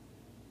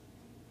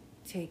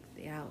 Take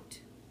the out.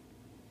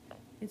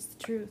 It's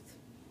the truth.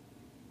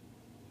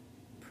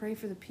 Pray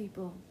for the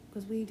people,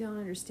 because we don't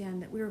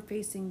understand that we are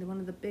facing one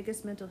of the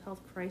biggest mental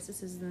health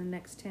crises in the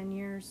next 10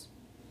 years.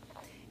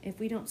 If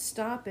we don't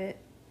stop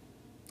it,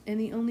 and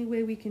the only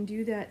way we can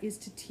do that is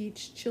to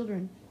teach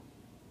children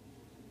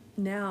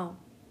now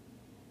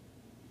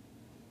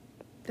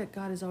that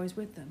God is always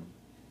with them.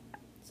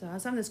 So I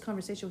was having this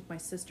conversation with my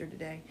sister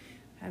today.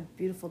 I had a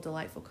beautiful,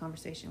 delightful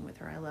conversation with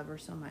her. I love her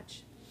so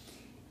much.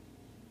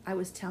 I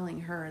was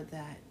telling her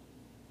that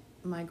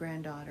my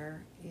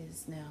granddaughter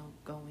is now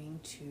going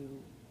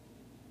to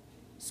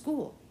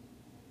school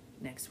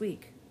next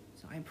week.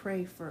 So I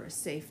pray for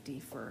safety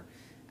for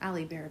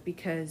Allie Bear,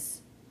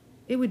 because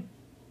it would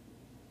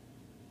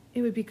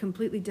be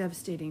completely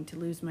devastating to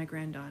lose my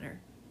granddaughter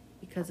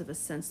because of a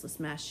senseless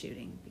mass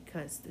shooting,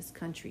 because this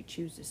country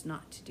chooses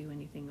not to do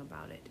anything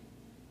about it.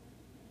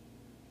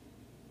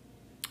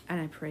 And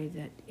I pray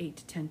that 8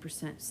 to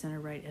 10% center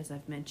right, as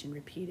I've mentioned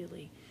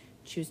repeatedly,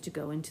 choose to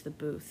go into the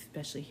booth,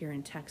 especially here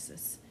in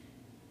Texas,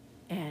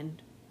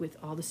 and with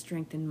all the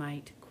strength and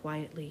might,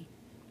 quietly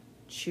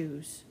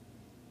choose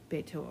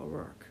Beto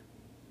O'Rourke.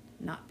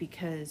 Not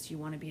because you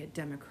want to be a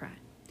Democrat,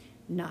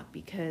 not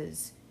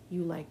because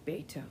you like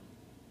Beto,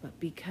 but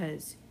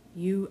because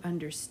you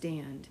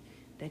understand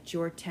that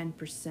your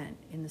 10%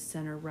 in the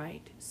center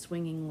right,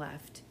 swinging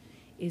left,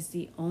 is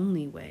the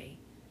only way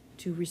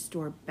to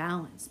restore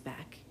balance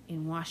back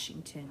in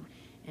Washington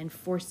and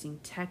forcing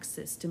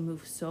Texas to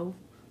move so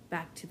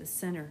back to the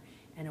center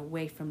and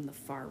away from the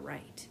far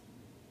right.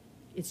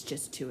 It's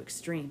just too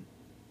extreme.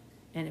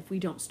 And if we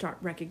don't start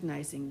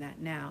recognizing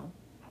that now,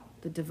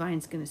 the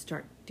divine's going to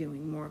start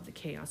doing more of the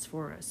chaos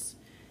for us.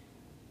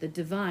 The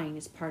divine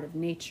is part of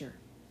nature.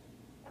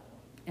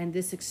 And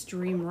this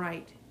extreme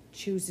right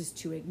chooses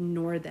to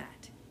ignore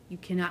that. You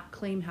cannot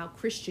claim how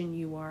Christian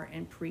you are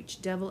and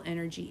preach devil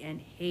energy and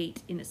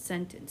hate in a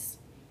sentence.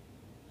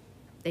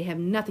 They have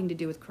nothing to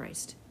do with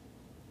Christ.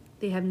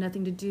 They have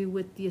nothing to do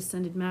with the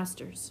ascended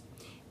masters.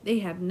 They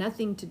have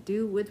nothing to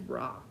do with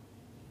Ra.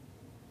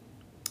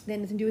 They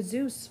have nothing to do with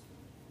Zeus.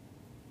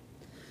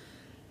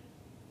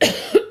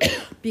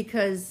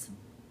 Because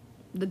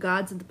the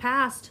gods of the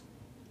past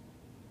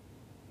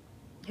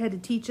had to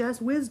teach us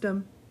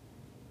wisdom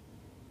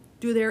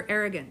through their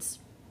arrogance,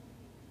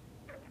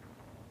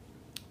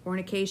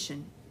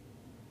 fornication,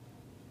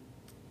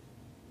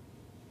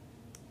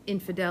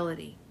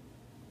 infidelity,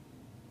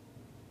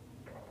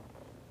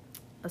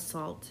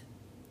 assault,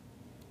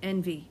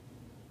 envy,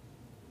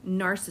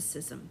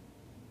 narcissism,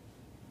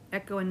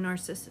 Echo and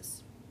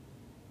Narcissus.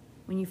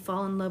 When you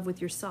fall in love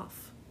with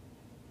yourself,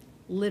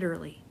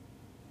 literally,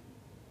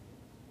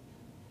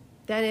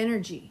 that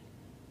energy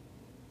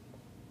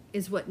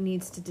is what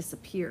needs to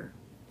disappear.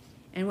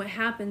 And what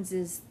happens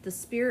is the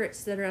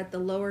spirits that are at the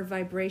lower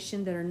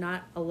vibration that are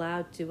not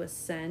allowed to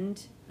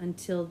ascend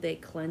until they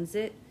cleanse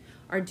it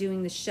are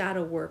doing the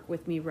shadow work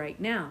with me right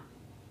now.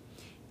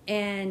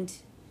 And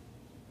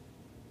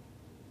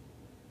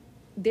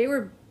they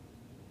were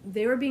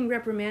being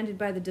reprimanded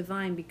by the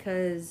divine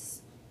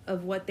because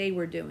of what they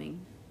were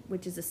doing,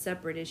 which is a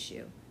separate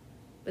issue.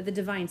 But the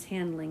divine's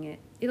handling it.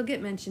 It'll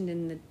get mentioned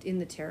in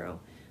the tarot.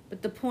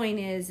 But the point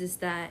is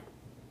that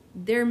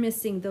they're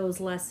missing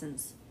those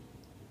lessons.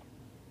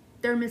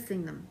 They're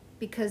missing them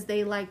because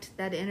they liked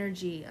that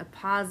energy, a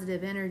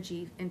positive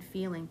energy and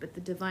feeling, but the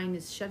divine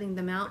is shutting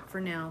them out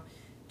for now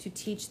to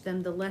teach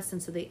them the lesson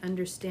so they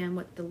understand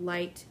what the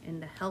light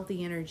and the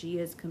healthy energy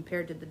is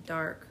compared to the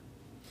dark.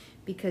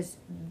 Because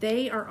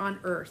they are on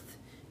earth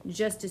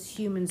just as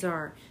humans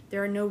are.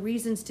 There are no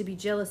reasons to be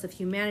jealous of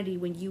humanity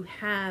when you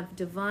have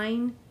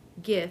divine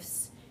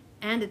gifts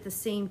and at the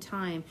same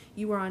time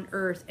you are on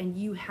earth and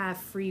you have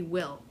free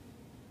will.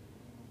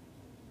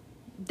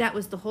 That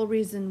was the whole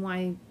reason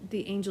why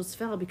the angels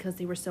fell, because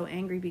they were so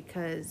angry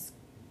because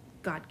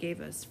God gave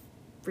us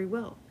free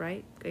will,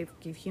 right?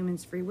 Gave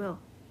humans free will.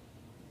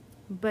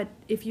 But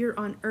if you're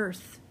on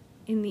earth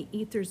in the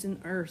ethers and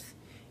earth.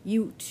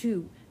 You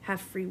too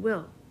have free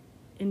will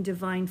in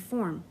divine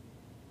form.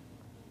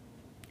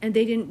 And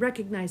they didn't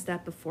recognize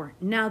that before.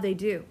 Now they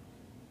do.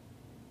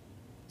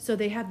 So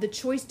they have the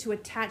choice to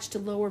attach to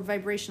lower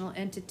vibrational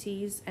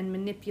entities and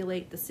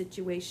manipulate the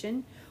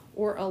situation,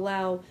 or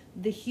allow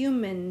the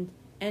human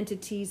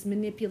entities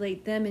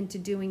manipulate them into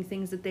doing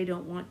things that they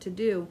don't want to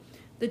do.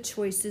 The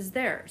choice is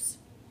theirs.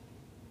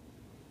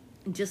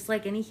 Just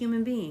like any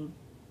human being.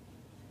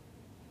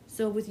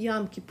 So with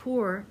Yom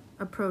Kippur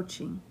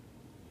approaching,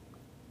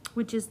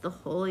 which is the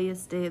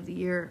holiest day of the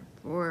year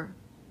for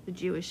the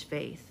Jewish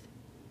faith,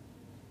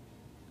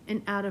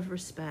 and out of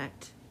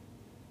respect,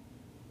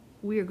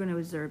 we are going to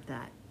observe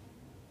that.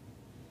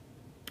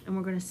 And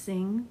we're going to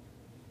sing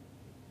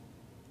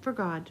for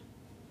God,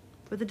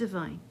 for the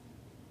divine.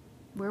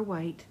 Wear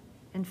white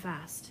and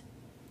fast.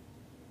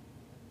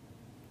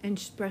 And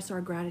express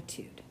our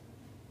gratitude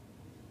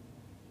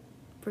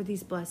for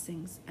these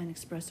blessings, and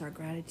express our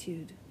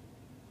gratitude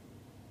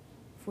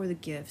for the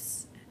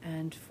gifts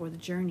and for the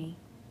journey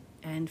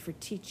and for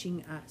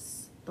teaching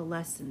us the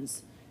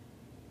lessons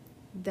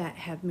that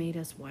have made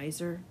us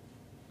wiser,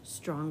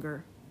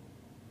 stronger,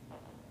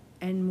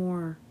 and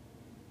more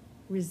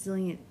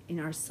resilient in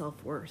our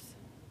self-worth.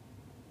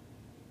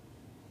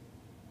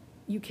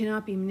 You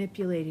cannot be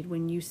manipulated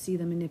when you see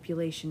the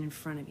manipulation in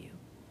front of you,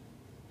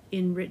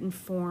 in written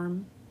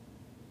form,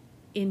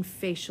 in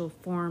facial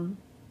form,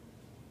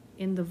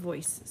 in the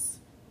voices.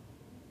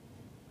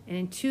 And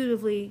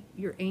intuitively,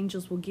 your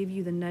angels will give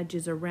you the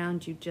nudges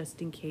around you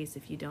just in case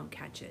if you don't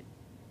catch it.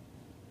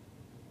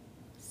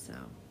 So,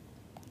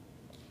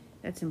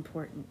 that's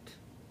important.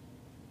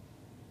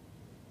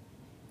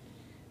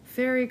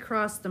 Ferry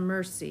Cross the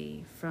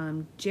Mercy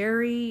from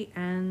Jerry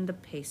and the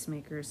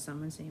Pacemakers.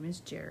 Someone's name is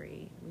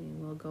Jerry. We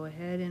will go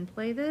ahead and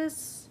play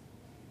this.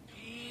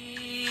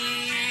 People,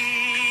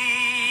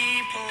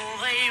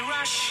 they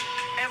rush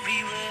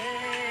everywhere.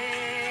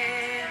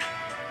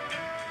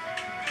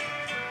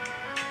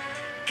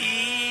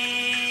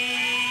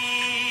 Each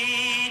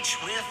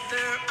with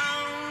their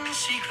own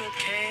secret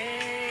care.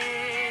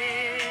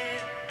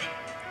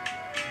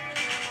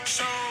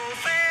 So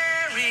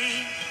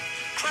ferry,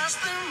 cross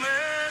the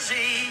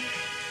Mersey,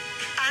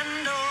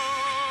 and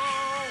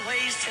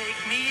always take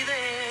me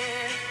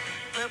there,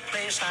 the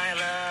place I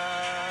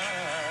love.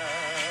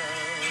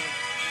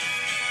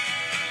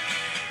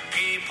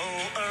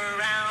 People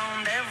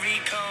around every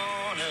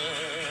corner,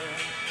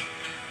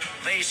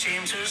 they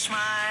seem to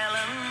smile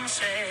and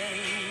say,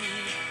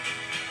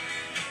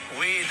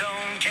 we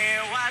don't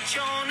care what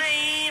your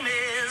name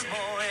is,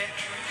 boy,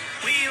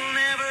 we'll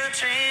never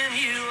turn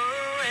you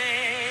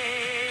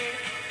away.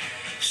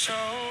 So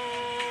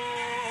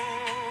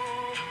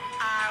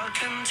I'll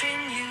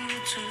continue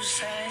to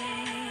say,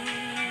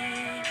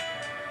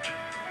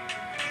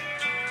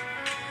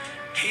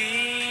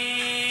 here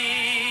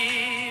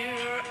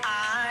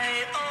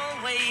I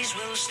always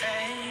will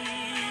stay.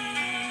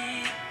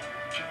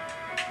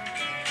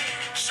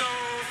 So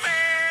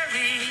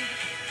ferry,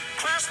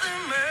 cross the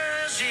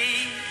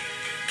Mersey,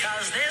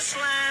 'cause this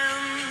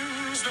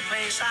land's the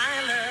place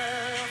I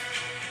love,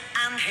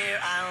 and here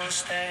I'll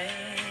stay,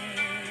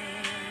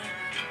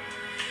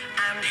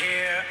 and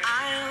here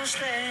I'll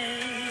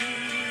stay,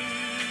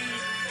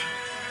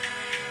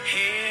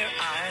 here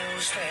I'll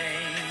stay.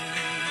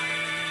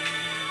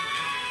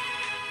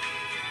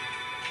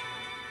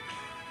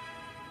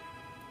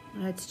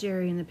 That's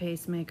Jerry and the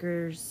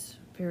Pacemakers.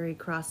 Ferry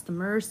Cross the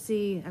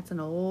Mercy. That's an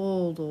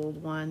old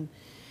one.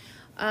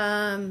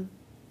 Someone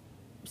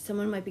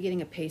might be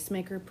getting a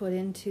pacemaker put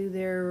into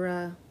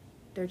their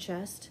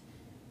chest.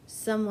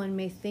 Someone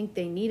may think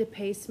they need a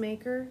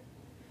pacemaker.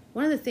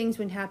 One of the things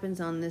when happens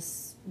on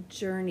this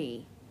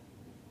journey,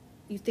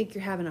 you think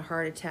you're having a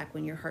heart attack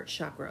when your heart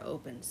chakra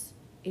opens.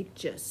 It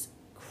just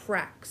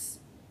cracks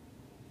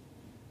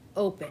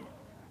open.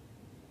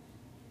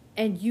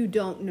 And you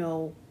don't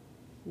know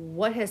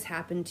what has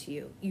happened to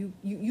you.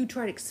 You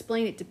try to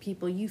explain it to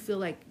people. You feel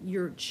like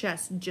your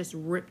chest just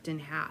ripped in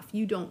half.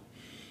 You don't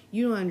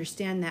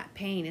understand that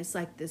pain. It's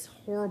like this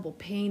horrible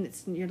pain.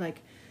 You're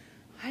like,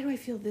 why do I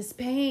feel this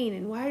pain?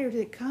 And where did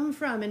it come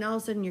from? And all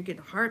of a sudden you're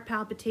getting heart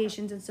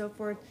palpitations and so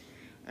forth.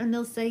 And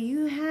they'll say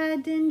you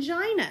had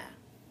angina.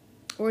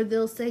 Or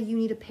they'll say you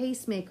need a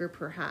pacemaker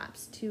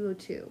perhaps,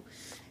 202.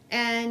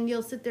 And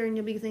you'll sit there and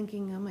you'll be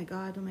thinking, oh my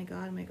God, oh my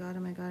God, oh my God, oh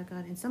my God,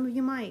 God. And some of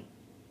you might.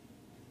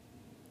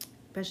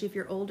 Especially if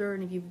you're older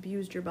and if you've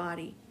abused your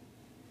body.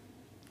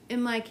 In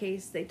my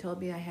case, they told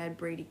me I had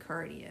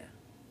bradycardia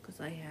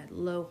because I had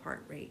low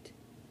heart rate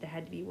that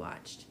had to be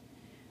watched.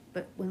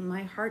 But when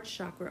my heart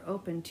chakra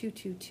opened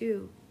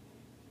 222,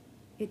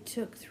 it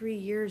took 3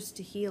 years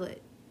to heal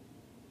it.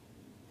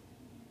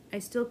 I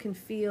still can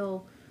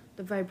feel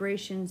the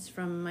vibrations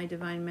from my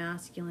divine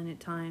masculine at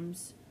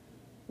times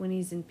when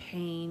he's in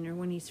pain or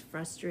when he's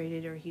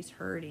frustrated or he's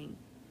hurting.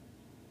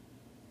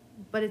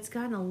 But it's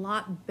gotten a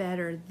lot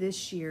better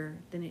this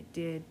year than it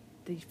did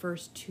the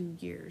first 2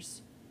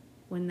 years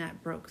when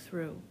that broke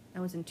through.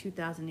 That was in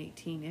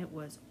 2018. It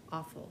was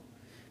awful.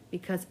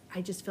 because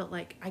I just felt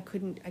like I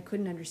couldn't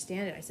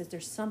understand it. I said,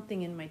 there's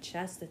something in my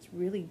chest that's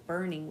really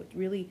burning, which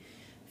really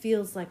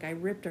feels like I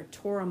ripped or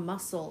tore a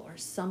muscle or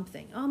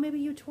something. Oh, maybe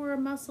you tore a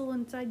muscle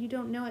inside, you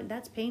don't know it.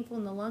 That's painful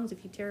in the lungs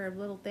if you tear a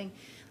little thing.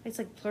 It's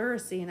like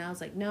pleurisy. And I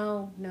was like,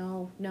 no,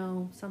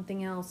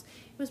 something else.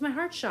 It was my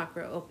heart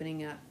chakra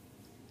opening up.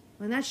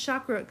 When that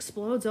chakra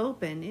explodes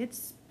open,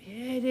 it's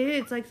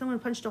like someone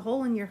punched a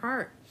hole in your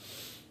heart.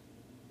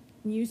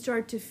 You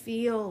start to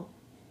feel,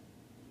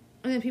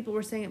 and then people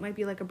were saying it might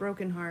be like a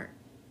broken heart.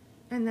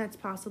 And that's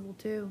possible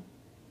too.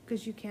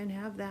 Because you can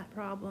have that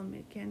problem.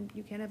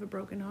 You can have a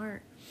broken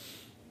heart.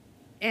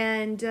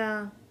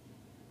 And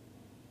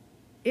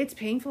it's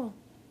painful.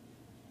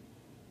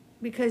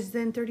 Because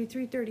then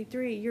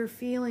 33, you're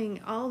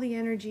feeling all the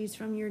energies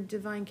from your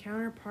divine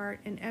counterpart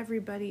and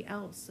everybody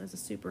else as a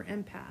super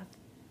empath.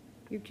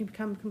 You can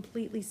become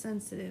completely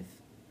sensitive.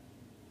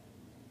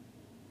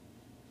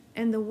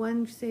 And the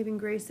one saving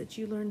grace that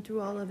you learn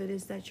through all of it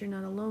is that you're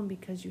not alone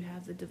because you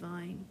have the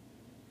divine.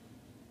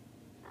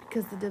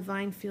 Because the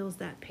divine feels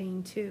that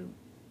pain too.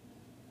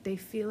 They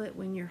feel it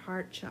when your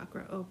heart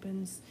chakra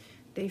opens.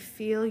 They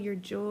feel your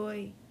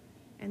joy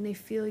and they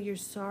feel your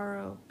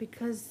sorrow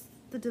because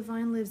the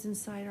divine lives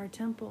inside our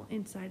temple,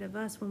 inside of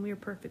us when we are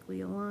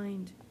perfectly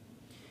aligned.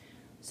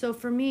 So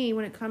for me,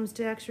 when it comes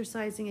to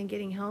exercising and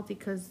getting healthy,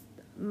 because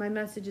my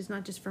message is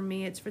not just for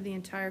me, it's for the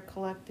entire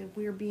collective.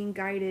 We are being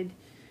guided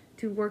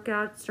to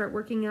start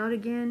working out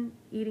again,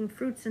 eating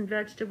fruits and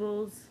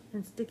vegetables,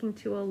 and sticking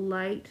to a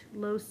light,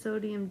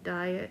 low-sodium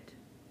diet.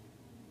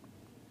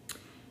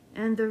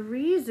 And the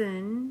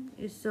reason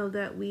is so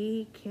that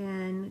we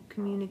can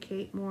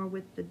communicate more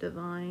with the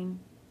divine,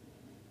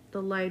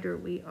 the lighter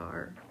we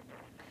are.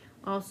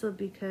 Also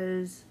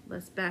because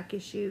less back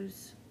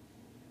issues,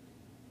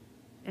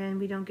 and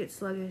we don't get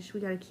sluggish.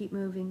 We got to keep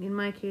moving. In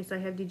my case, I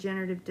have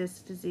degenerative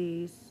disc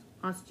disease,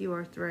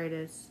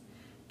 osteoarthritis,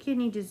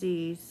 kidney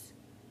disease,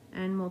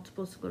 and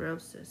multiple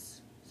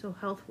sclerosis. So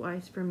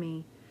health-wise for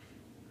me,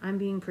 I'm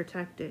being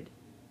protected.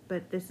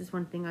 But this is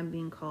one thing I'm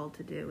being called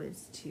to do,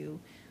 is to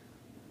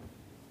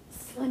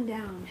slim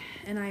down.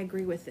 And I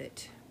agree with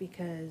it,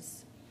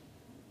 because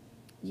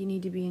you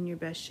need to be in your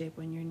best shape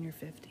when you're in your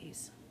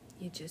 50s.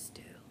 You just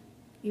do,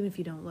 even if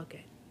you don't look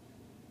it.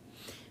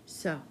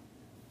 So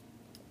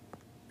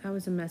that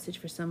was a message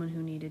for someone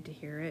who needed to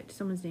hear it.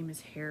 Someone's name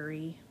is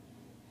Harry.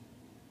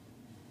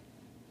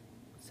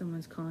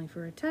 Someone's calling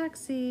for a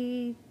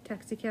taxi.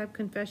 Taxi cab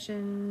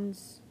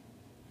confessions.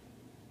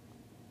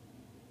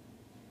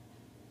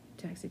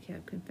 Taxi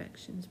cab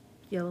confessions.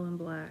 Yellow and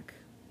black.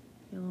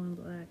 Yellow and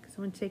black.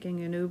 Someone's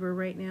taking an Uber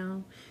right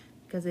now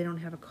because they don't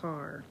have a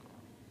car.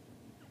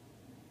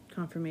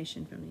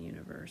 Confirmation from the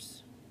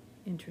universe.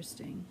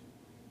 Interesting.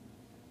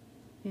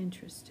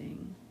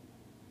 Interesting.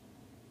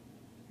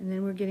 And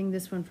then we're getting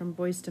this one from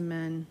Boyz II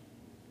Men.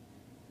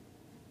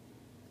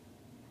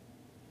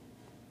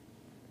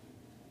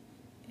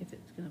 If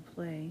it's going to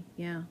play.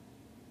 Yeah.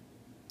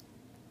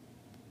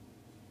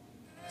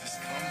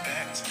 Just come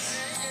back to me.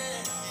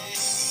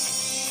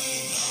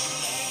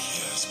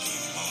 Yes,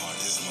 baby, my heart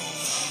is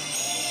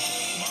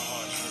lonely. My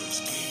heart hurts,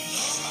 baby.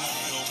 I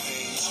feel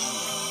pain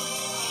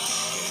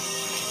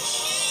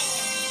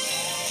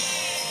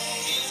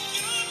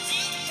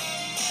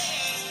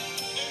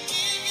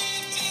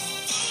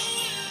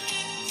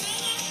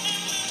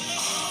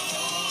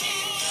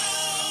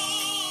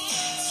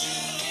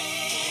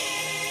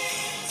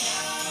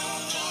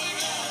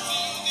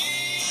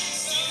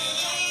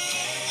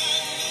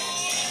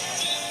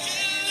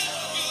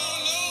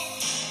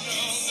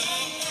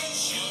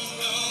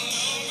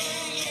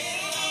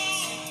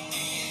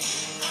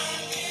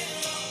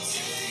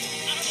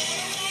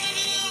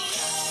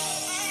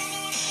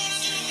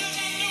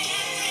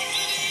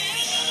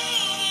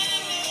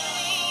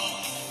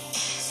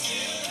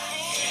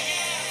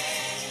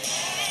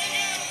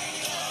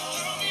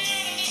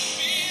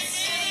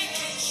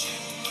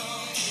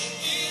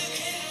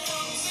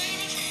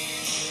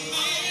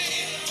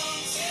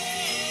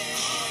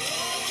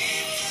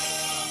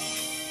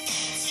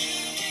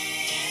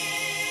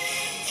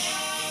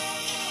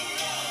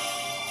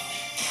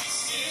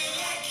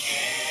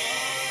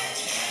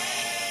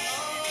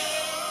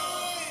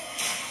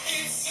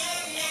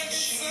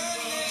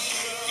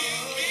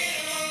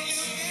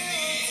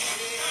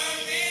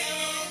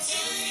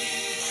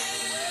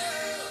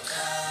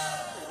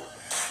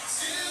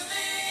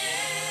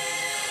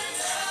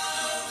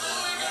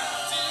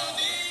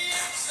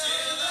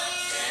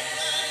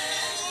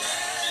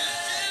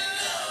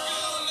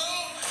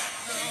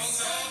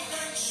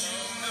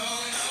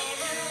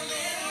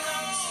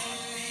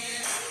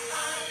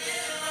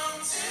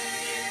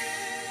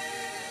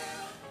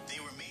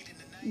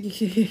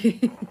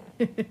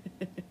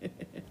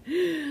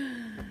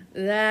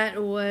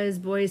That was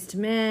Boyz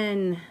II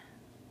Men.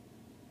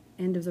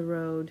 End of the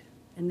road.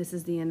 And this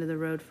is the end of the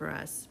road for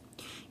us.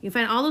 You can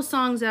find all those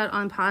songs out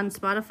on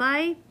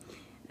Spotify.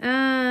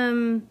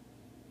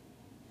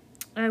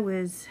 I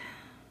was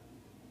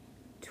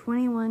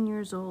 21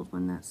 years old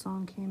when that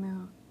song came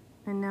out.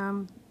 And now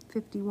I'm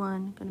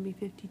 51, going to be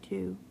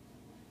 52.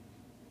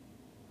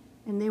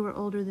 And they were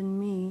older than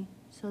me,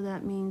 so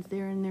that means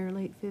they're in their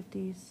late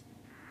 50s,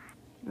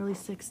 early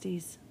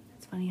 60s.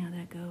 It's funny how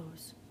that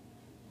goes.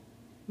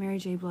 Mary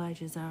J.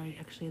 Blige is already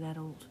actually that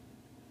old.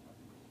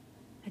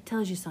 That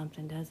tells you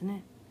something, doesn't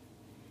it?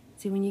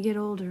 See, when you get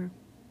older,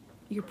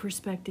 your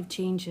perspective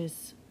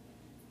changes.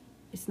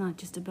 It's not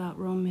just about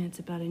romance,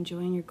 about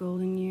enjoying your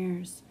golden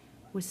years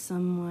with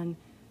someone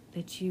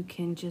that you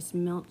can just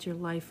melt your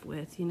life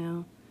with, you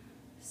know?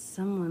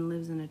 Someone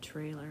lives in a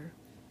trailer.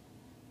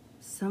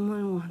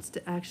 Someone wants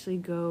to actually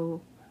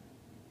go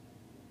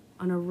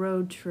on a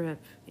road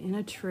trip in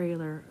a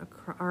trailer,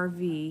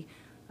 RV,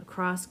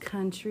 across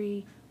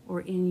country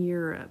or in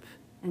Europe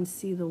and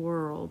see the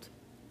world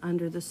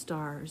under the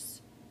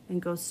stars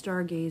and go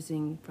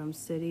stargazing from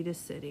city to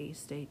city,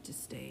 state to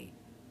state,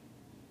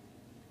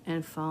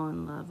 and fall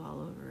in love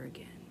all over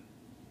again.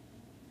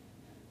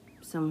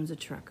 Someone's a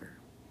trucker.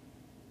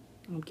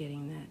 I'm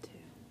getting that too.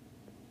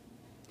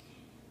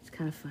 It's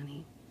kind of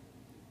funny.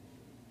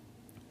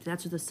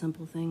 That's what the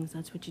simple things,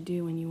 that's what you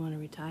do when you want to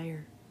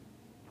retire.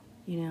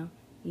 You know,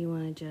 you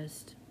want to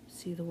just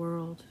see the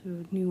world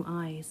through new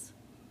eyes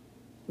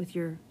with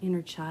your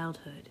inner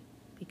childhood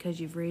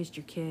because you've raised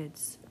your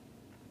kids.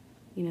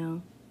 You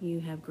know, you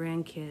have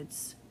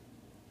grandkids.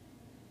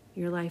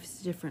 Your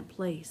life's a different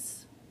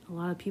place. A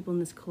lot of people in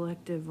this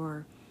collective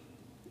are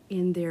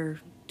in their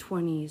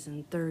 20s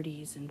and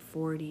 30s and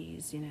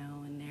 40s, you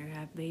know, and they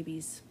have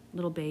babies,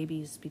 little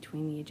babies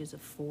between the ages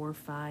of 4,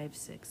 5,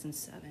 6, and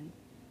 7.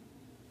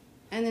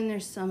 And then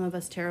there's some of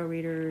us tarot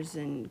readers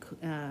and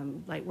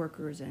light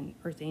workers and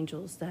earth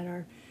angels that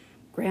are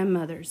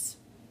grandmothers,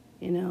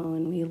 you know,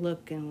 and we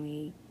look and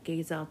we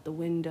gaze out the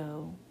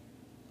window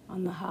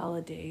on the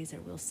holidays,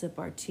 or we'll sip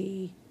our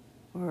tea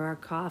or our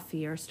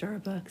coffee or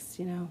Starbucks,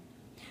 you know.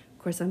 Of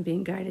course, I'm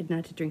being guided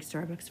not to drink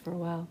Starbucks for a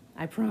while.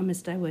 I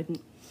promised I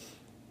wouldn't.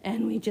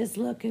 And we just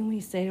look and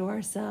we say to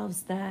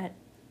ourselves that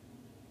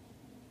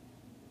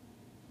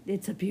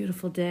it's a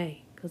beautiful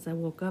day because I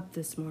woke up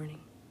this morning.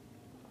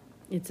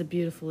 It's a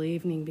beautiful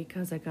evening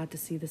because I got to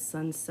see the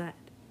sunset.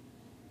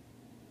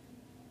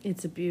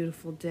 It's a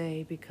beautiful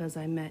day because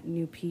I met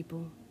new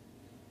people.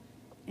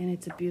 And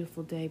it's a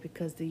beautiful day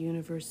because the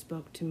universe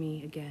spoke to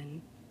me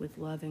again with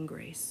love and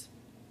grace.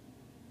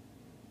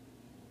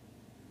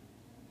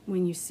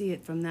 When you see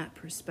it from that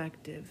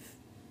perspective,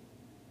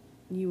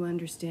 you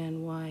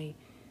understand why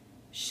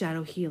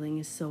shadow healing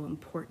is so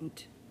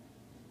important.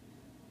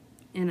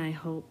 And I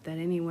hope that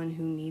anyone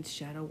who needs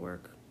shadow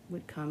work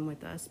would come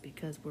with us,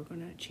 because we're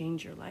going to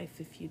change your life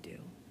if you do.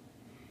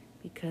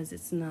 Because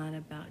it's not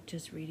about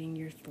just reading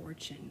your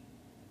fortune.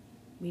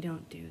 We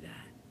don't do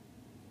that.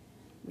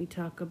 We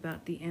talk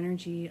about the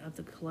energy of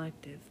the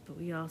collective, but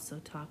we also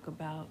talk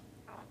about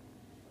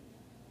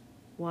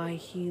why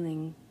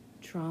healing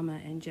trauma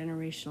and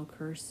generational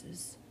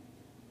curses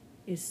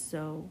is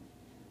so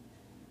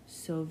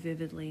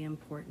vividly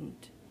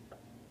important.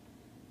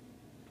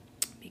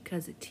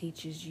 Because it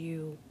teaches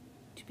you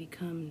to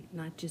become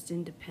not just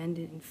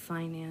independent in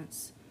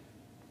finance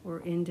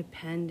or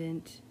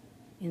independent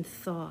in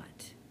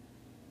thought,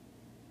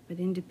 but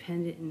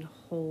independent and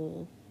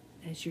whole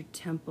as your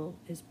temple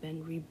has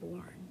been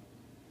reborn.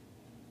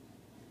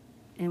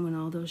 And when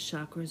all those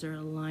chakras are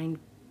aligned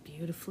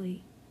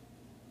beautifully,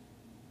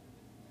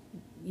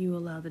 you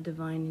allow the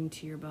divine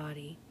into your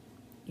body,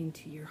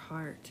 into your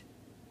heart,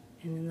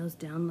 and then those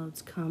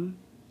downloads come.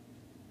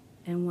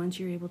 And once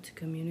you're able to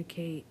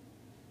communicate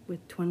with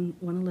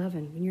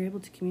 111, when you're able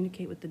to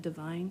communicate with the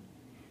divine,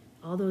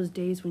 all those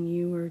days when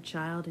you were a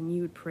child and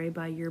you would pray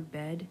by your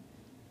bed,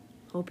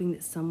 hoping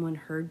that someone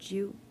heard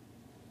you,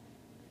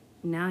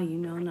 now you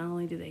know not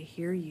only do they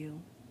hear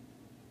you,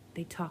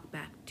 they talk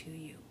back to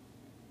you.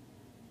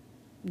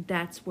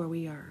 That's where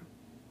we are.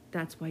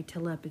 That's why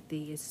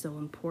telepathy is so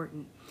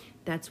important.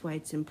 That's why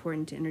it's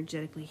important to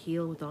energetically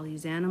heal with all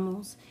these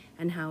animals,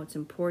 and how it's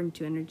important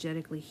to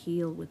energetically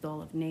heal with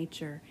all of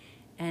nature,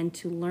 and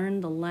to learn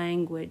the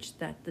language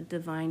that the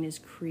divine is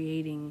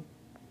creating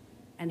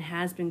and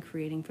has been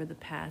creating for the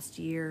past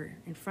year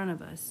in front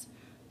of us,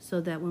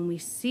 so that when we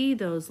see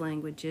those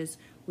languages,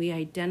 we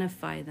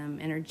identify them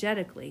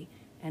energetically,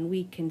 and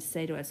we can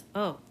say to us,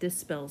 oh, this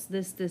spells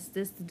this,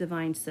 the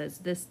divine says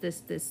this,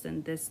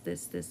 and this,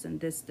 and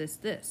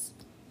this.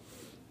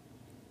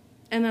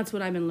 And that's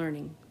what I've been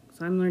learning.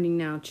 So I'm learning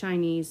now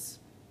Chinese,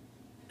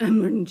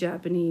 I'm learning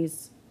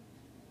Japanese,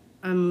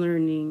 I'm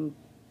learning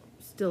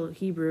still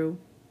Hebrew,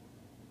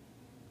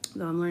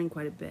 though I'm learning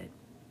quite a bit,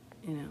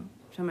 you know.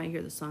 So I might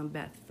hear the song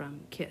Beth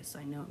from Kiss.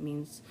 I know it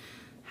means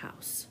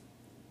house,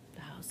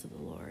 the house of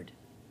the Lord.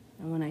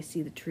 And when I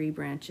see the tree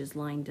branches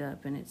lined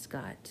up and it's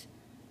got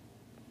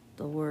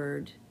the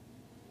word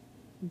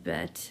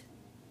Bet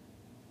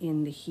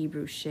in the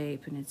Hebrew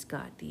shape, and it's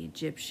got the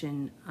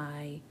Egyptian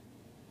eye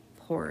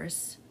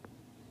Horus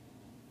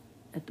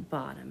at the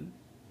bottom,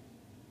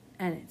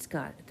 and it's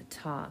got at the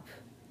top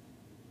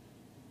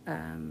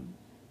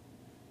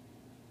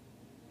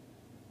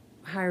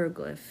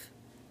hieroglyph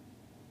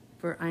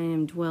for I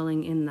am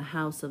dwelling in the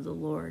house of the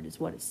Lord is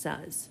what it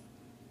says.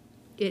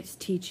 It's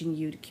teaching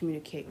you to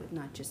communicate with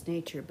not just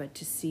nature, but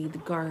to see the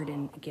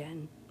garden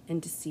again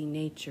and to see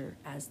nature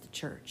as the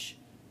church.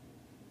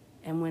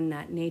 And when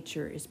that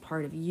nature is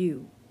part of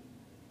you,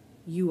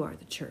 you are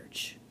the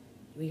church.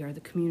 We are the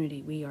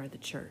community. We are the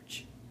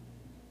church.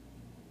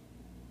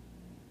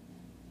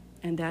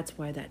 And that's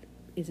why that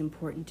is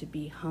important, to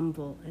be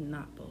humble and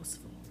not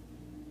boastful.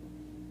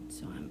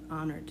 So I'm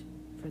honored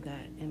for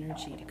that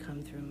energy to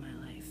come through my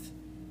life.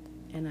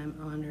 And I'm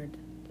honored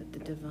that the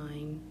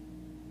divine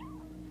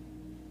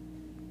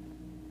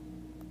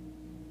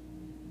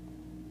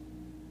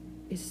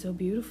is so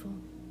beautiful.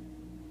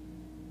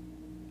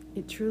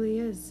 It truly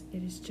is.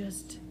 It is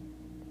just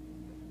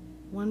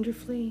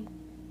wonderfully,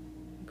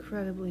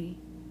 incredibly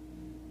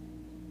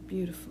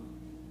beautiful.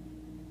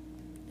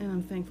 And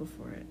I'm thankful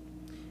for it.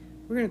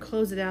 We're going to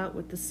close it out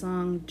with the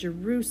song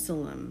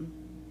Jerusalem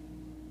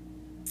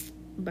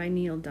by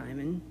Neil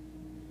Diamond,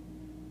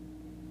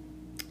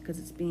 because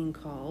it's being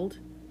called.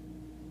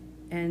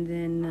 And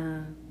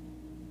then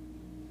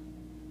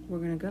we're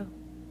going to go.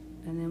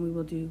 And then we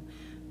will do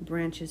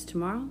branches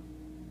tomorrow.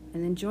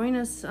 And then join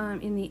us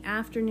in the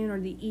afternoon or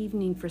the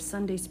evening for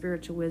Sunday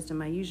Spiritual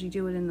Wisdom. I usually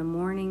do it in the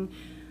morning,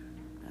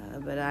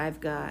 but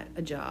I've got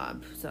a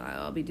job, so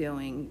I'll be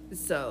doing.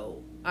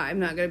 So I'm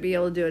not going to be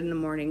able to do it in the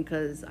morning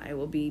because I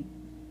will be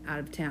out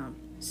of town.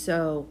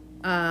 So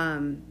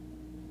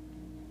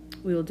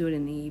we will do it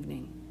in the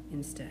evening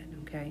instead,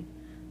 okay?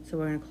 So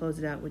we're going to close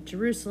it out with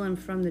Jerusalem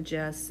from the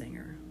Jazz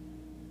Singer.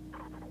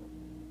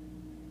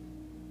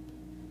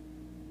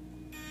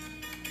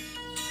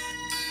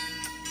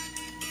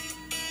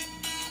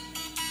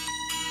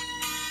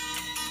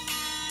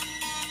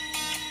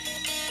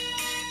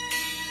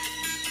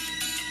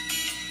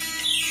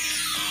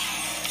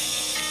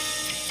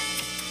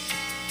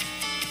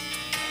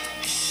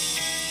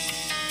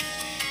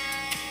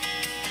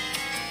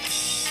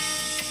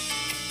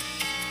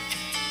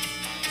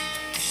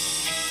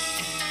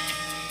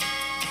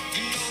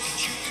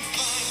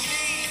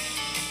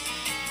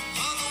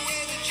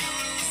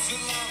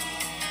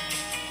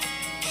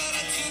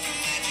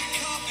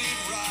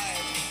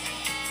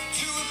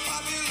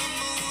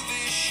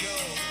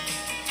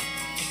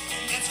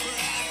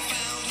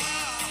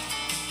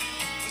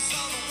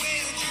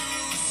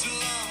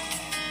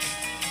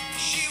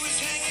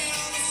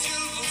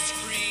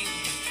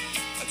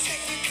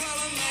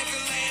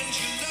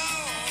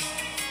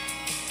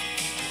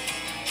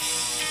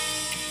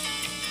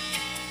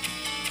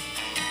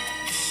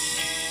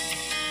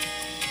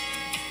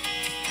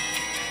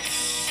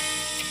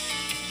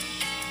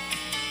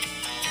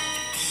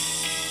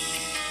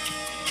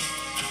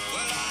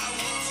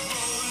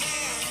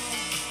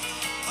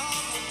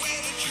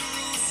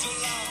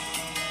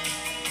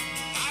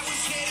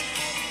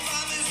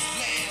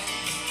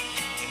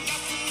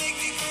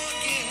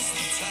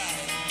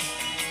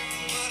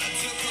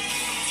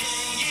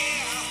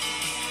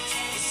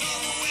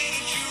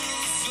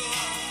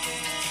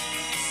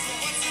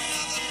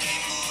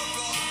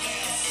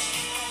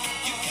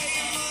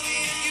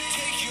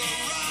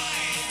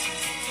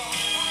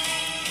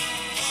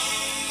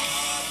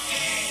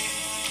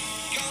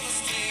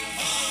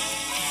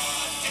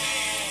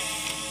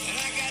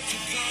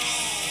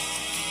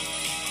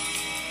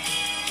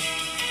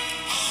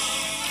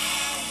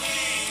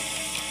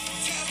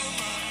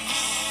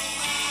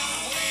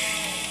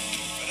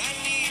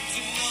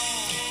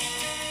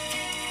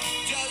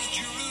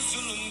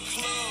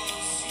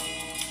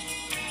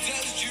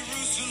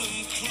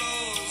 Jerusalem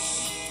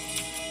close?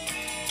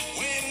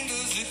 When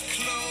does it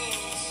close?